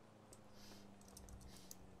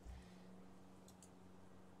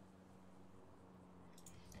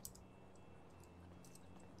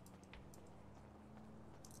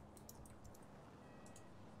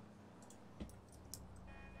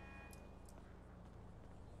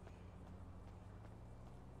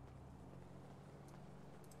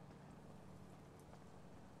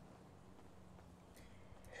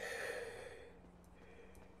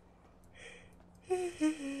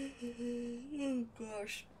 Oh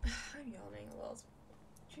gosh, I'm yawning a lot.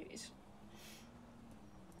 Jeez.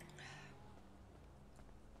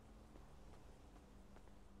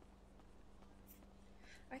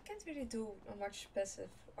 I can't really do a much passive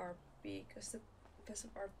RP because the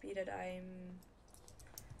passive RP that I'm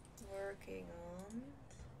working on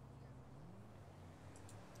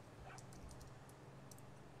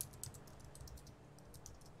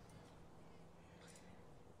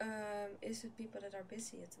is with people that are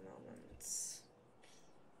busy at the moment.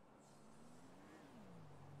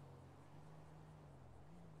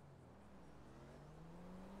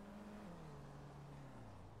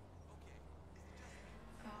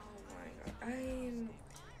 Oh my god, I'm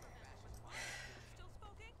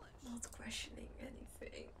not questioning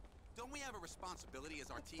anything. Don't we have a responsibility as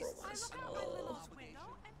artistes? I look out my Lilith's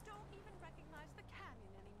window and don't even recognize the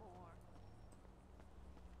canyon anymore.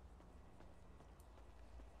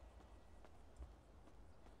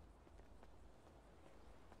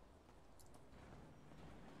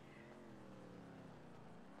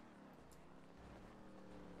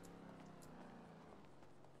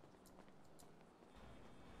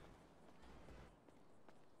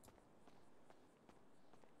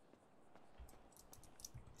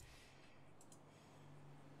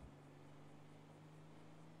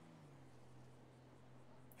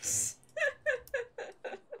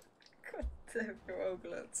 God damn you,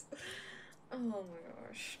 Oakland. Oh my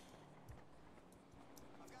gosh.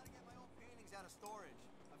 I've got to get my old paintings out of storage.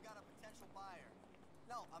 I've got a potential buyer.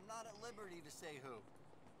 No, I'm not at liberty to say who.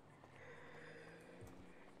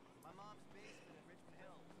 My mom's basement in Richmond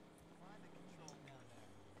Hill. Climate control down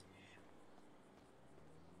there.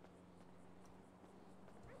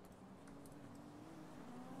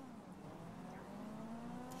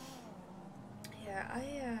 Yeah,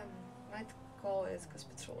 I might call it because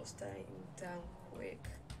patrol is dying down quick.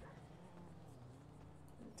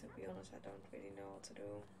 And to be honest, I don't really know what to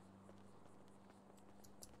do.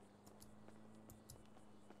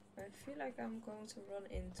 I feel like I'm going to run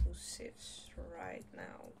into sieves right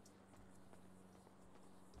now.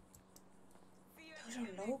 Those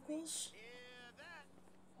are locals?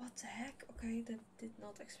 What the heck? Okay, that did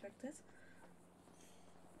not expect it.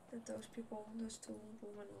 That those people, those two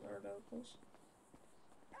women were locals.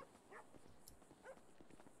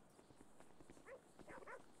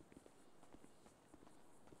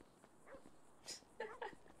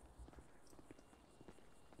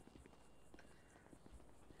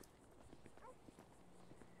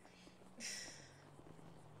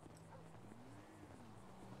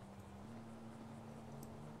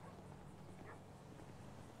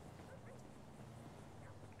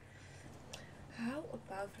 How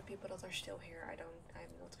about for people that are still here? I'm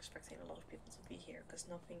not expecting a lot of people to be here because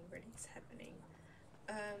nothing really is happening.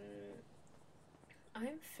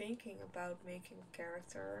 I'm thinking about making a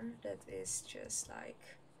character that is just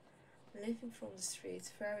like living from the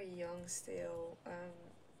streets, very young still,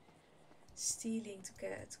 stealing to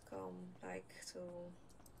come like to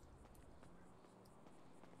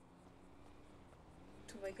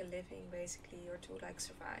make a living basically, or to like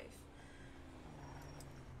survive.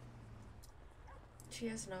 She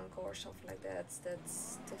has an uncle or something like that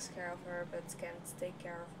takes care of her but can't take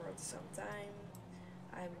care of her at the same time.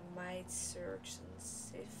 I might search and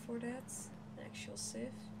civ for that, an actual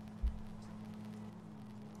civ.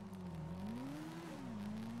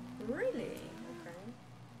 Really? Okay.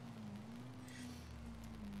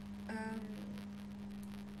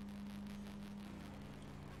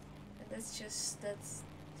 And that's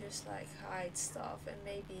just like hide stuff and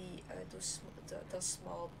maybe do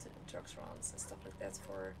small drugs runs and stuff like that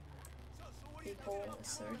for people and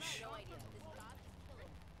such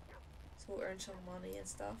to earn some money and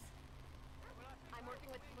stuff. I'm working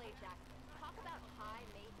with Slave Jack. Talk about high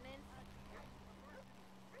maintenance.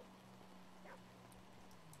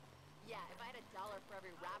 Yeah, if I had $1 for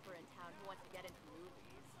every rapper in town who wants to get into movies.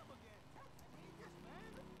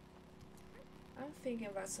 I'm thinking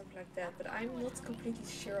about something like that, but I'm not completely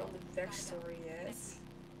sure on the backstory yet.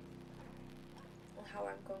 On how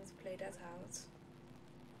I'm going to play that out.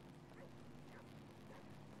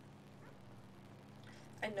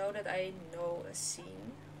 I know that I know a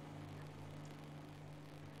scene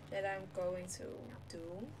that I'm going to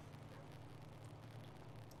do.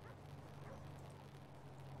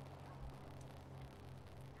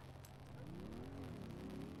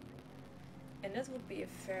 And that would be a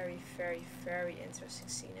very, very, very interesting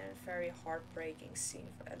scene and a very heartbreaking scene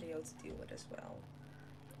for Elio to deal with as well.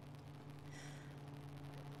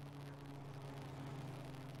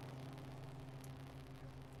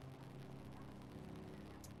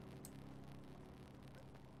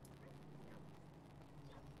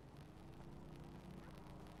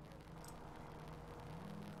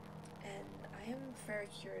 And I am very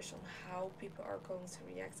curious on how people are going to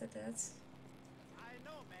react at that. I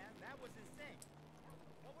know, man. That was insane.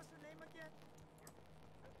 What was her name again?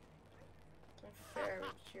 I'm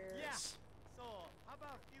very curious. Yeah. So, how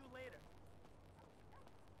about a few later?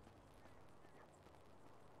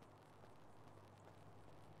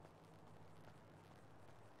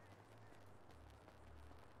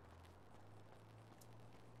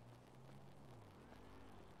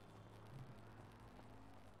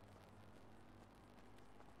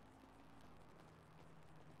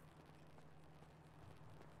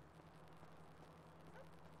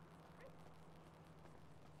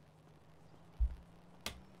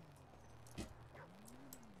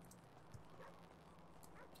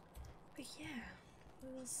 But yeah, we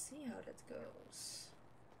will see how that goes.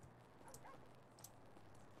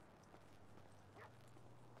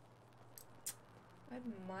 I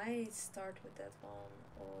might start with that one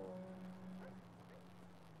on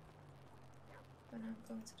when I'm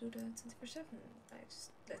going to do the 24/7 night.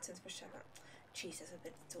 That's 24/7. Jeez, that's a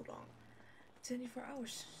bit too long. 24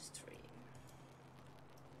 hours stream.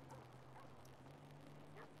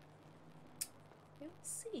 We'll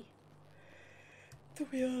see. To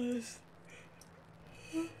be honest.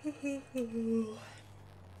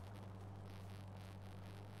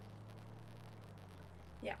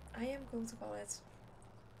 Yeah, I am going to call it.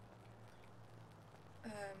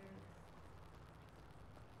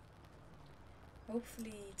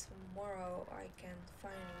 Hopefully tomorrow I can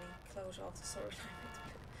finally close off the storyline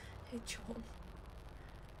with Hey John.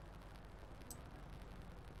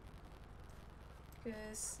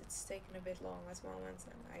 Because it's taken a bit long at the moment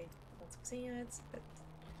and I want to continue it, but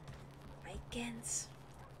I can't.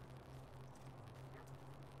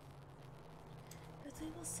 But we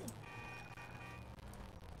will see.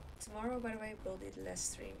 Tomorrow, by the way, will be the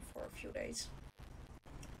last stream for a few days.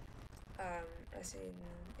 As in,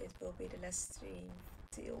 it will be the last stream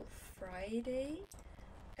till Friday,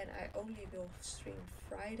 and I only will stream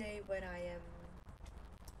Friday when I am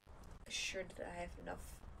assured that I have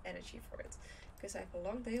enough energy for it. Because I have a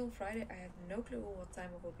long day on Friday, I have no clue what time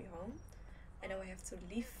I will be home. I know I have to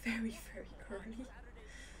leave very, very early.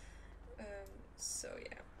 So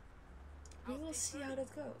yeah, we will see how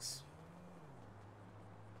that goes.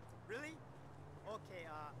 Really? Okay,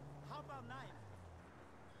 how about 9?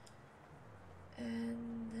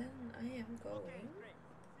 And then I am going Okay, great.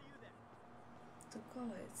 See you then. to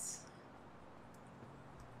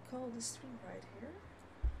call the stream right here.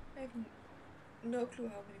 I have no clue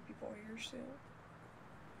how many people are here still.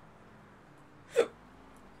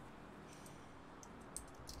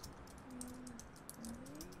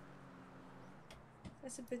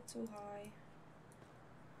 That's a bit too high.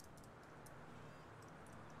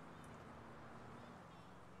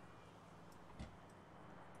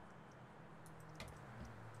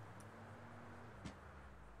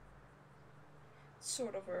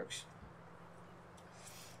 Sort of works.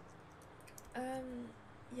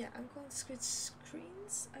 Yeah, I'm going to switch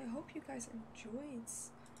screens. I hope you guys enjoyed.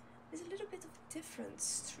 It's a little bit of a different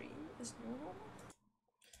stream as normal.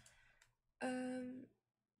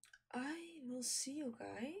 I will see you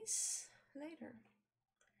guys later.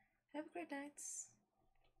 Have a great night.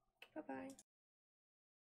 Bye bye.